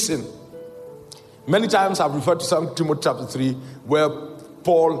listen, many times I've referred to 2 Timothy chapter 3, where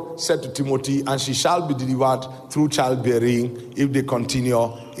Paul said to Timothy, and she shall be delivered through childbearing if they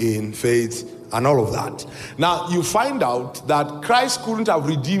continue in faith and all of that. Now, you find out that Christ couldn't have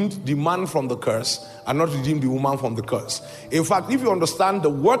redeemed the man from the curse and not redeemed the woman from the curse. In fact, if you understand the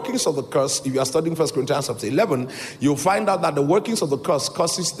workings of the curse, if you are studying 1 Corinthians chapter 11, you'll find out that the workings of the curse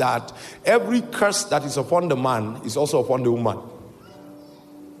causes that every curse that is upon the man is also upon the woman.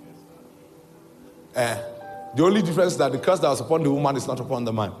 The only difference is that the curse that was upon the woman is not upon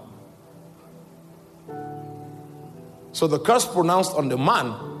the man. So the curse pronounced on the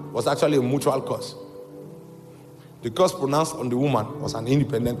man was actually a mutual curse. The curse pronounced on the woman was an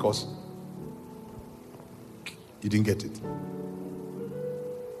independent curse. You didn't get it.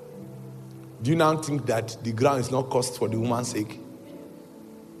 Do you now think that the ground is not cursed for the woman's sake?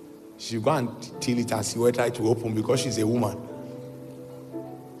 She go and till it and see whether it will open because she's a woman.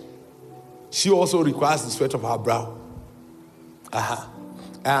 She also requires the sweat of her brow.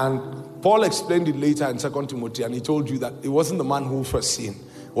 And Paul explained it later in 2 Timothy, and he told you that it wasn't the man who first sinned.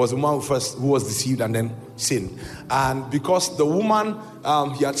 It was the man who was deceived and then sinned. And because the woman,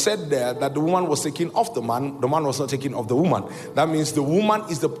 he had said there that the woman was taken off the man was not taken off the woman. That means the woman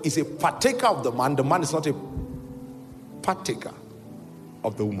is a partaker of the man is not a partaker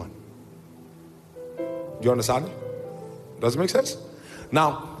of the woman. Do you understand? Does it make sense?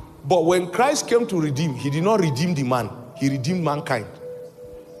 Now, but when Christ came to redeem, he did not redeem the man, he redeemed mankind.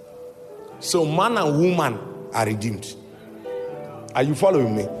 So man and woman are redeemed. Are you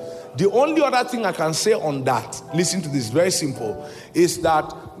following me? The only other thing I can say on that, listen to this, very simple, is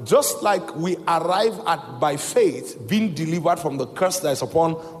that just like we arrive at, by faith, being delivered from the curse that is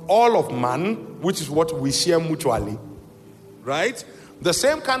upon all of man, which is what we share mutually, right? The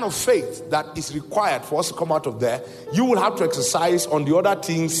same kind of faith that is required for us to come out of there, you will have to exercise on the other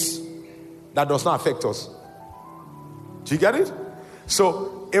things that does not affect us. Do you get it?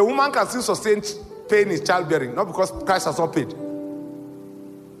 So a woman can still sustain pain in childbearing, not because Christ has not paid.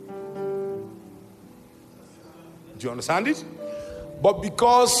 Do you understand it? But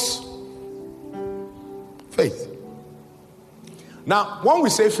because faith. Now, when we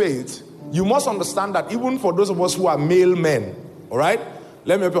say faith, you must understand that even for those of us who are male men, all right?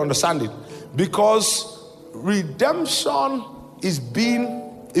 Let me help you understand it. Because redemption is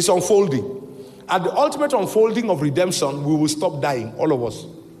unfolding. At the ultimate unfolding of redemption, we will stop dying, all of us.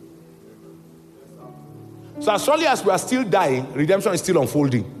 So as surely as we are still dying, redemption is still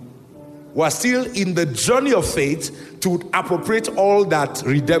unfolding. We are still in the journey of faith to appropriate all that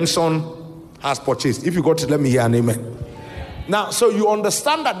redemption has purchased. If you got it, let me hear an amen. Now, so you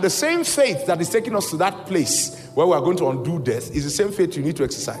understand that the same faith that is taking us to that place where we are going to undo death is the same faith you need to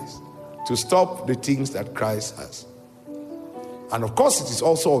exercise to stop the things that Christ has. And of course, it is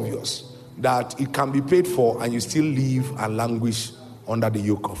also obvious that it can be paid for and you still live and languish under the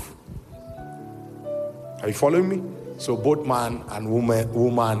yoke of. Are you following me? So both man and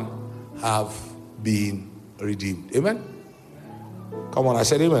woman have been redeemed. Amen? Come on, I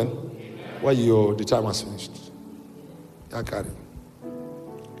said amen. Well, the time has finished. I carry.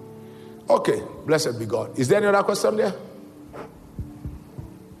 Okay, blessed be God. Is there any other question there?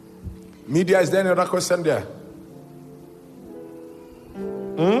 Media, is there any other question there?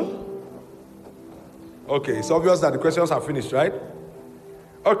 Okay, it's obvious that the questions are finished, right?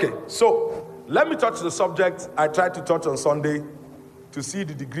 Okay, so let me touch the subject I tried to touch on Sunday to see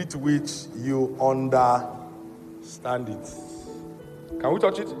the degree to which you understand it. Can we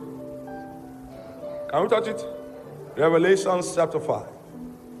touch it? Can we touch it? Revelation chapter 5.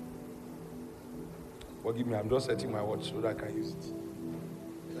 Forgive me, I'm just setting my watch so that I can use it.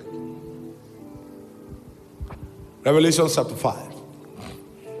 Thank you. Revelation chapter 5.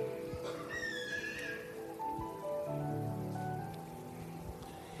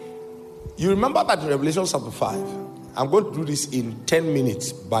 You remember that in Revelation chapter 5, I'm going to do this in 10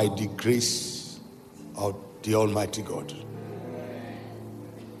 minutes by the grace of the Almighty God.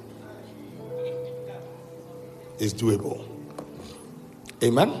 It's doable.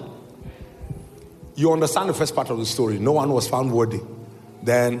 Amen? You understand the first part of the story. No one was found worthy.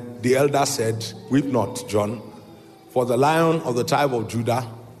 Then the elder said, "Weep not, John, for the Lion of the tribe of Judah,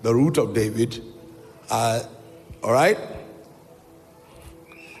 the root of David." All right?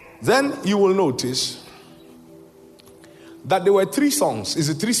 Then you will notice that there were 3 songs. It's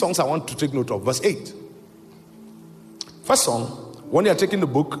the 3 songs I want to take note of. Verse 8. First song, when you are taking the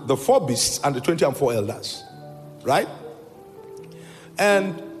book, the 4 beasts and the 20 and 4 elders. Right?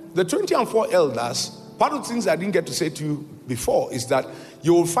 And the 20 and 4 elders, part of the things I didn't get to say to you before is that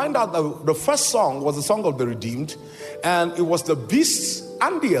you will find out that the first song was the song of the redeemed, and it was the beasts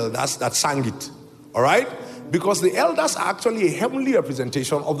and the elders that sang it. All right? Because the elders are actually a heavenly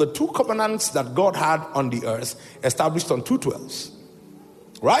representation of the 2 covenants that God had on the earth, established on 2:12.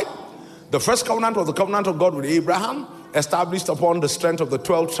 Right? The first covenant was the covenant of God with Abraham, established upon the strength of the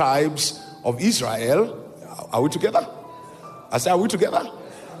 12 tribes of Israel. Are we together? I say, are we together?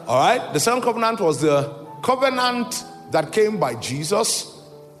 All right. The second covenant was the covenant that came by Jesus,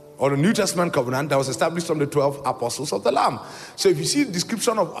 or the New Testament covenant that was established on the 12 apostles of the Lamb. So if you see the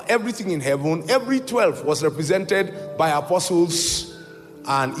description of everything in heaven, every 12 was represented by apostles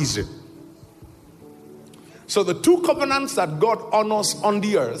and Israel. So the 2 covenants that God honors on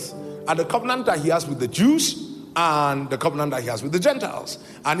the earth are the covenant that he has with the Jews, and the covenant that he has with the Gentiles.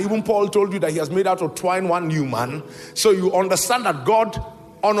 And even Paul told you that he has made out of twine one new man. So you understand that God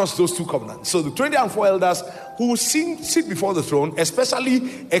honors those two covenants. So the 24 elders who sit before the throne,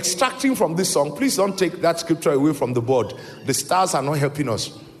 especially extracting from this song, please don't take that scripture away from the board. The stars are not helping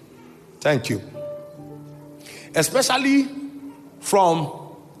us. Thank you. Especially from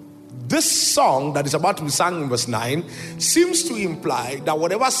this song that is about to be sung in verse 9 seems to imply that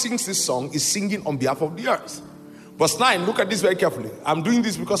whatever sings this song is singing on behalf of the earth. Verse 9, look at this very carefully. I'm doing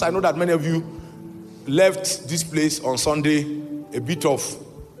this because I know that many of you left this place on Sunday a bit of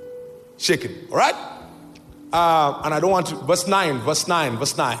shaking. All right? And I don't want to. Verse 9.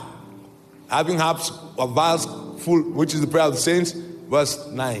 Having harps a verse full, which is the prayer of the saints. Verse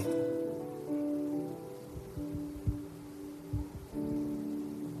 9.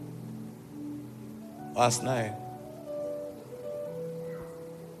 Verse 9.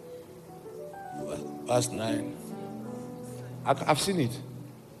 Verse 9. I've seen it.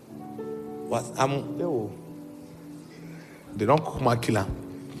 They don't cook my killer.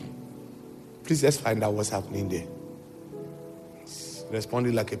 Please let's find out what's happening there. It's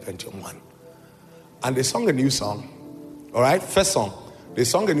responding like a Pentium 1. And they sung a new song. All right, first song. They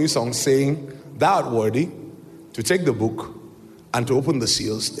sung a new song saying, "Thou art worthy to take the book and to open the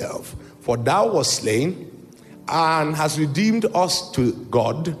seals thereof. For thou wast slain and hast redeemed us to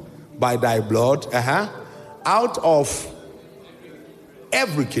God by thy blood out of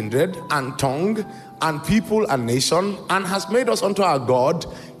every kindred and tongue and people and nation, and has made us unto our God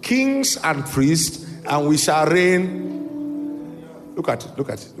kings and priests, and we shall reign." Look at it.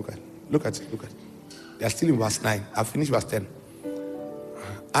 They are still in verse 9. I've finished verse 10.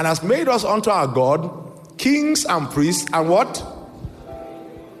 And has made us unto our God kings and priests, and what?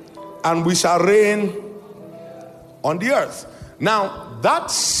 And we shall reign on the earth. Now,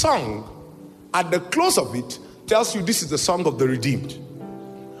 that song, at the close of it, tells you this is the song of the redeemed.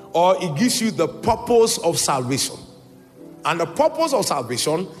 Or it gives you the purpose of salvation. And the purpose of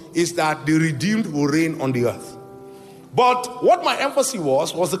salvation is that the redeemed will reign on the earth. But what my emphasis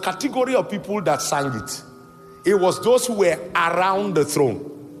was the category of people that sang it. It was those who were around the throne.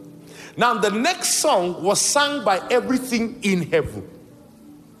 Now, the next song was sung by everything in heaven.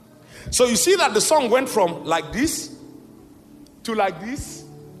 So you see that the song went from like this to like this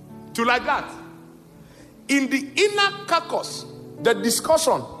to like that. In the inner carcass, the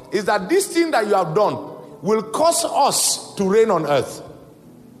discussion is that this thing that you have done will cause us to reign on earth.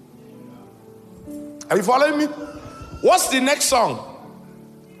 Are you following me? What's the next song?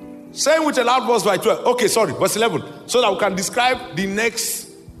 Saying with a loud voice by 12. Okay, sorry, verse 11. So that we can describe the next.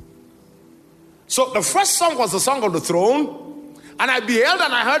 So the first song was the song of the throne. And I beheld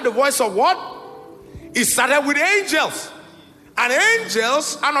and I heard the voice of what? It started with angels. And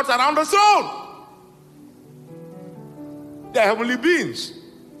angels are not around the throne. They are heavenly beings.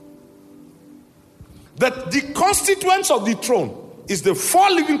 The constituents of the throne is the 4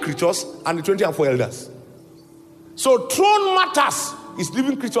 living creatures and the 24 elders. So throne matters is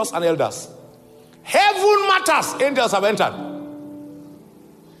living creatures and elders. Heaven matters, angels have entered.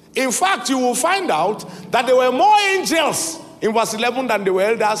 In fact, you will find out that there were more angels in verse 11 than there were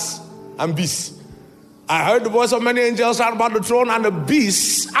elders and beasts. I heard the voice of many angels round about the throne and the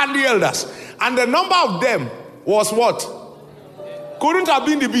beasts and the elders. And the number of them was what? Couldn't have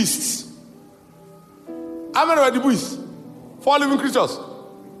been the beasts. How many were the beasts? 4 living creatures.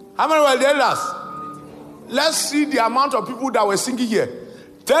 How many were the elders? Let's see the amount of people that were singing here.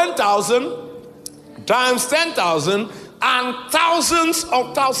 10,000 times 10,000 and thousands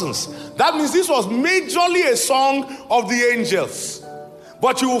of thousands. That means this was majorly a song of the angels.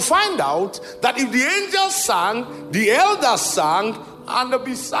 But you will find out that if the angels sang, the elders sang, and the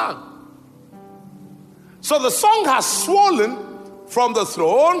beasts sang. So the song has swollen from the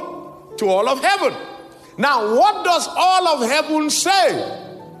throne to all of heaven. Now, what does all of heaven say?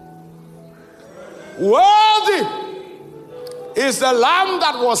 Worthy is the lamb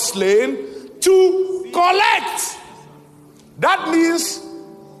that was slain to collect. That means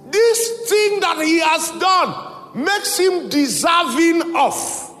this thing that he has done makes him deserving of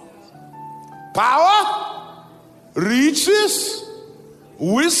power, riches,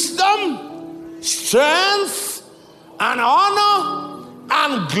 wisdom, strength, and honor,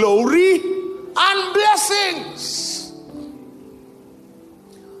 and glory, and blessings.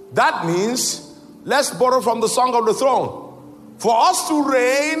 That means, let's borrow from the song of the throne. For us to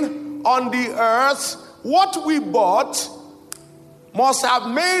reign on the earth, what we bought must have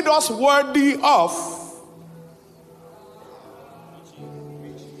made us worthy of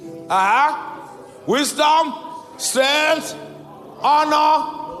wisdom, strength,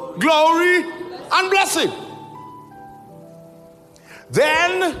 honor, glory, and blessing.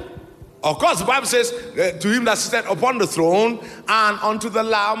 Then, of course, the Bible says, to him that sitteth upon the throne and unto the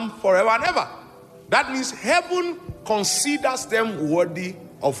Lamb forever and ever. That means heaven considers them worthy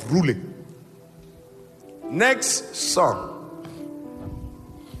of ruling. Next song.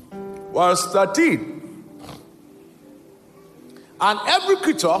 Verse 13. And every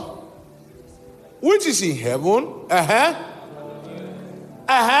creature which is in heaven,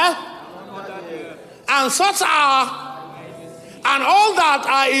 and such are, and all that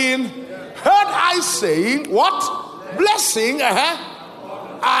are in, heard I saying, what? Blessing,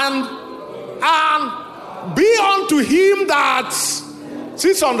 and be unto him that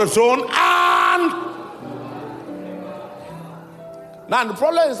sits on the throne, and now the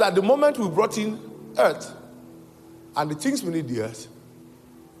problem is that the moment we brought in earth and the things beneath the earth,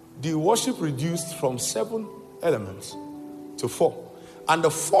 the worship reduced from 7 elements to 4. And the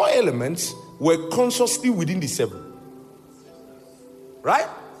 4 elements were consciously within the 7. Right?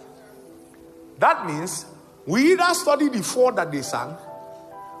 That means we either study the 4 that they sang,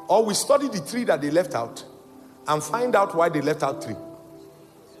 or we study the 3 that they left out and find out why they left out 3.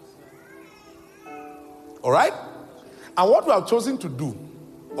 All right? And what we have chosen to do,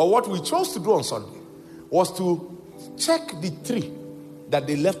 or what we chose to do on Sunday, was to check the 3 that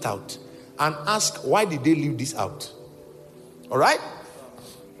they left out and ask, why did they leave this out? All right?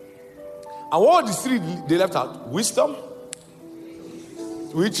 And what were the 3 they left out? Wisdom,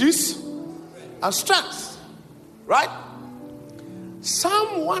 riches, and strength. Right?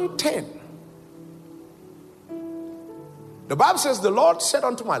 Psalm 110. The Bible says, the Lord said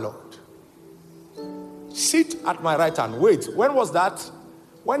unto my Lord, sit at my right hand. Wait, when was that?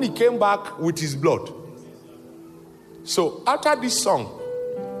 When he came back with his blood. So after this song,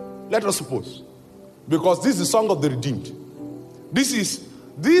 let us suppose, because this is the song of the redeemed. This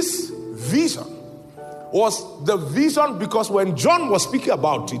vision was the vision, because when John was speaking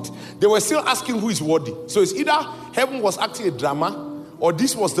about it, they were still asking who is worthy. So it's either heaven was acting a drama, or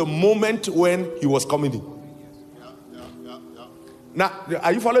this was the moment when he was coming in. Now,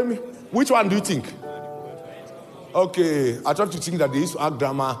 are you following me? Which one do you think? Okay, I thought you think that they used to act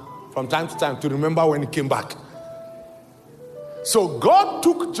drama from time to time to remember when he came back. So God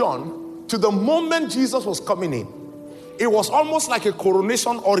took John to the moment Jesus was coming in. It was almost like a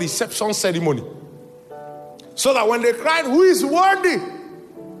coronation or reception ceremony. So that when they cried, who is worthy?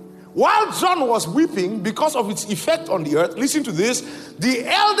 While John was weeping because of its effect on the earth, listen to this, the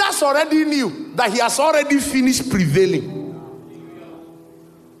elders already knew that he has already finished prevailing.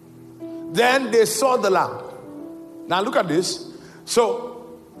 Then they saw the Lamb. Now look at this.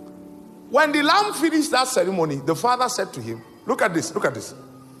 So, when the Lamb finished that ceremony, the Father said to him, look at this.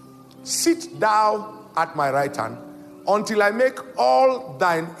 Sit thou at my right hand until I make all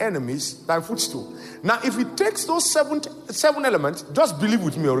thine enemies thy footstool. Now, if it takes those seven elements, just believe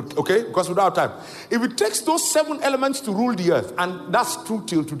with me, okay? Because without time. If it takes those 7 elements to rule the earth, and that's true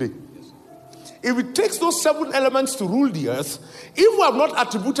till today. If it takes those 7 elements to rule the earth, if we have not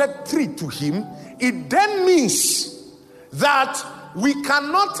attributed 3 to him, it then means that we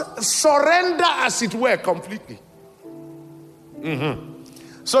cannot surrender, as it were, completely.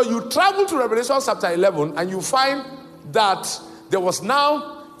 So you travel to Revelation chapter 11 and you find that there was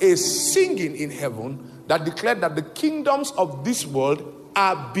now a singing in heaven that declared that the kingdoms of this world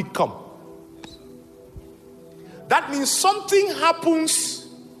are become. That means something happens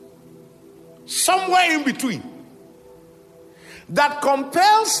somewhere in between that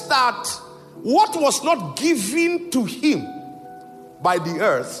compels that what was not given to him by the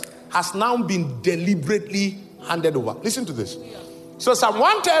earth has now been deliberately handed over. Listen to this. So Psalm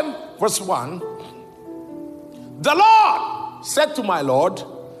 110 verse 1, the Lord said to my Lord,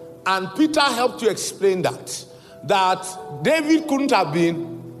 and Peter helped to explain that David couldn't have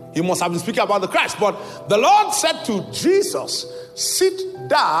been, he must have been speaking about the Christ, but the Lord said to Jesus, sit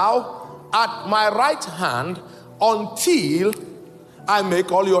thou at my right hand until I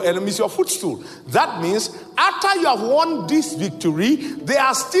make all your enemies your footstool. That means after you have won this victory, there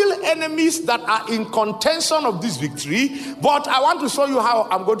are still enemies that are in contention of this victory, but I want to show you how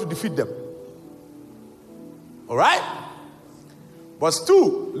I'm going to defeat them. All right? Verse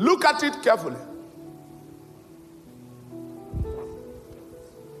 2, look at it carefully.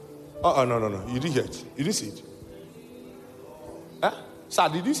 No. You didn't hear it. You didn't see it. Sir,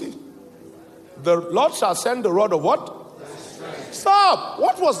 did you see it? The Lord shall send the rod of what? Stop.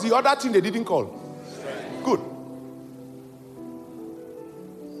 What was the other thing they didn't call? Good.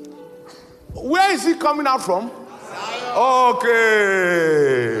 Where is he coming out from?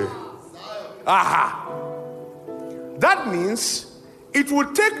 Okay. Aha. That means it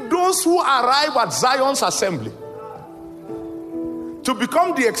will take those who arrive at Zion's assembly to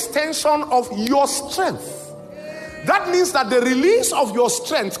become the extension of your strength. That means that the release of your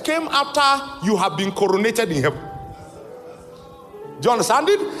strength came after you have been coronated in heaven. Do you understand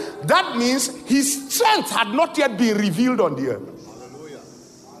it? That means his strength had not yet been revealed on the earth.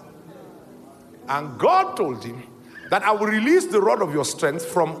 And God told him that I will release the rod of your strength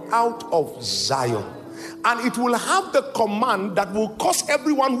from out of Zion. And it will have the command that will cause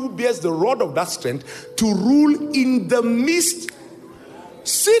everyone who bears the rod of that strength to rule in the midst.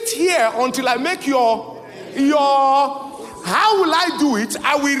 Sit here until I make your how will I do it?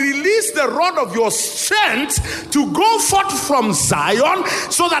 I will release the rod of your strength to go forth from Zion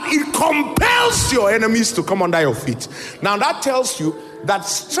so that it compels your enemies to come under your feet. Now that tells you that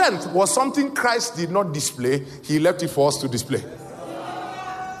strength was something Christ did not display. He left it for us to display.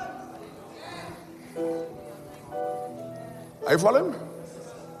 Are you following?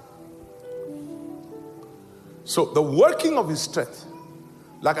 So the working of his strength,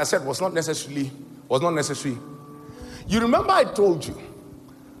 like I said, was not necessary. You remember I told you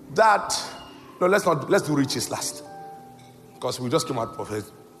that let's do riches last, because we just came out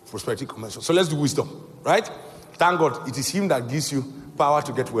of prosperity convention. So let's do wisdom, right? Thank God it is him that gives you power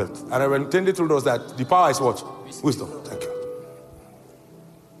to get wealth. And when Int'l told us that the power is what? Wisdom. Thank you.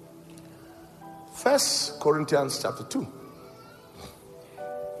 1 Corinthians chapter 2,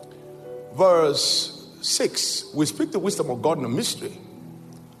 verse 6. We speak the wisdom of God in a mystery,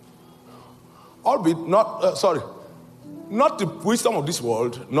 albeit not the wisdom of this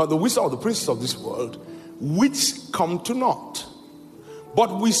world, not the wisdom of the princes of this world, which come to naught.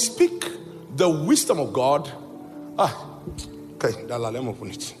 But we speak the wisdom of God.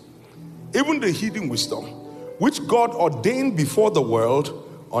 Even the hidden wisdom, which God ordained before the world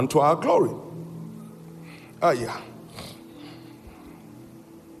unto our glory.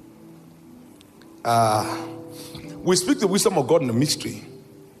 We speak the wisdom of God in a mystery,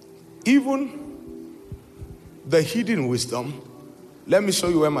 even the hidden wisdom. Let me show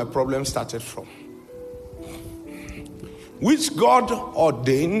you where my problem started from. Which God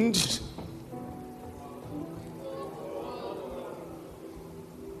ordained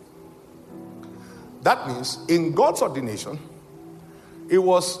that means in God's ordination, it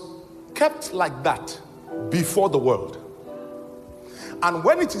was kept like that before the world. And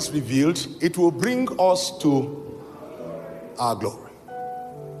when it is revealed, it will bring us to our glory.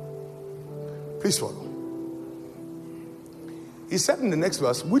 Please follow. He said in the next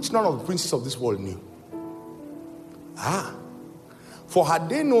verse, which none of the princes of this world knew. For had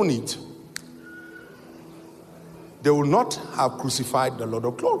they known it, they would not have crucified the Lord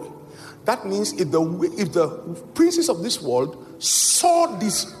of glory. That means if the princes of this world saw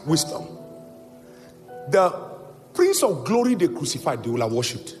this wisdom, the Prince of glory they crucified, they will have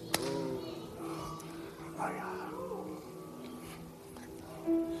worshipped.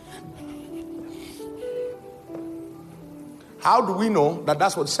 How do we know that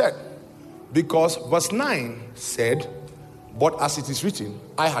that's what it said? Because verse 9 said, but as it is written,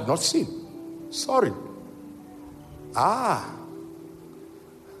 I had not seen. Sorry.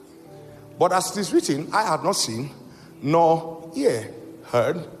 But as it is written, I had not seen, nor ear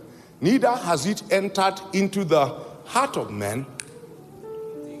heard, neither has it entered into the heart of man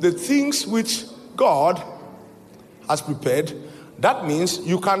the things which God has prepared. That means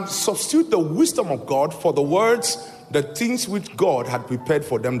you can substitute the wisdom of God for the words, the things which God had prepared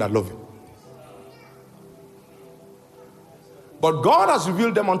for them that love him. But God has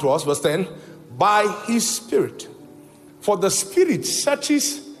revealed them unto us, verse 10, by his Spirit. For the Spirit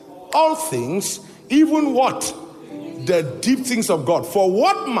searches all things, even what? The deep things of God. For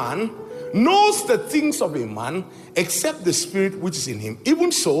what man knows the things of a man except the Spirit which is in him?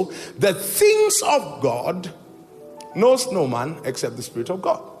 Even so, the things of God knows no man except the Spirit of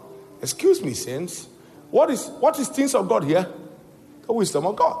God. Excuse me, saints. What is things of God here? The wisdom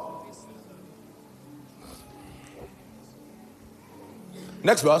of God.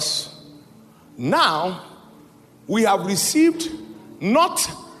 Next verse. Now we have received not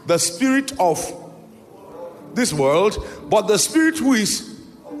the spirit of this world, but the Spirit who is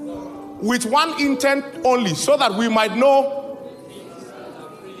with one intent only, so that we might know.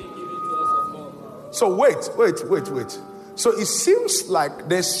 So wait. So it seems like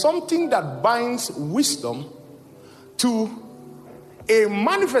there's something that binds wisdom to a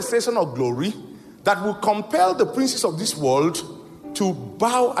manifestation of glory that will compel the princes of this world to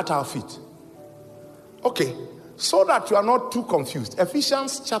bow at our feet. Okay, so that you are not too confused.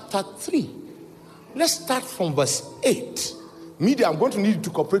 Ephesians chapter 3. Let's start from verse 8. Media, I'm going to need you to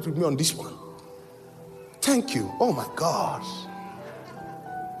cooperate with me on this one. Thank you. Oh my God.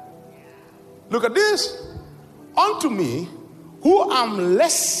 Look at this. Unto me who am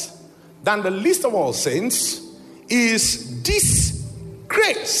less than the least of all saints, is this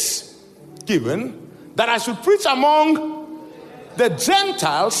grace given that I should preach among the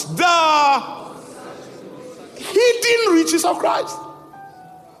Gentiles the hidden riches of Christ.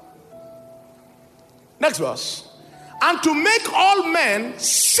 Next verse. And to make all men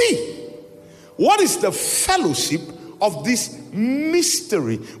see what is the fellowship of this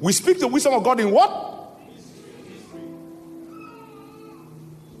mystery. We speak the wisdom of God in what?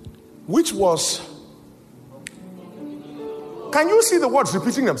 Which was, can you see the words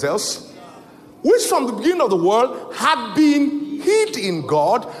repeating themselves? Which from the beginning of the world had been hid in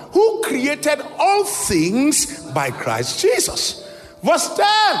God, who created all things by Christ Jesus. Verse 10.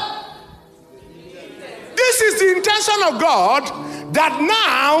 This is the intention of God, that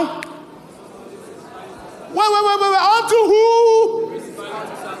now, wait, unto who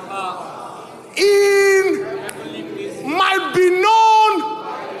might be known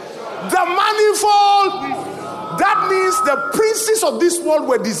the manifold. That means the princes of this world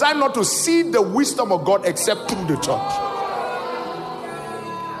were designed not to see the wisdom of God except through the church.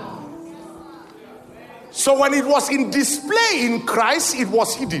 So when it was in display in Christ, it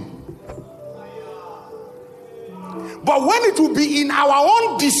was hidden. But when it will be in our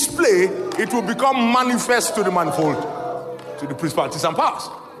own display, it will become manifest to the manifold, to the principalities and powers.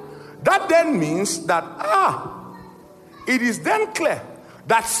 That then means that, it is then clear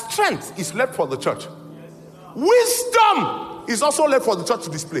that strength is left for the church. Wisdom is also left for the church to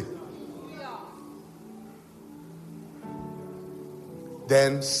display.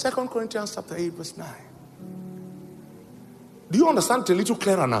 Then 2 Corinthians chapter 8 verse 9. Do you understand it a little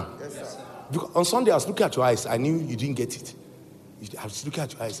clearer now? Yes, sir. On Sunday I was looking at your eyes. I knew you didn't get it. I was looking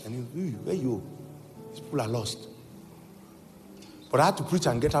at your eyes. I knew, where you? These people are lost. But I had to preach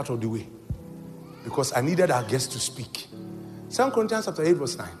and get out of the way, because I needed our guests to speak. 2 Corinthians chapter 8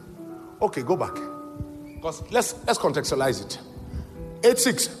 verse 9. Okay, go back. Because let's contextualize it.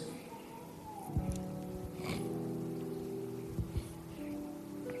 8:6.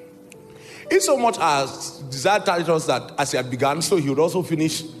 In so much as desire tells us that as he had begun, so he would also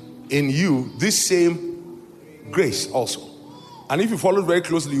finish in you this same grace also. And if you follow very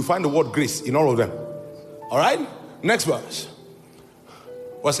closely, you find the word grace in all of them. All right? Next verse.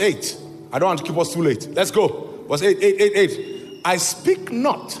 Verse 8. I don't want to keep us too late. Let's go. Verse 8. I speak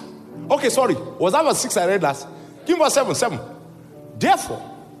not. Okay, sorry. Was that verse 6 I read last? Give me verse 7. Therefore,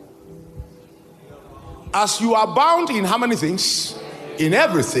 as you are bound in how many things? In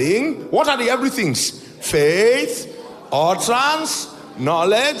everything. What are the everythings? Faith, utterance,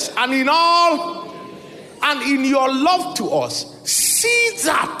 knowledge, and in all, and in your love to us, see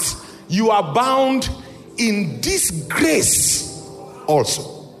that you are bound in this grace also.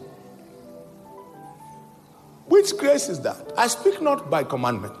 Which grace is that? I speak not by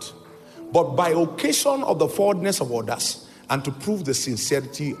commandment, but by occasion of the forwardness of others, and to prove the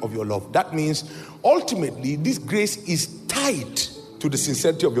sincerity of your love. That means ultimately this grace is tied to the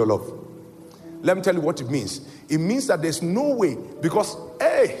sincerity of your love. Let me tell you what it means. It means that there's no way, because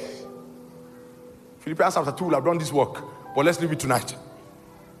Philippians chapter 2 will have done this work, but let's leave it tonight.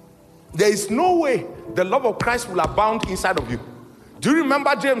 There is no way the love of Christ will abound inside of you. Do you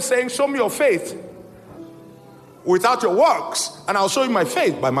remember James saying, show me your faith without your works, and I'll show you my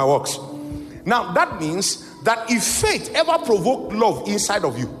faith by my works. Now that means that if faith ever provoked love inside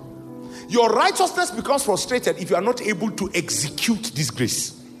of you, your righteousness becomes frustrated if you are not able to execute this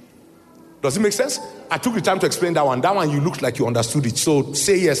grace. Does it make sense? I took the time to explain that one. That one you looked like you understood it. So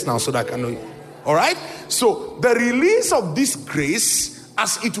say yes now so that I can know you. All right? So the release of this grace,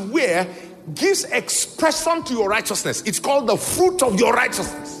 as it were, gives expression to your righteousness. It's called the fruit of your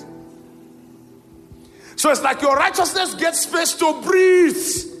righteousness. So it's like your righteousness gets space to breathe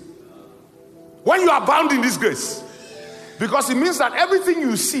when you are bound in this grace. Because it means that everything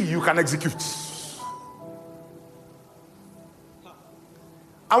you see, you can execute.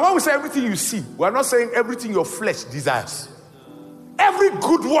 And when we say everything you see, we're not saying everything your flesh desires. Every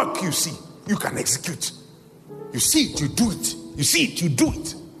good work you see, you can execute. You see it, you do it. You see it, you do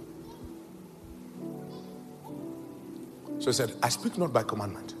it. So he said, I speak not by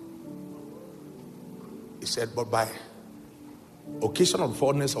commandment. He said, but by occasion of the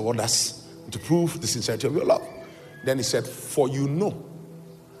forwardness of others, to prove the sincerity of your love. Then he said, for you know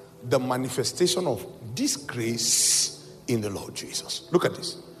the manifestation of this grace in the Lord Jesus. Look at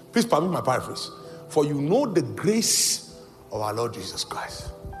this. Please permit my paraphrase. For you know the grace of our Lord Jesus Christ,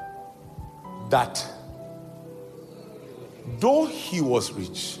 that though he was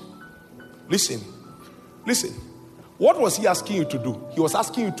rich, listen, what was he asking you to do? He was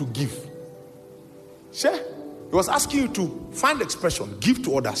asking you to give. Share. He was asking you to find expression, give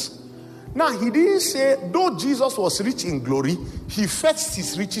to others. Now, he didn't say, though Jesus was rich in glory, he fetched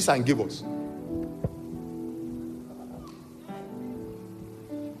his riches and gave us.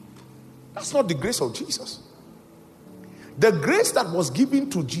 That's not the grace of Jesus. The grace that was given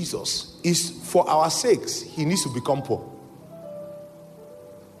to Jesus is for our sakes. He needs to become poor.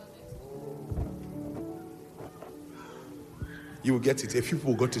 You will get it. A few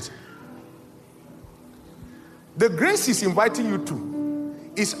people got it. The grace he's inviting you to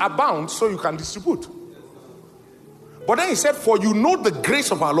is abound so you can distribute. But then he said, for you know the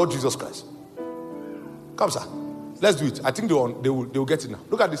grace of our Lord Jesus Christ. Come, sir. Let's do it. I think they will get it now.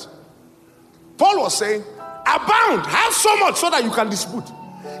 Look at this. Paul was saying, abound, have so much so that you can distribute.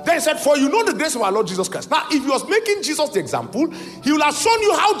 Then he said, for you know the grace of our Lord Jesus Christ. Now, if he was making Jesus the example, he will have shown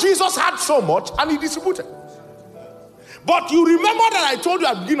you how Jesus had so much and he distributed. But you remember that I told you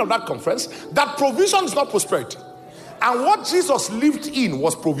at the beginning of that conference that provision is not prosperity. And what Jesus lived in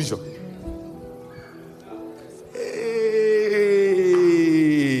was provision. Hey.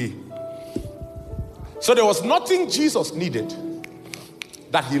 So there was nothing Jesus needed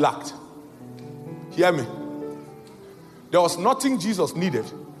that he lacked. Hear me. There was nothing Jesus needed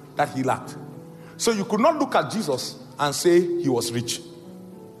that he lacked. So you could not look at Jesus and say he was rich.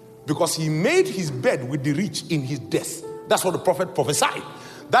 Because he made his bed with the rich in his death. That's what the prophet prophesied.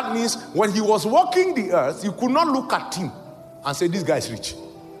 That means when he was walking the earth, you could not look at him and say, this guy is rich.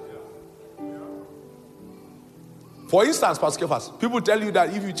 For instance, Pastor Kefas, people tell you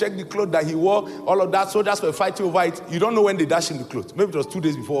that if you check the clothes that he wore, all of that, soldiers were fighting over it. You don't know when they dashed in the clothes. Maybe it was 2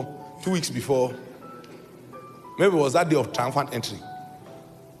 days before, 2 weeks before. Maybe it was that day of triumphant entry.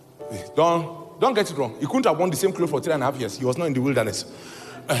 Don't get it wrong. He couldn't have worn the same clothes for 3.5 years. He was not in the wilderness.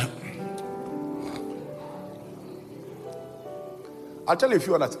 I'll tell you a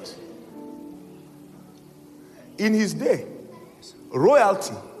few other things. In his day,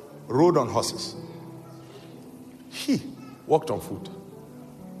 royalty rode on horses. He walked on foot.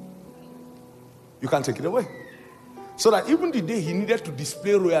 You can't take it away. So that even the day he needed to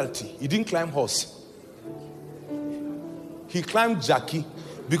display royalty, he didn't climb horse. He climbed Jackie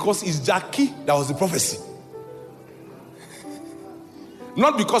because it's Jackie that was the prophecy.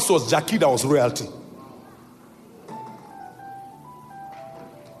 Not because it was Jackie that was royalty.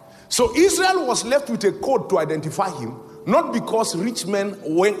 So Israel was left with a code to identify him, not because rich men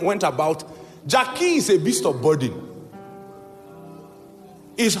went about. Jackie is a beast of burden.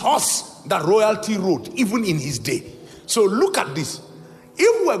 It's horse that royalty rode, even in his day. So look at this.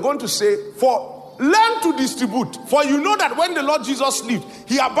 If we're going to say, learn to distribute, for you know that when the Lord Jesus lived,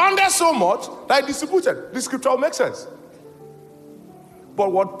 he abounded so much that he distributed. This scripture will make sense.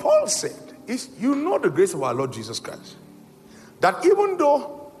 But what Paul said is, you know the grace of our Lord Jesus Christ. That even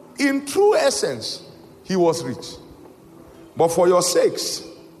though in true essence, he was rich. But for your sakes,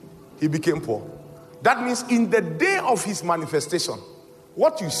 he became poor. That means in the day of his manifestation,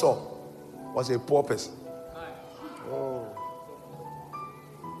 what you saw was a poor person.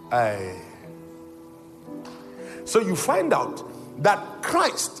 So you find out that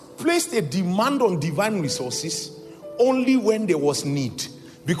Christ placed a demand on divine resources only when there was need.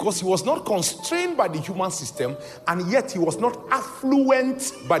 Because he was not constrained by the human system, and yet he was not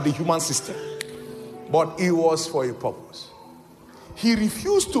affluent by the human system. But it was for a purpose. He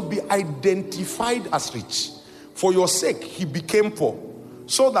refused to be identified as rich. For your sake, he became poor.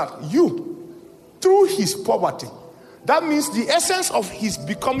 So that you, through his poverty, that means the essence of his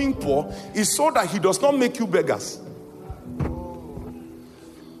becoming poor is so that he does not make you beggars.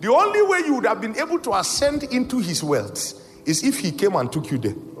 The only way you would have been able to ascend into his wealth is if he came and took you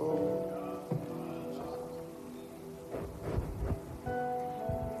there.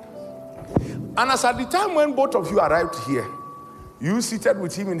 And as at the time when both of you arrived here, you seated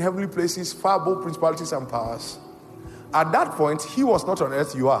with him in heavenly places, far above principalities and powers. At that point, he was not on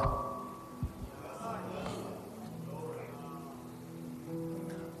earth, you are.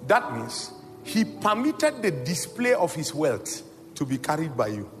 That means he permitted the display of his wealth to be carried by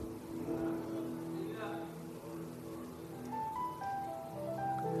you.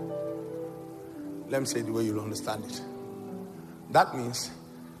 Let me say it the way you'll understand it. That means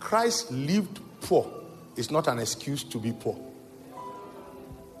Christ lived poor is not an excuse to be poor.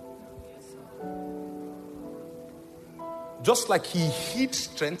 Just like he hid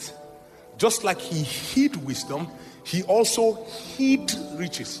strength, just like he hid wisdom, he also hid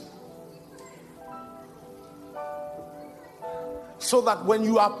riches. So that when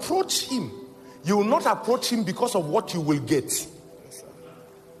you approach him, you will not approach him because of what you will get.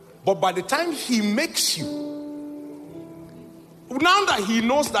 But by the time he makes you, Now that he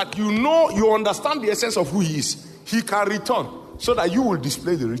knows that you understand the essence of who he is, he can return so that you will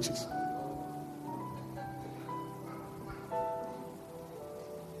display the riches.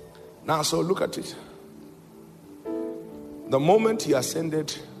 Now, so look at it. The moment he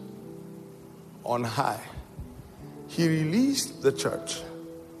ascended on high, he released the church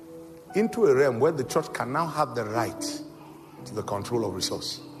into a realm where the church can now have the right to the control of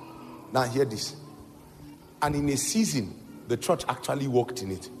resource. Now hear this. And in a season, the church actually walked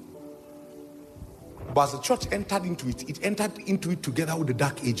in it. But as the church entered into it entered into it together with the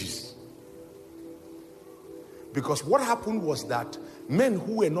dark ages. Because what happened was that men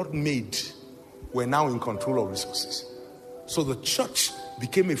who were not made were now in control of resources. So the church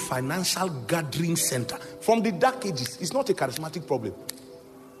became a financial gathering center. From the dark ages, it's not a charismatic problem.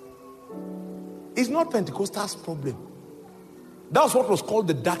 It's not Pentecostal's problem. That was what was called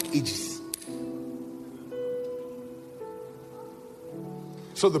the dark ages.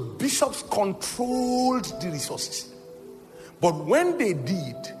 So the bishops controlled the resources. But when they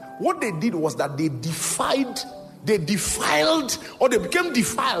did, what they did was that they defiled, or they became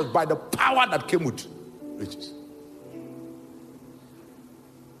defiled by the power that came with riches.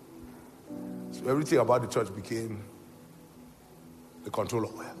 So everything about the church became the control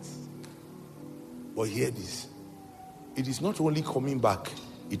of wealth. But hear this. It is not only coming back,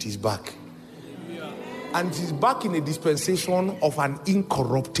 it is back. And it is back in a dispensation of an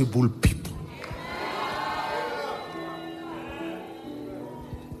incorruptible people.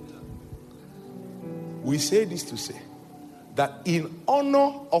 We say this to say that in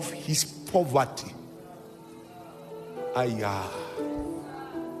honor of his poverty,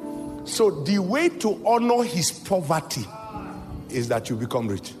 so the way to honor his poverty is that you become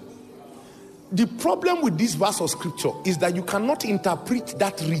rich. The problem with this verse of scripture is that you cannot interpret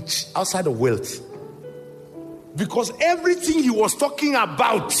that rich outside of wealth. Because everything he was talking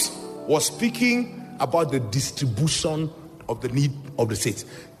about was speaking about the distribution of the need of the saints.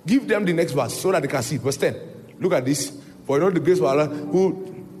 Give them the next verse so that they can see it. Verse 10. Look at this. For you know the grace of Allah,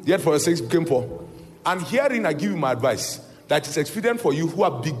 who yet for your sakes became poor. And herein I give you my advice, that it's expedient for you who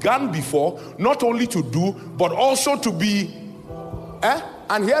have begun before, not only to do, but also to be.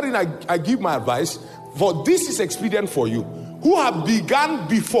 And herein I give my advice, for this is expedient for you, who have begun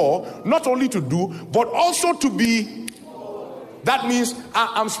before, not only to do, but also to be. That means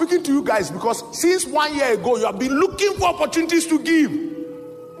I'm speaking to you guys because since 1 year ago, you have been looking for opportunities to give.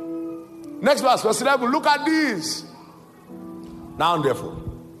 Next verse 11. Look at this. Now therefore,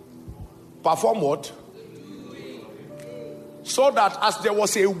 perform what? So that as there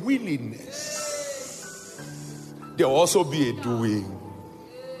was a willingness, there will also be a doing.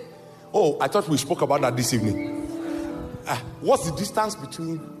 Oh, I thought we spoke about that this evening. What's the distance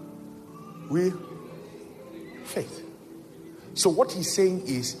between will, faith? So what he's saying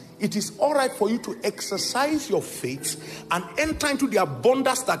is, it is all right for you to exercise your faith and enter into the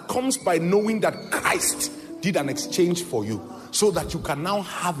abundance that comes by knowing that Christ did an exchange for you, so that you can now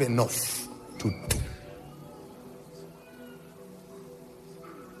have enough to do.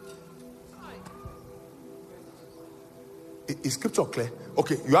 Is scripture clear?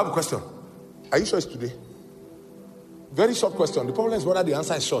 Okay, you have a question. Are you sure it's today? Very short question. The problem is whether the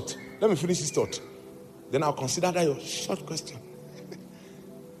answer is short. Let me finish this thought. Then I'll consider that your short question.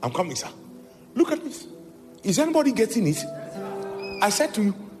 I'm coming, sir. Look at this. Is anybody getting it? I said to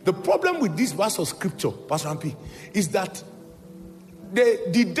you, the problem with this verse of scripture, Pastor Ampi, is that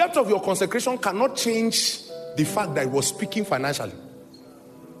the depth of your consecration cannot change the fact that it was speaking financially.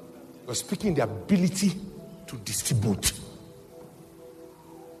 It was speaking the ability to distribute.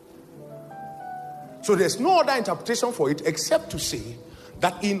 So there's no other interpretation for it except to say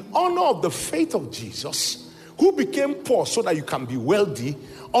that in honor of the faith of Jesus, who became poor so that you can be wealthy,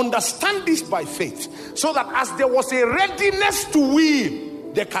 understand this by faith, so that as there was a readiness to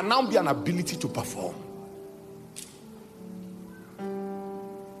will, there can now be an ability to perform.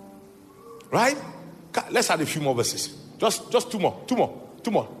 Right? Let's add a few more verses. Just two more.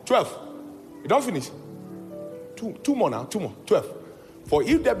 12. You don't finish? Two more now. 12. For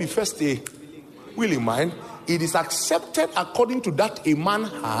if there be first a willing mind, it is accepted according to that a man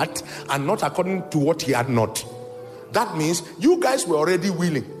had, and not according to what he had not. That means you guys were already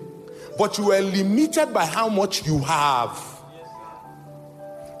willing, but you were limited by how much you have.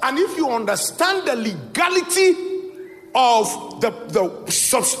 And if you understand the legality of the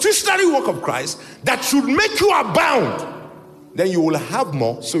substitutionary work of Christ that should make you abound, then you will have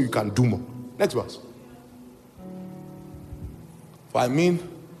more so you can do more. Next verse. For I mean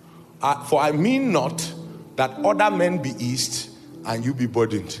not that other men be eased and you be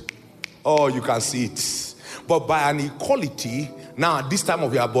burdened. Oh, you can see it. But by an equality, now at this time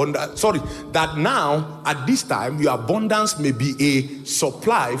of your abundance, that now at this time your abundance may be a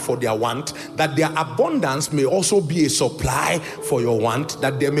supply for their want, that their abundance may also be a supply for your want,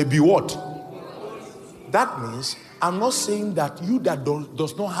 that there may be what? That means I'm not saying that you that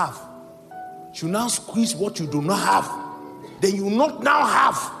does not have, you now squeeze what you do not have, then you not now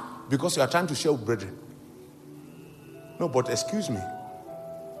have because you are trying to share with brethren. No, but excuse me.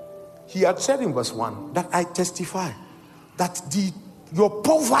 He had said in verse 1 that I testify that your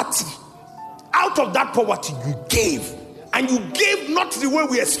poverty, out of that poverty you gave, and you gave not the way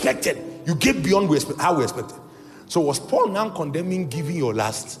we expected, you gave beyond how we expected. So was Paul now condemning giving your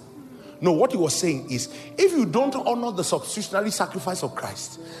last? No, what he was saying is, if you don't honor the substitutionary sacrifice of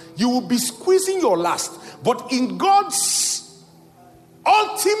Christ, you will be squeezing your last. But in God's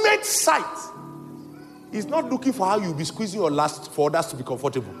ultimate sight, He's not looking for how you'll be squeezing your last for others to be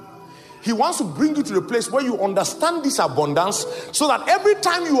comfortable. He wants to bring you to the place where you understand this abundance, so that every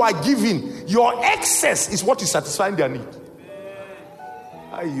time you are giving, your excess is what is satisfying their need.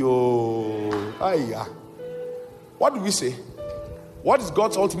 What do we say? What is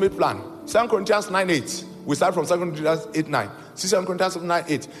God's ultimate plan? 2 Corinthians 9:8. We start from 2 Corinthians 8:9. 2 Corinthians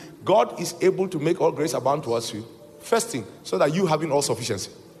 9:8. God is able to make all grace abound towards you. First thing, so that you having all sufficiency.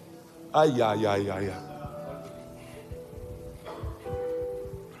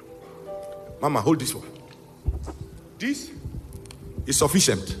 Mama, hold this one. This is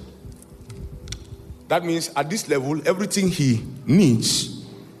sufficient. That means at this level, everything he needs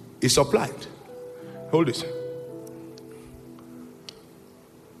is supplied. Hold this.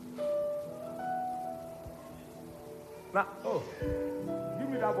 Now, give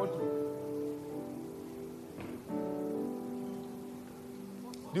me that bottle.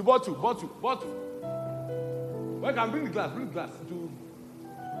 The bottle. Where can bring the glass? Bring the glass.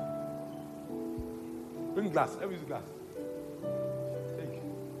 Bring glass. Every glass. Thank you.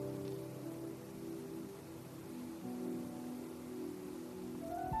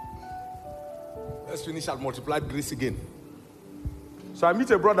 Let's finish at multiplied grace again. So I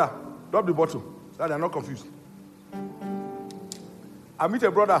meet a brother. Drop the bottle so that they're not confused. I meet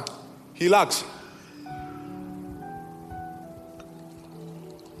a brother. He lacks.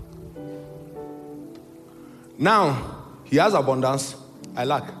 Now he has abundance. I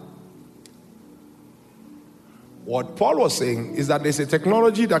lack. What Paul was saying is that there's a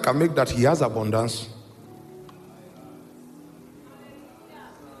technology that can make that he has abundance.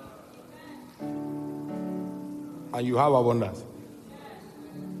 And you have abundance.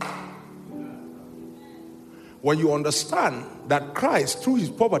 When you understand that Christ, through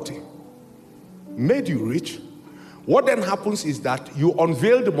his poverty, made you rich, what then happens is that you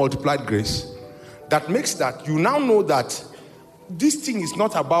unveil the multiplied grace that makes that you now know that this thing is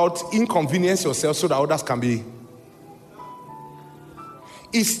not about inconvenience yourself so that others can be.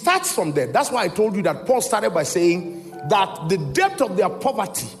 It starts from there. That's why I told you that Paul started by saying that the depth of their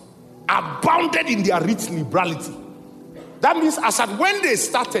poverty abounded in their rich liberality. That means as at when they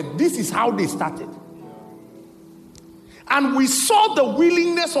started, this is how they started. And we saw the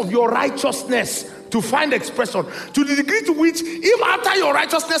willingness of your righteousness to find expression, to the degree to which, if after your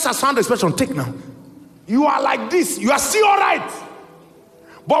righteousness has found expression, take now. You are like this. You are still all right.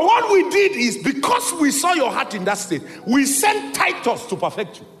 But what we did is, because we saw your heart in that state, we sent Titus to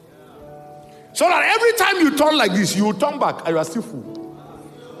perfect you. So that every time you turn like this, you will turn back and you are still full.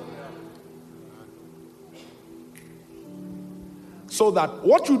 So that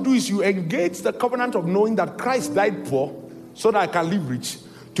what you do is you engage the covenant of knowing that Christ died poor so that I can live rich.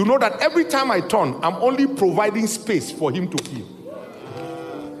 To know that every time I turn, I'm only providing space for him to heal.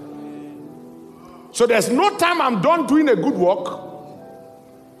 So there's no time I'm done doing a good work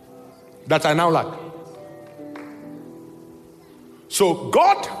that I now lack. So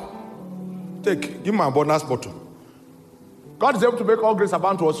God, give my abundance bottle. God is able to make all grace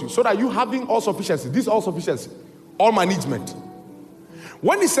abound towards you, so that you having all sufficiency, this all sufficiency, all my needs met.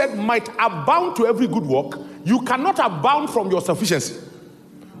 When he said might abound to every good work, you cannot abound from your sufficiency.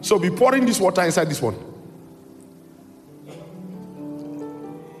 So be pouring this water inside this one.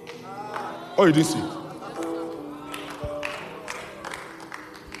 Oh, you didn't see it.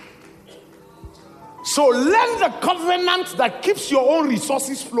 So learn the covenant that keeps your own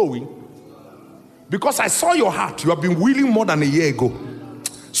resources flowing. Because I saw your heart. You have been willing more than a year ago.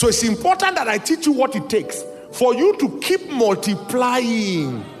 So it's important that I teach you what it takes for you to keep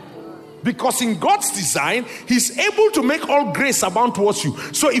multiplying. Because in God's design, he's able to make all grace abound towards you.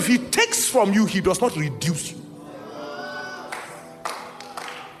 So if he takes from you, he does not reduce you.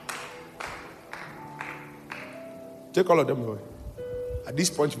 Take all of them away. At this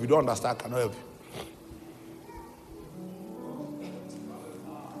point, if you don't understand, I cannot help you.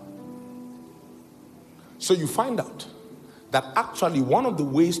 So you find out that actually one of the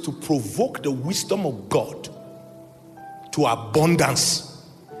ways to provoke the wisdom of God to abundance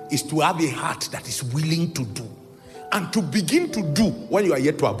is to have a heart that is willing to do and to begin to do when you are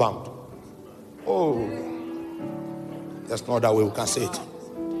yet to abound. Oh, there's no other way we can say it.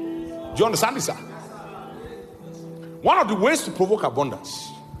 Do you understand this, sir? One of the ways to provoke abundance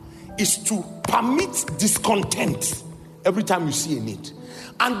is to permit discontent every time you see a need.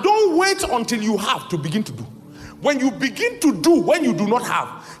 And don't wait until you have to begin to do. When you begin to do when you do not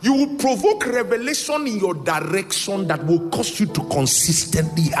have, you will provoke revelation in your direction that will cause you to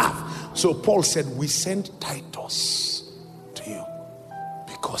consistently have. So Paul said, we send Titus to you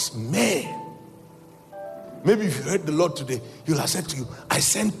because maybe if you heard the Lord today, he'll have said to you, I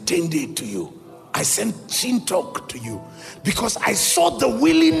sent Tende to you. I sent Chingtok to you because I saw the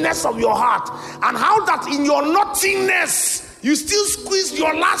willingness of your heart and how that in your nothingness you still squeeze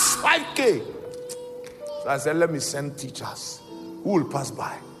your last 5K. So I said, let me send teachers who will pass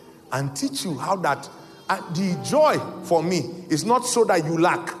by and teach you how that the joy for me is not so that you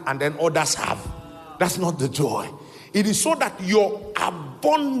lack and then others have. That's not the joy. It is so that your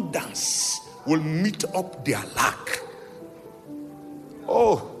abundance will meet up their lack.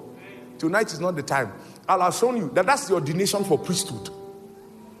 Oh, tonight is not the time. I'll have shown you that that's the ordination for priesthood.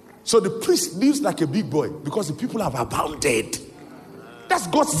 So the priest lives like a big boy because the people have abounded. That's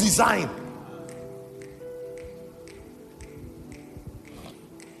God's design.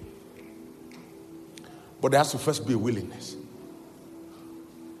 But there has to first be a willingness.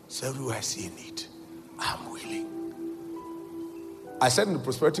 So everywhere I see a need, I'm willing. I said in the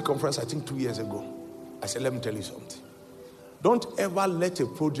prosperity conference, I think 2 years ago, I said, let me tell you something. Don't ever let a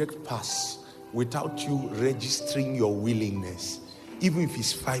project pass without you registering your willingness, even if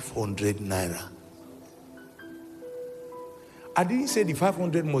it's 500 naira. I didn't say the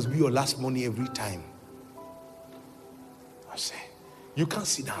 500 must be your last money every time. I say, you can't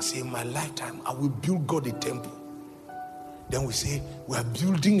sit down and say, in my lifetime, I will build God a temple. Then we say, we are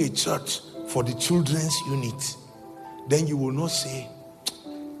building a church for the children's unit. Then you will not say,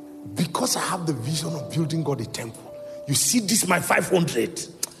 because I have the vision of building God a temple, you see this, my 500,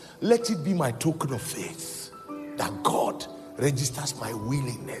 let it be my token of faith that God registers my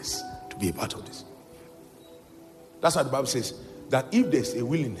willingness to be a part of this. That's why the Bible says that if there's a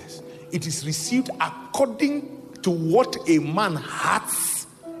willingness, it is received according to what a man hath,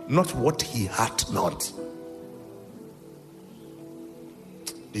 not what he hath not.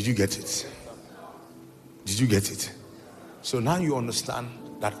 Did you get it? Did you get it? So now you understand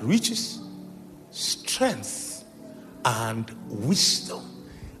that riches, strength, and wisdom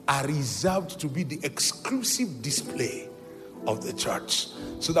are reserved to be the exclusive display of the church.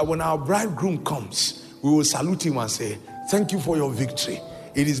 So that when our bridegroom comes, we will salute him and say, thank you for your victory.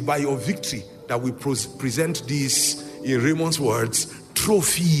 It is by your victory that we present these, in Raymond's words,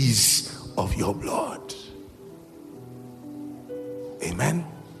 trophies of your blood. Amen?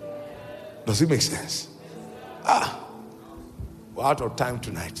 Does it make sense? We're out of time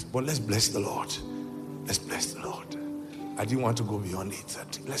tonight, but let's bless the Lord. Let's bless the Lord. I didn't want to go beyond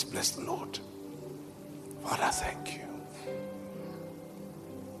 8:30. Let's bless the Lord. Father, thank you.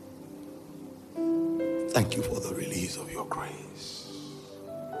 Thank you for the release of your grace.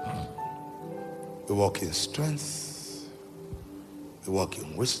 We walk in strength. We walk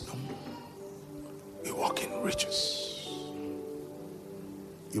in wisdom. We walk in riches.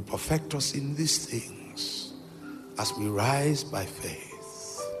 You perfect us in these things as we rise by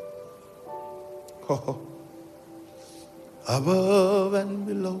faith. Above and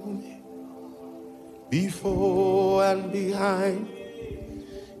below me, before and behind,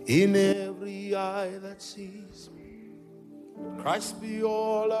 in every eye that sees me, Christ be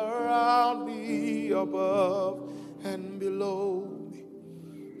all around me, above and below me,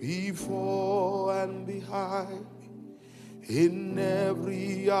 before and behind me, in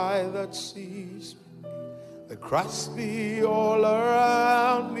every eye that sees me. Let Christ be all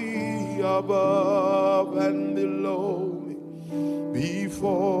around me, above and below me,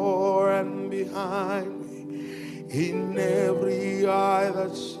 before and behind me, in every eye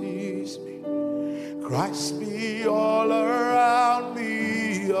that sees me. Christ be all around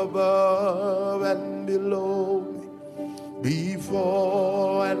me, above and below me,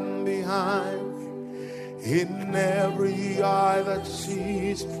 before and behind me, in every eye that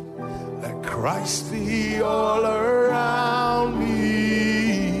sees me. Let Christ be all around me.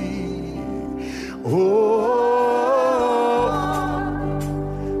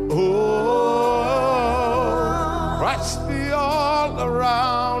 Christ be all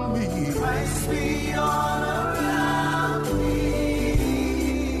around me. Christ be all around me.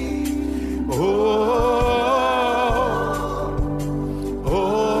 Oh,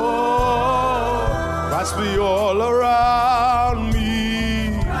 Christ be all around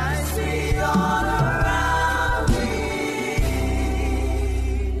me. Christ be all around me.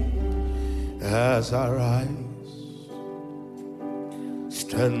 As I rise,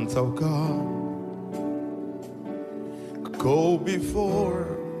 strength of God, go before,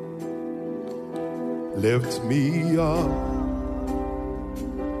 lift me up.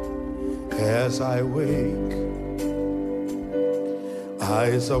 As I wake,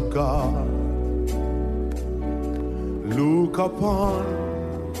 eyes of God look upon,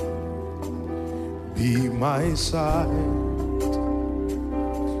 be my side,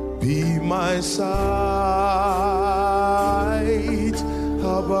 be my side,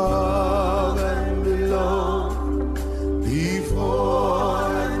 above and below,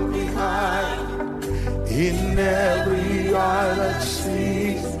 before and behind, in every eye that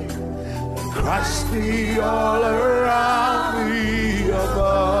sees, Christ be all around me,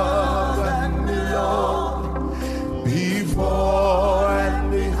 above and below, before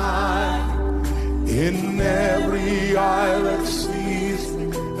and behind, in every eye that sees,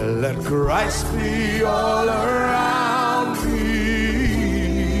 let Christ be all around me.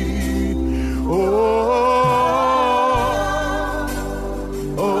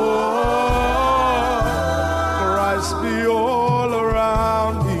 Christ be all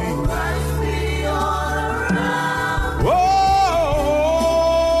around me. Christ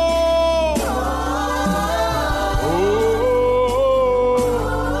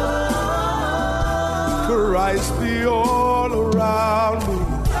be all around me.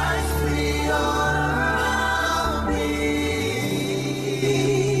 Christ be all around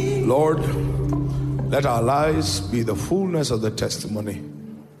me. Lord, let our lives be the fullness of the testimony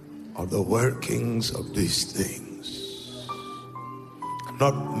of the workings of these things.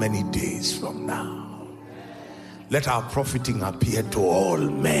 Not many days from now, let our profiting appear to all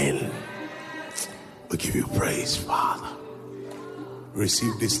men. We give you praise, Father.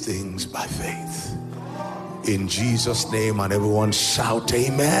 Receive these things by faith. In Jesus' name, and everyone shout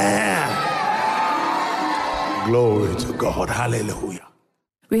amen. Glory to God. Hallelujah.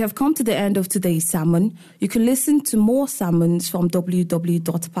 We have come to the end of today's sermon. You can listen to more sermons from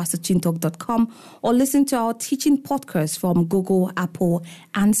www.pastorchingtok.com or listen to our teaching podcast from Google, Apple,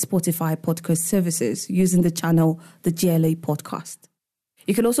 and Spotify podcast services using the channel The GLA Podcast.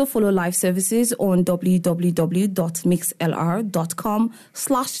 You can also follow live services on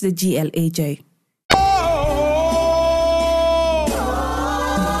www.mixlr.com/theglaj.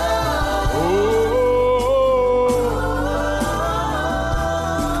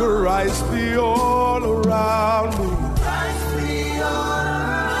 Christ be all around me. Christ be all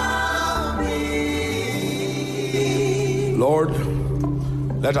around me. Lord,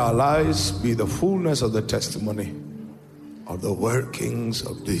 let our lives be the fullness of the testimony of the workings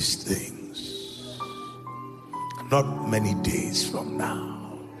of these things. Not many days from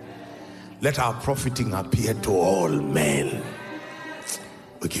now, let our profiting appear to all men.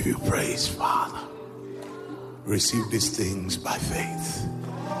 We give you praise, Father. Receive these things by faith.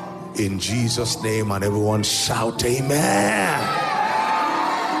 In Jesus' name, and everyone shout amen.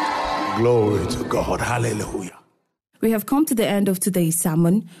 Glory to God. Hallelujah. We have come to the end of today's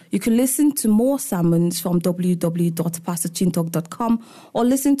sermon. You can listen to more sermons from www.pastorchingtok.com or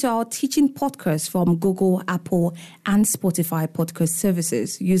listen to our teaching podcast from Google, Apple, and Spotify podcast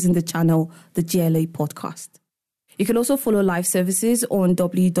services using the channel The GLA Podcast. You can also follow live services on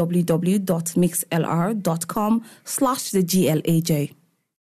www.mixlr.com/theglaj.